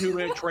another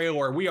 2-minute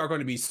trailer, we are going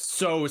to be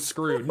so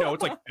screwed. No,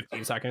 it's like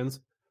 15 seconds.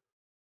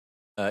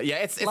 Yeah,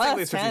 it's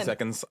technically 15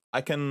 seconds.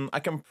 I can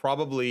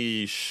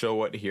probably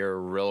show it here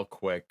real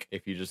quick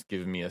if you just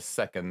give me a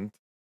second.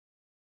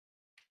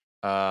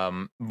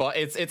 But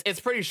it's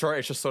pretty short.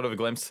 It's just sort of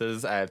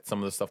glimpses at some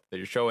of the stuff that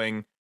you're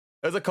showing.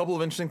 There's a couple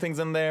of interesting things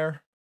in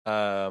there.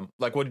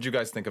 Like, what did you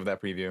guys think of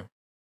that preview?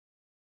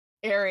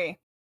 Eri.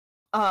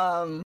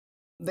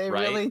 They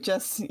really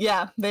just,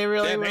 they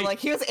really were like,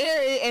 here's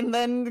Eri, and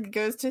then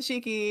goes to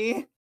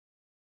Shiki.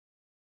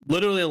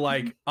 Literally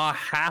like a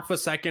half a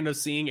second of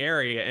seeing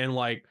Eri, and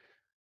like,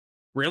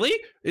 really?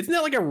 Isn't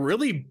that like a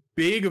really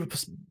big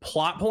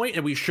plot point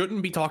and we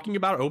shouldn't be talking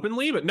about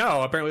openly? But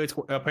no,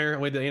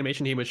 apparently the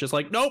animation team was just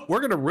like, nope, we're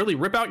gonna really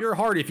rip out your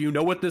heart if you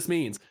know what this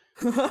means.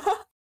 Yeah.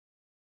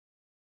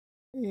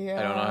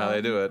 I don't know how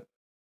they do it.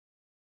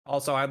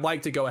 Also, I'd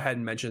like to go ahead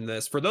and mention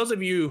this. For those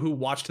of you who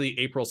watched the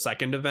April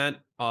 2nd event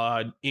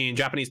in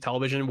Japanese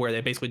television, where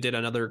they basically did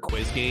another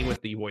quiz game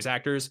with the voice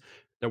actors,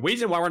 the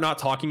reason why we're not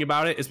talking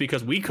about it is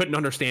because we couldn't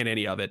understand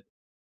any of it.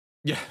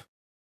 Yeah.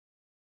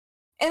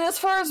 And as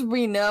far as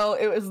we know,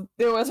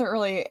 there wasn't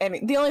really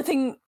any. The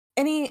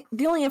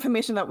only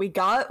information that we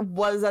got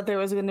was that there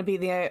was going to be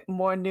the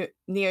more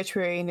Neo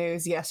Tree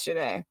news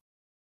yesterday.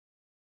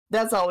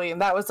 That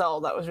was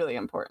all that was really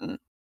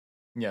important.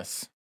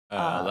 Yes.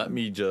 Let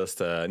me just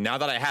now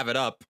that I have it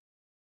up.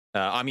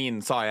 I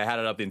had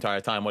it up the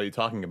entire time. What are you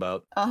talking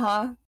about?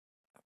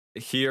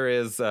 Here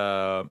is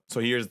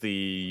here's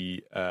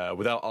the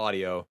without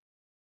audio.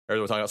 Here's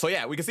what we're talking about. So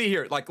yeah, we can see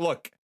here. Like,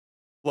 look,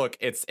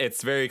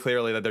 it's very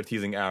clearly that they're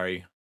teasing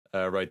Ari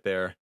right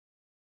there.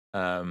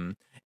 In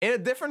a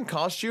different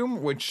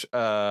costume, which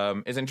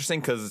is interesting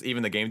because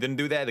even the game didn't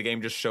do that. The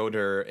game just showed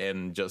her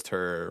in just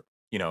her,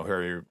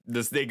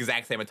 the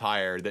exact same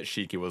attire that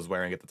Shiki was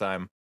wearing at the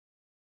time.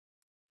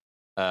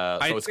 So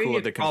it's cool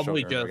that they can show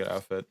her a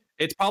outfit.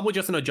 It's probably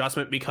just an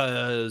adjustment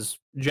because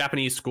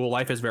Japanese school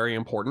life is very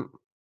important.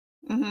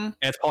 Mm-hmm. And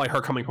it's probably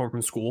her coming home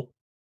from school.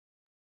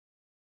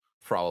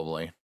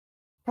 Probably.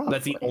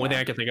 That's the only thing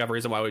I can think of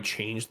reason why I would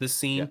change this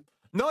scene. Yeah.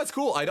 No, it's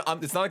cool.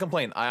 It's not a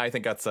complaint. I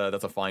think that's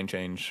a fine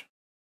change.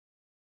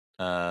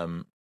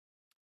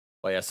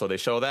 But yeah, so they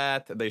show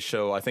that. They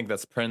show, I think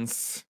that's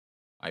Prince.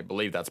 I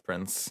believe that's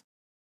Prince.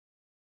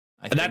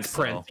 That's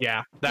Prince,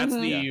 yeah. That's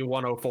Mhm. the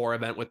 104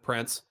 event with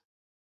Prince.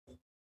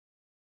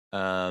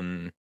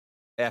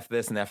 F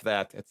this and F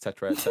that,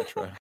 etc.,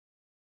 etc.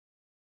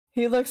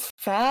 He looks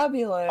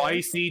fabulous.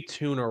 Spicy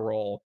tuna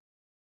roll.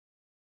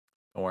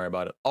 Don't worry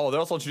about it. Oh, they're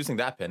also introducing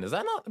that pin. Is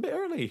that not a bit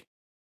early?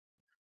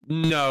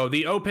 No,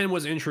 the open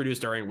was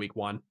introduced during week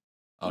 1.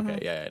 Okay,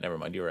 Mhm. yeah, never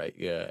mind. You're right.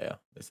 Yeah.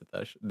 They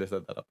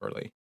set that up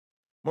early.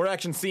 More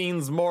action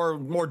scenes, more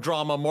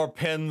drama, more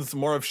pins,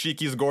 more of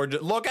Shiki's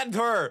gorgeous. Look at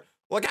her.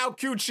 Look how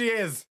cute she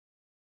is.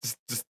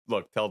 Just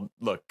look.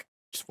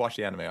 Just watch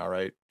the anime, all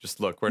right? Just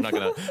look. We're not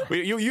gonna.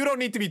 You don't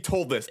need to be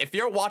told this. If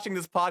you're watching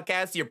this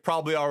podcast, you're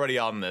probably already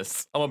on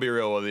this. I'm gonna be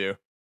real with you.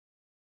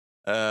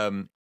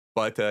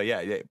 But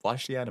yeah,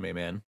 watch the anime,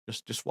 man.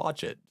 Just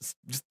watch it.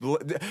 Just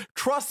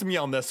trust me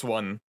on this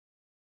one.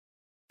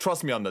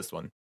 Trust me on this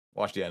one.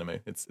 Watch the anime.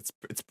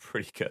 It's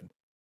pretty good.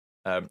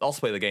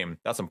 Also play the game.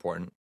 That's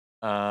important.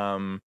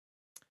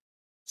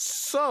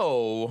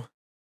 So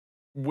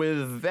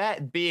with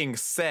that being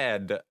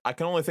said, I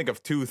can only think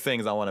of 2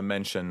 things I want to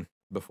mention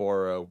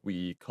before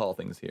we call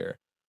things here.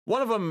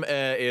 One of them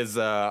is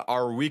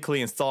our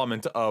weekly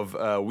installment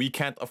of We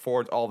Can't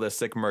Afford All This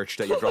Sick Merch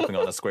that you're dropping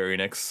on us, Square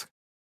Enix.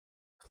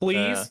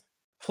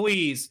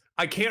 Please.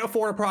 I can't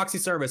afford a proxy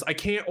service. I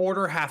can't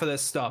order half of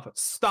this stuff.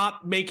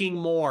 Stop making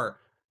more.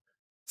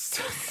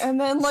 And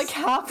then like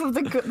half of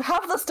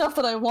the stuff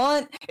that I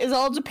want is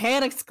all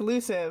Japan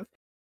exclusive.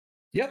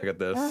 Yep. Look at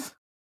this.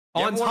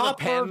 On You ever wanted a top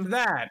pen? of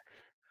that,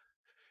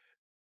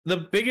 the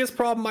biggest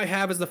problem I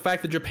have is the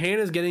fact that Japan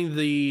is getting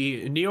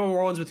the Neo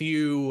Orleans with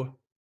You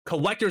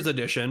collector's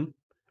edition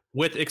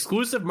with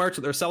exclusive merch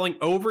that they're selling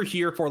over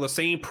here for the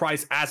same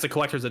price as the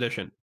collector's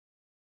edition.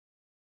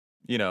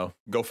 You know,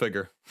 go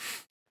figure.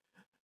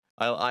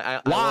 I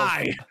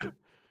Why?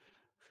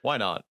 Why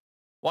not?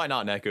 Why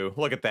not, Neku?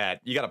 Look at that.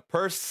 You got a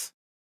purse,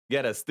 you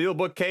got a steel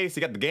bookcase,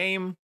 you got the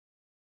game,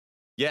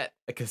 yet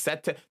a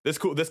cassette. This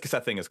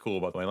cassette thing is cool,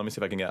 by the way. Let me see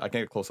if I can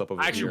get close up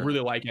over I actually here. really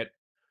like it.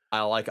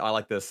 I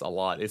like this a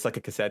lot. It's like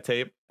a cassette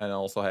tape, and it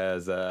also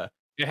has It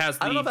has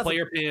I don't know if the that's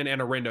player pin and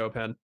a Rindo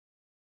pin.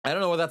 I don't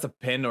know whether that's a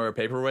pin or a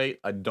paperweight.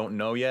 I don't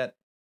know yet.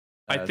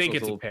 I think so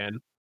it's a pin.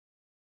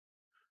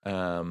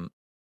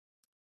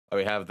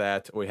 We have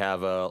that. We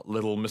have a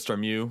little Mr.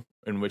 Mew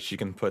in which you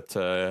can put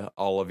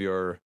all of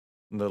your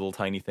little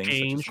tiny things such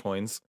Change. as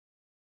coins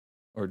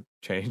or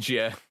change.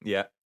 Yeah.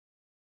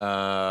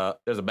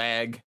 There's a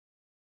bag.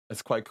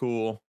 It's quite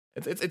cool.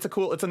 It's a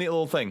neat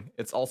little thing.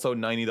 It's also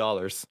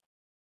 $90.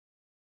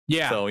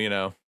 Yeah. So you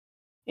know.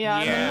 Yeah.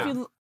 And then Yeah. if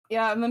you,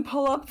 and then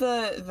pull up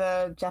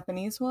the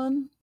Japanese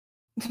one.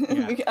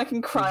 Yeah. I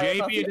can cry JP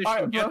about the edition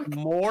art gets book.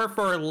 more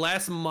for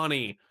less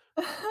money.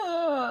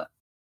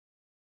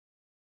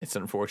 It's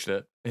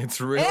unfortunate.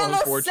 It's real And the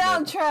unfortunate.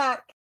 soundtrack.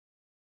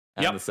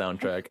 And Yep. the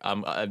soundtrack.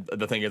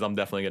 The thing is, I'm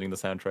definitely getting the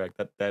soundtrack.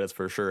 That is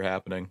for sure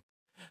happening.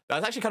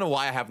 That's actually kind of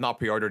why I have not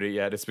pre-ordered it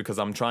yet. It's because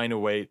I'm trying to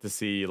wait to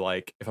see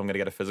like if I'm gonna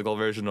get a physical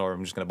version or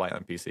I'm just gonna buy it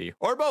on PC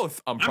or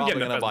both. I'm probably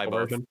getting a gonna buy physical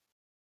both. version.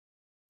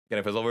 Get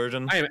a physical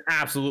version. I am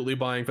absolutely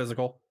buying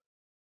physical.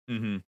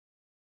 Mm-hmm.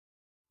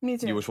 Me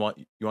too. You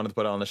wanted to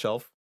put it on the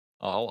shelf?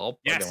 I'll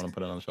Yes. get one and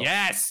put it on the shelf.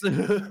 Yes.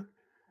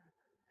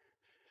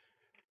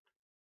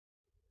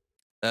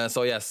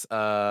 So yes,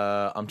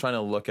 I'm trying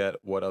to look at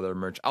what other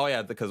merch. Oh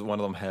yeah, because one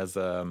of them has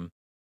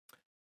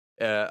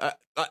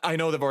I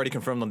know they've already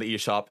confirmed on the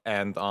eShop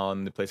and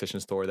on the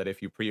PlayStation Store that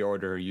if you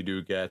pre-order, you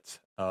do get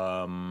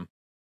a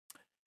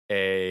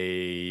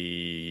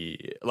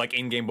like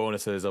in-game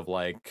bonuses of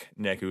like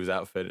Neku's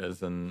outfit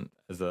as a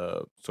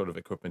sort of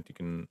equipment you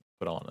can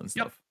put on and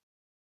Yep. stuff.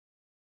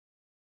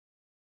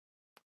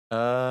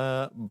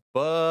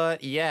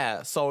 But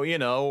yeah, so you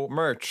know,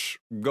 merch.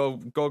 Go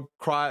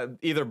cry,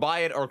 either buy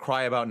it or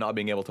cry about not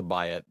being able to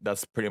buy it.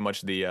 That's pretty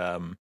much the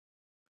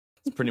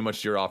it's pretty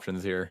much your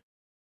options here.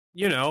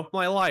 You know,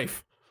 my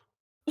life.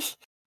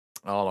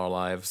 All our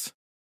lives.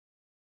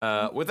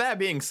 With that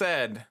being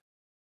said,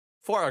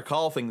 for our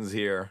call things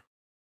here,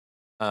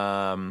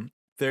 there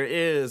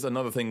is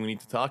another thing we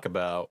need to talk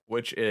about,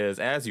 which is,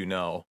 as you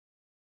know,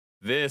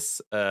 this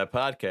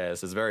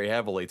podcast is very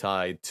heavily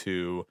tied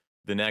to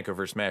the Neku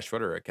vs. Smash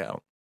Twitter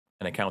account,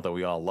 an account that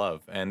we all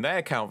love. And that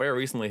account very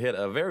recently hit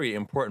a very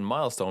important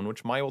milestone,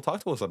 which Maya will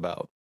talk to us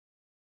about.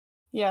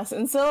 Yes,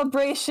 in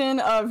celebration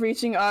of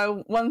reaching our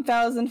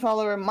 1,000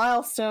 follower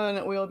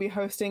milestone, we will be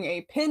hosting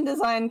a pin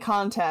design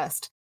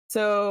contest.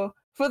 So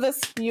for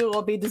this, you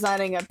will be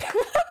designing a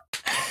pin.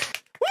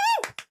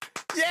 Woo!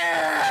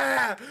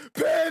 Yeah!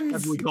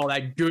 Pins! We call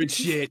that good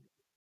shit.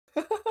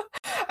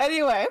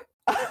 Anyway,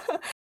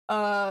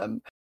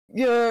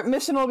 your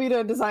mission will be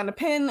to design a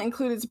pin,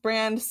 include its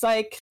brand,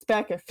 psych,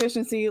 spec,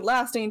 efficiency,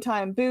 lasting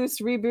time, boost,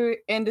 reboot,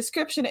 and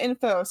description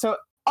info. So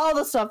all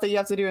the stuff that you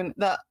have to do in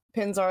that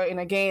pins are in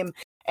a game,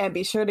 and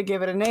be sure to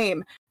give it a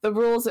name. The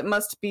rules: it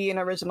must be an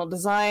original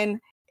design,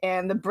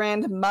 and the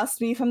brand must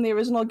be from the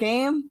original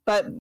game,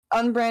 but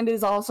unbranded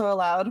is also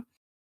allowed.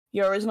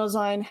 Your original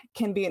design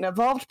can be an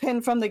evolved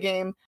pin from the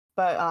game,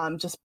 but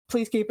just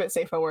please keep it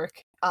safe at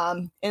work.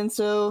 And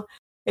so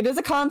it is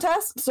a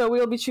contest, so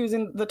we'll be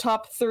choosing the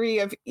top 3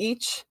 of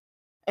each,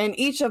 and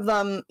each of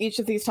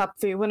these top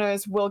 3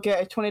 winners will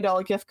get a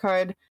 $20 gift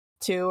card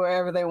to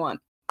wherever they want.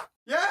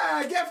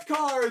 Yeah, gift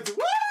cards!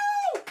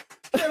 Woo!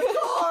 Gift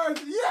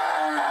cards!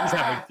 Yeah! He's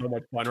having so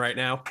much fun right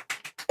now.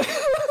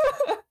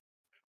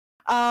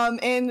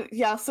 And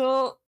yeah,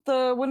 so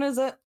the winners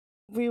that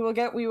we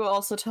will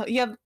also tell.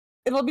 Yeah,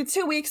 it'll be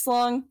 2 weeks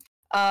long.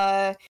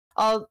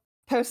 I'll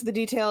post the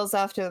details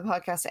after the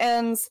podcast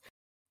ends,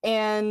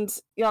 and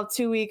you'll have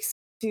 2 weeks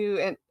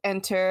to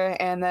enter,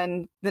 and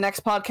then the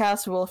next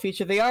podcast will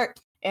feature the art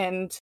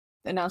and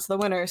announce the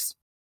winners.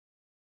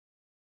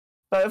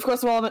 But of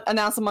course, we'll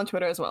announce them on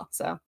Twitter as well.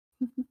 So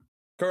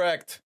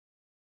correct.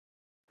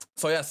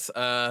 So yes,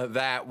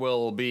 that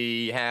will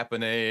be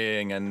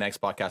happening, and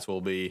next podcast will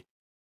be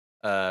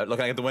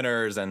looking at the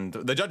winners, and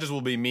the judges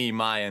will be me,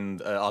 Mai, and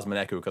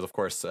Osmaneku, because of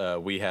course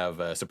we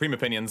have supreme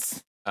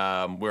opinions.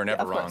 We're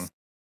never wrong.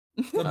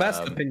 The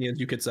best opinions,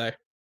 you could say.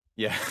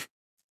 Yeah.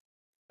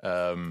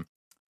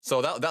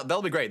 So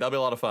that'll be great. That'll be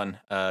a lot of fun.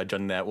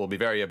 Judging that will be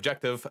very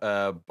objective,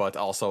 but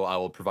also I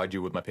will provide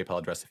you with my PayPal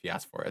address if you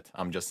ask for it.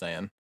 I'm just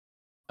saying.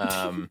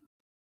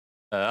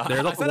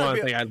 There's also one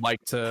thing I'd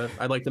like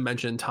to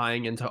mention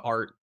tying into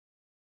art.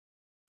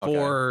 Okay.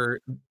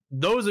 For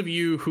those of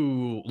you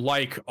who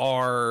like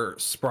our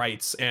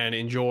sprites and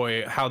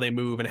enjoy how they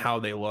move and how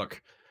they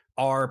look,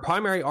 our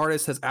primary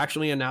artist has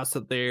actually announced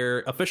that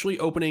they're officially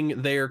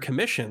opening their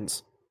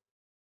commissions.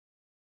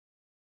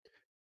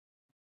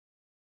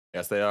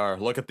 Yes, they are.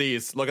 Look at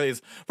these. Look at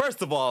these.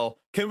 First of all,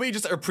 can we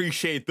just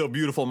appreciate the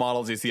beautiful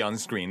models you see on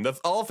screen? That's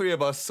all 3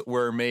 of us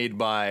were made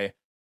by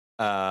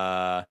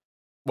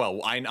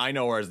well, I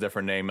know ours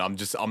different name. I'm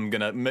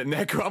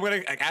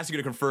gonna ask you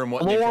to confirm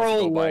what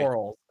Floral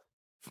Laurels.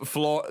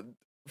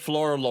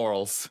 Flora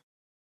Laurels.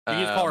 You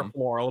can call her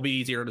Flora. It'll be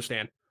easier to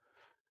understand.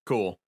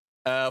 Cool.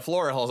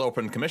 Flora has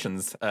opened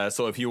commissions.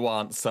 So if you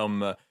want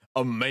some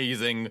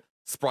amazing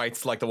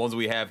sprites like the ones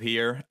we have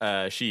here,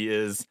 she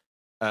is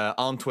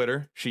on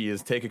Twitter. She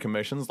is taking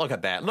commissions. Look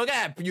at that. Look at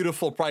that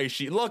beautiful price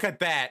sheet. Look at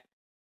that.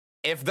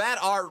 If that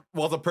art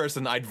was a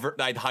person,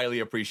 I'd highly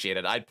appreciate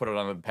it. I'd put it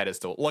on a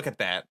pedestal. Look at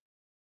that.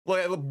 Look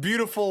at the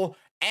beautiful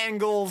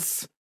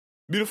angles,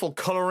 beautiful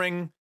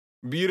coloring,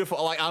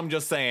 beautiful. Like, I'm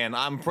just saying,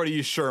 I'm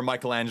pretty sure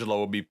Michelangelo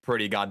would be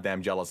pretty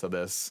goddamn jealous of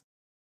this.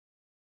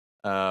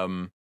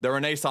 The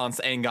Renaissance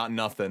ain't got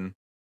nothing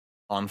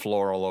on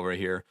Floral over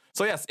here.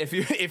 So yes, if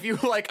you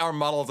like our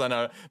models,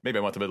 and maybe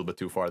I went a little bit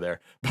too far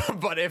there,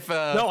 but if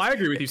no, I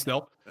agree with you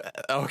still.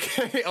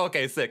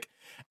 Okay, sick.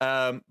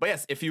 But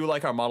yes, if you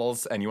like our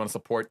models and you want to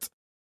support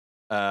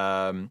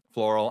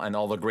Floral and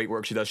all the great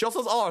work she does, she also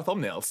does all our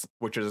thumbnails,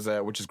 which is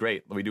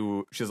great.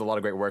 She does a lot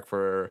of great work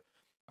for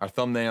our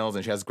thumbnails,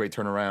 and she has great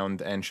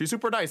turnaround, and she's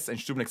super nice, and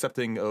she's super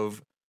accepting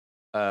of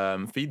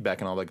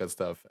feedback and all that good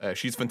stuff.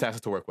 She's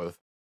fantastic to work with.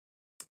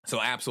 So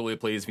absolutely,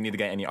 please, if you need to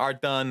get any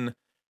art done,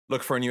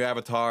 look for a new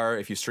avatar.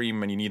 If you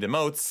stream and you need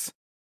emotes,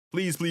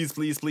 please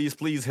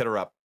hit her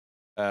up.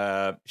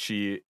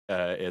 She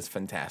is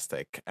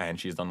fantastic, and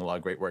she's done a lot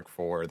of great work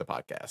for the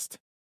podcast.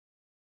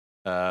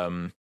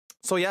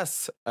 So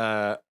yes,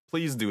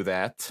 please do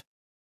that.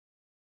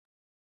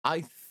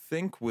 I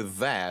think with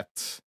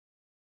that,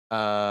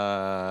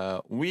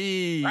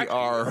 we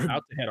are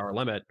about to hit our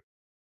limit.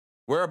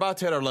 We're about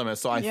to hit our limit,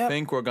 so I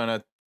think we're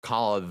gonna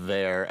call it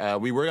there.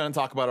 We were gonna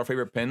talk about our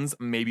favorite pins.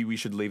 Maybe we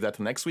should leave that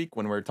to next week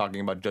when we're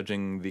talking about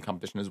judging the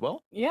competition as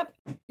well. Yep,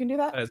 you can do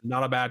that. That is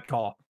not a bad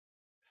call.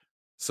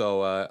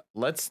 So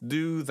let's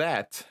do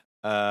that.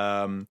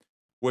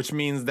 Which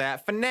means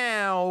that for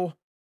now,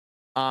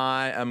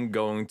 I am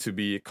going to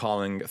be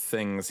calling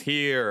things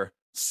here.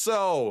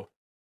 So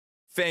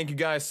thank you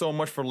guys so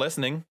much for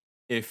listening.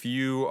 If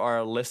you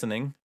are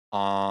listening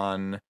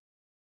on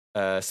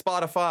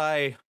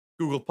Spotify,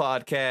 Google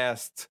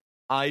Podcast,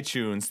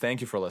 iTunes,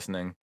 thank you for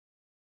listening.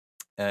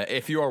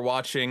 If you are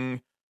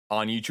watching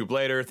on YouTube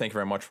later, thank you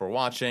very much for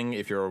watching.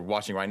 If you're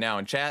watching right now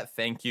in chat,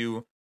 thank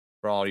you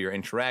for all your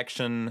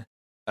interaction.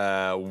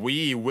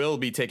 We will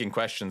be taking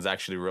questions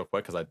actually real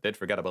quick, because I did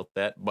forget about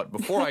that. But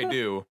before I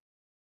do,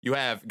 you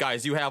have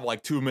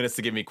like 2 minutes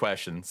to give me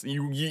questions.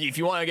 If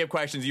you want to give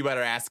questions, you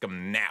better ask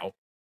them now.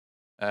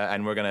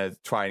 And we're going to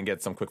try and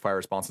get some quick fire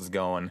responses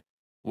going.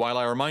 While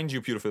I remind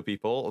you, beautiful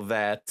people,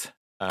 that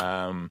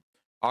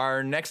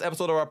our next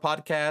episode of our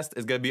podcast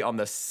is going to be on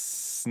the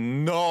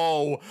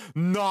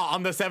not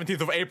on the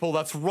 17th of April.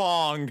 That's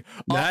wrong.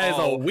 That is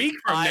a week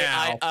from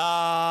now.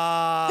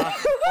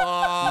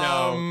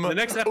 No, the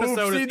next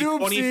episode is the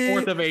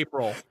 24th of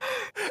April.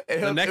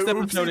 The next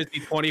episode is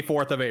the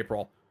 24th of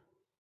April.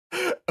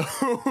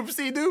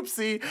 Oopsie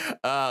doopsie.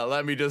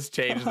 Let me just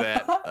change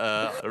that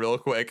real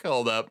quick.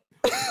 Hold up.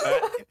 So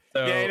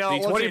the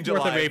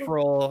 24th of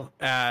April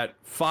at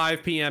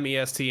 5 p.m.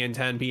 EST and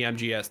 10 p.m.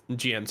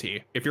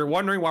 GMT. If you're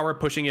wondering why we're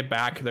pushing it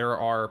back, there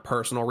are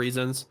personal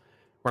reasons.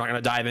 We're not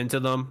going to dive into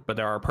them, but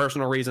there are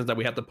personal reasons that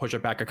we have to push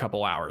it back a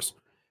couple hours.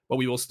 But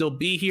we will still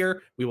be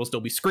here. We will still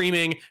be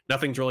screaming.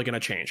 Nothing's really going to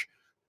change.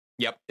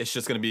 Yep, it's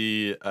just going to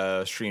be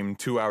streamed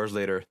 2 hours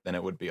later than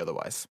it would be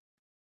otherwise.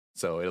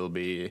 So it'll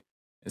be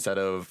instead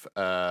of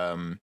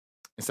 3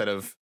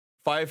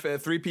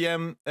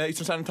 p.m.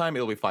 Eastern Standard Time,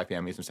 it'll be 5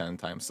 p.m. Eastern Standard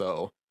Time.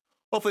 So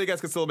hopefully you guys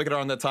can still make it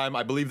around that time.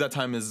 I believe that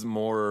time is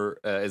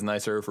is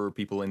nicer for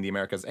people in the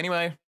Americas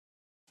anyway.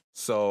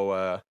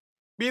 So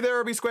be there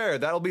or be square.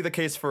 That'll be the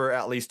case for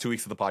at least 2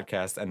 weeks of the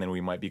podcast, and then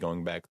we might be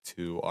going back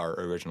to our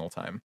original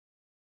time.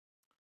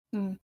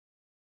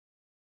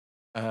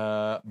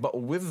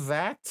 But with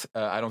that,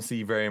 I don't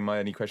see very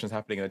many questions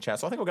happening in the chat,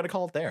 so I think we're gonna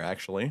call it there,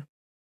 actually.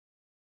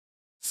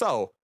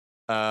 So,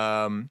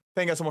 thank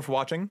you guys so much for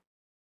watching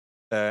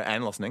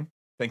and listening.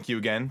 Thank you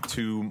again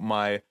to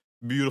my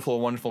beautiful,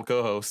 wonderful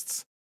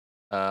co-hosts,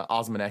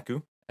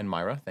 Osmaneku and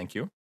Myra. Thank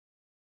you.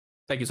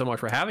 Thank you so much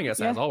for having us,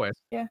 as always.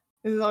 Yeah,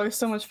 this is always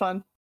so much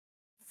fun.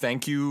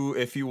 Thank you.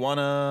 If you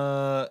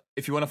wanna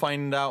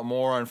find out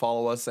more and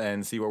follow us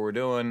and see what we're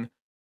doing,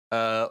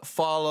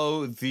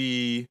 follow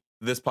the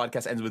This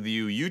Podcast Ends With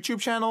You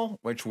YouTube channel,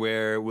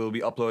 where we'll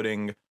be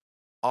uploading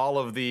all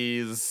of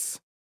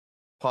these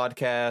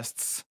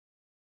podcasts.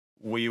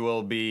 We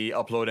will be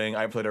uploading.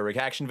 I uploaded a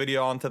reaction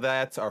video onto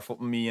that.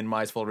 Me and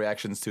Mai's full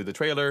reactions to the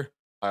trailer,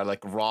 our like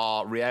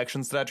raw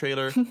reactions to that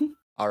trailer,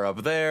 are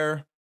up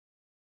there.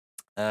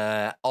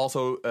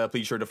 Also,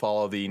 please sure to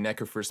follow the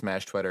Neku for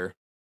Smash Twitter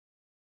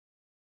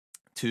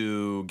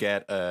to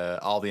get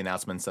all the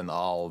announcements and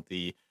all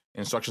the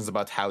instructions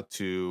about how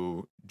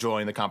to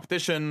join the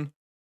competition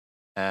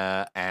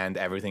and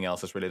everything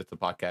else that's related to the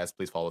podcast.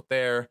 Please follow it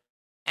there.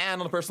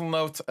 And on a personal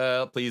note,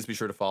 please be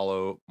sure to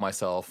follow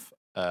myself,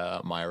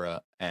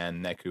 Myra,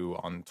 and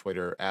Neku on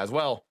Twitter as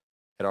well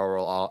at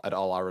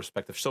all our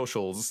respective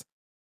socials.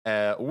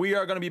 We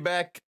are going to be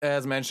back,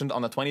 as mentioned,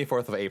 on the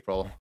 24th of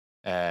April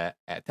at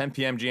 10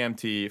 p.m.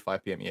 GMT,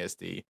 5 p.m.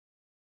 EST.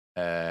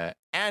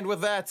 And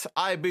with that,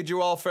 I bid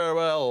you all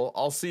farewell.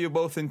 I'll see you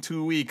both in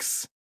 2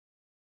 weeks.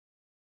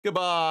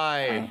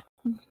 Goodbye.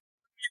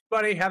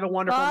 Everybody, have a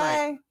wonderful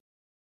night.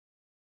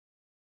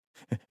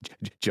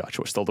 Josh,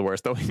 we're still the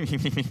worst, though. Every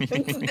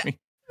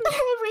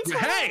time.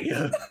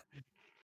 Hey!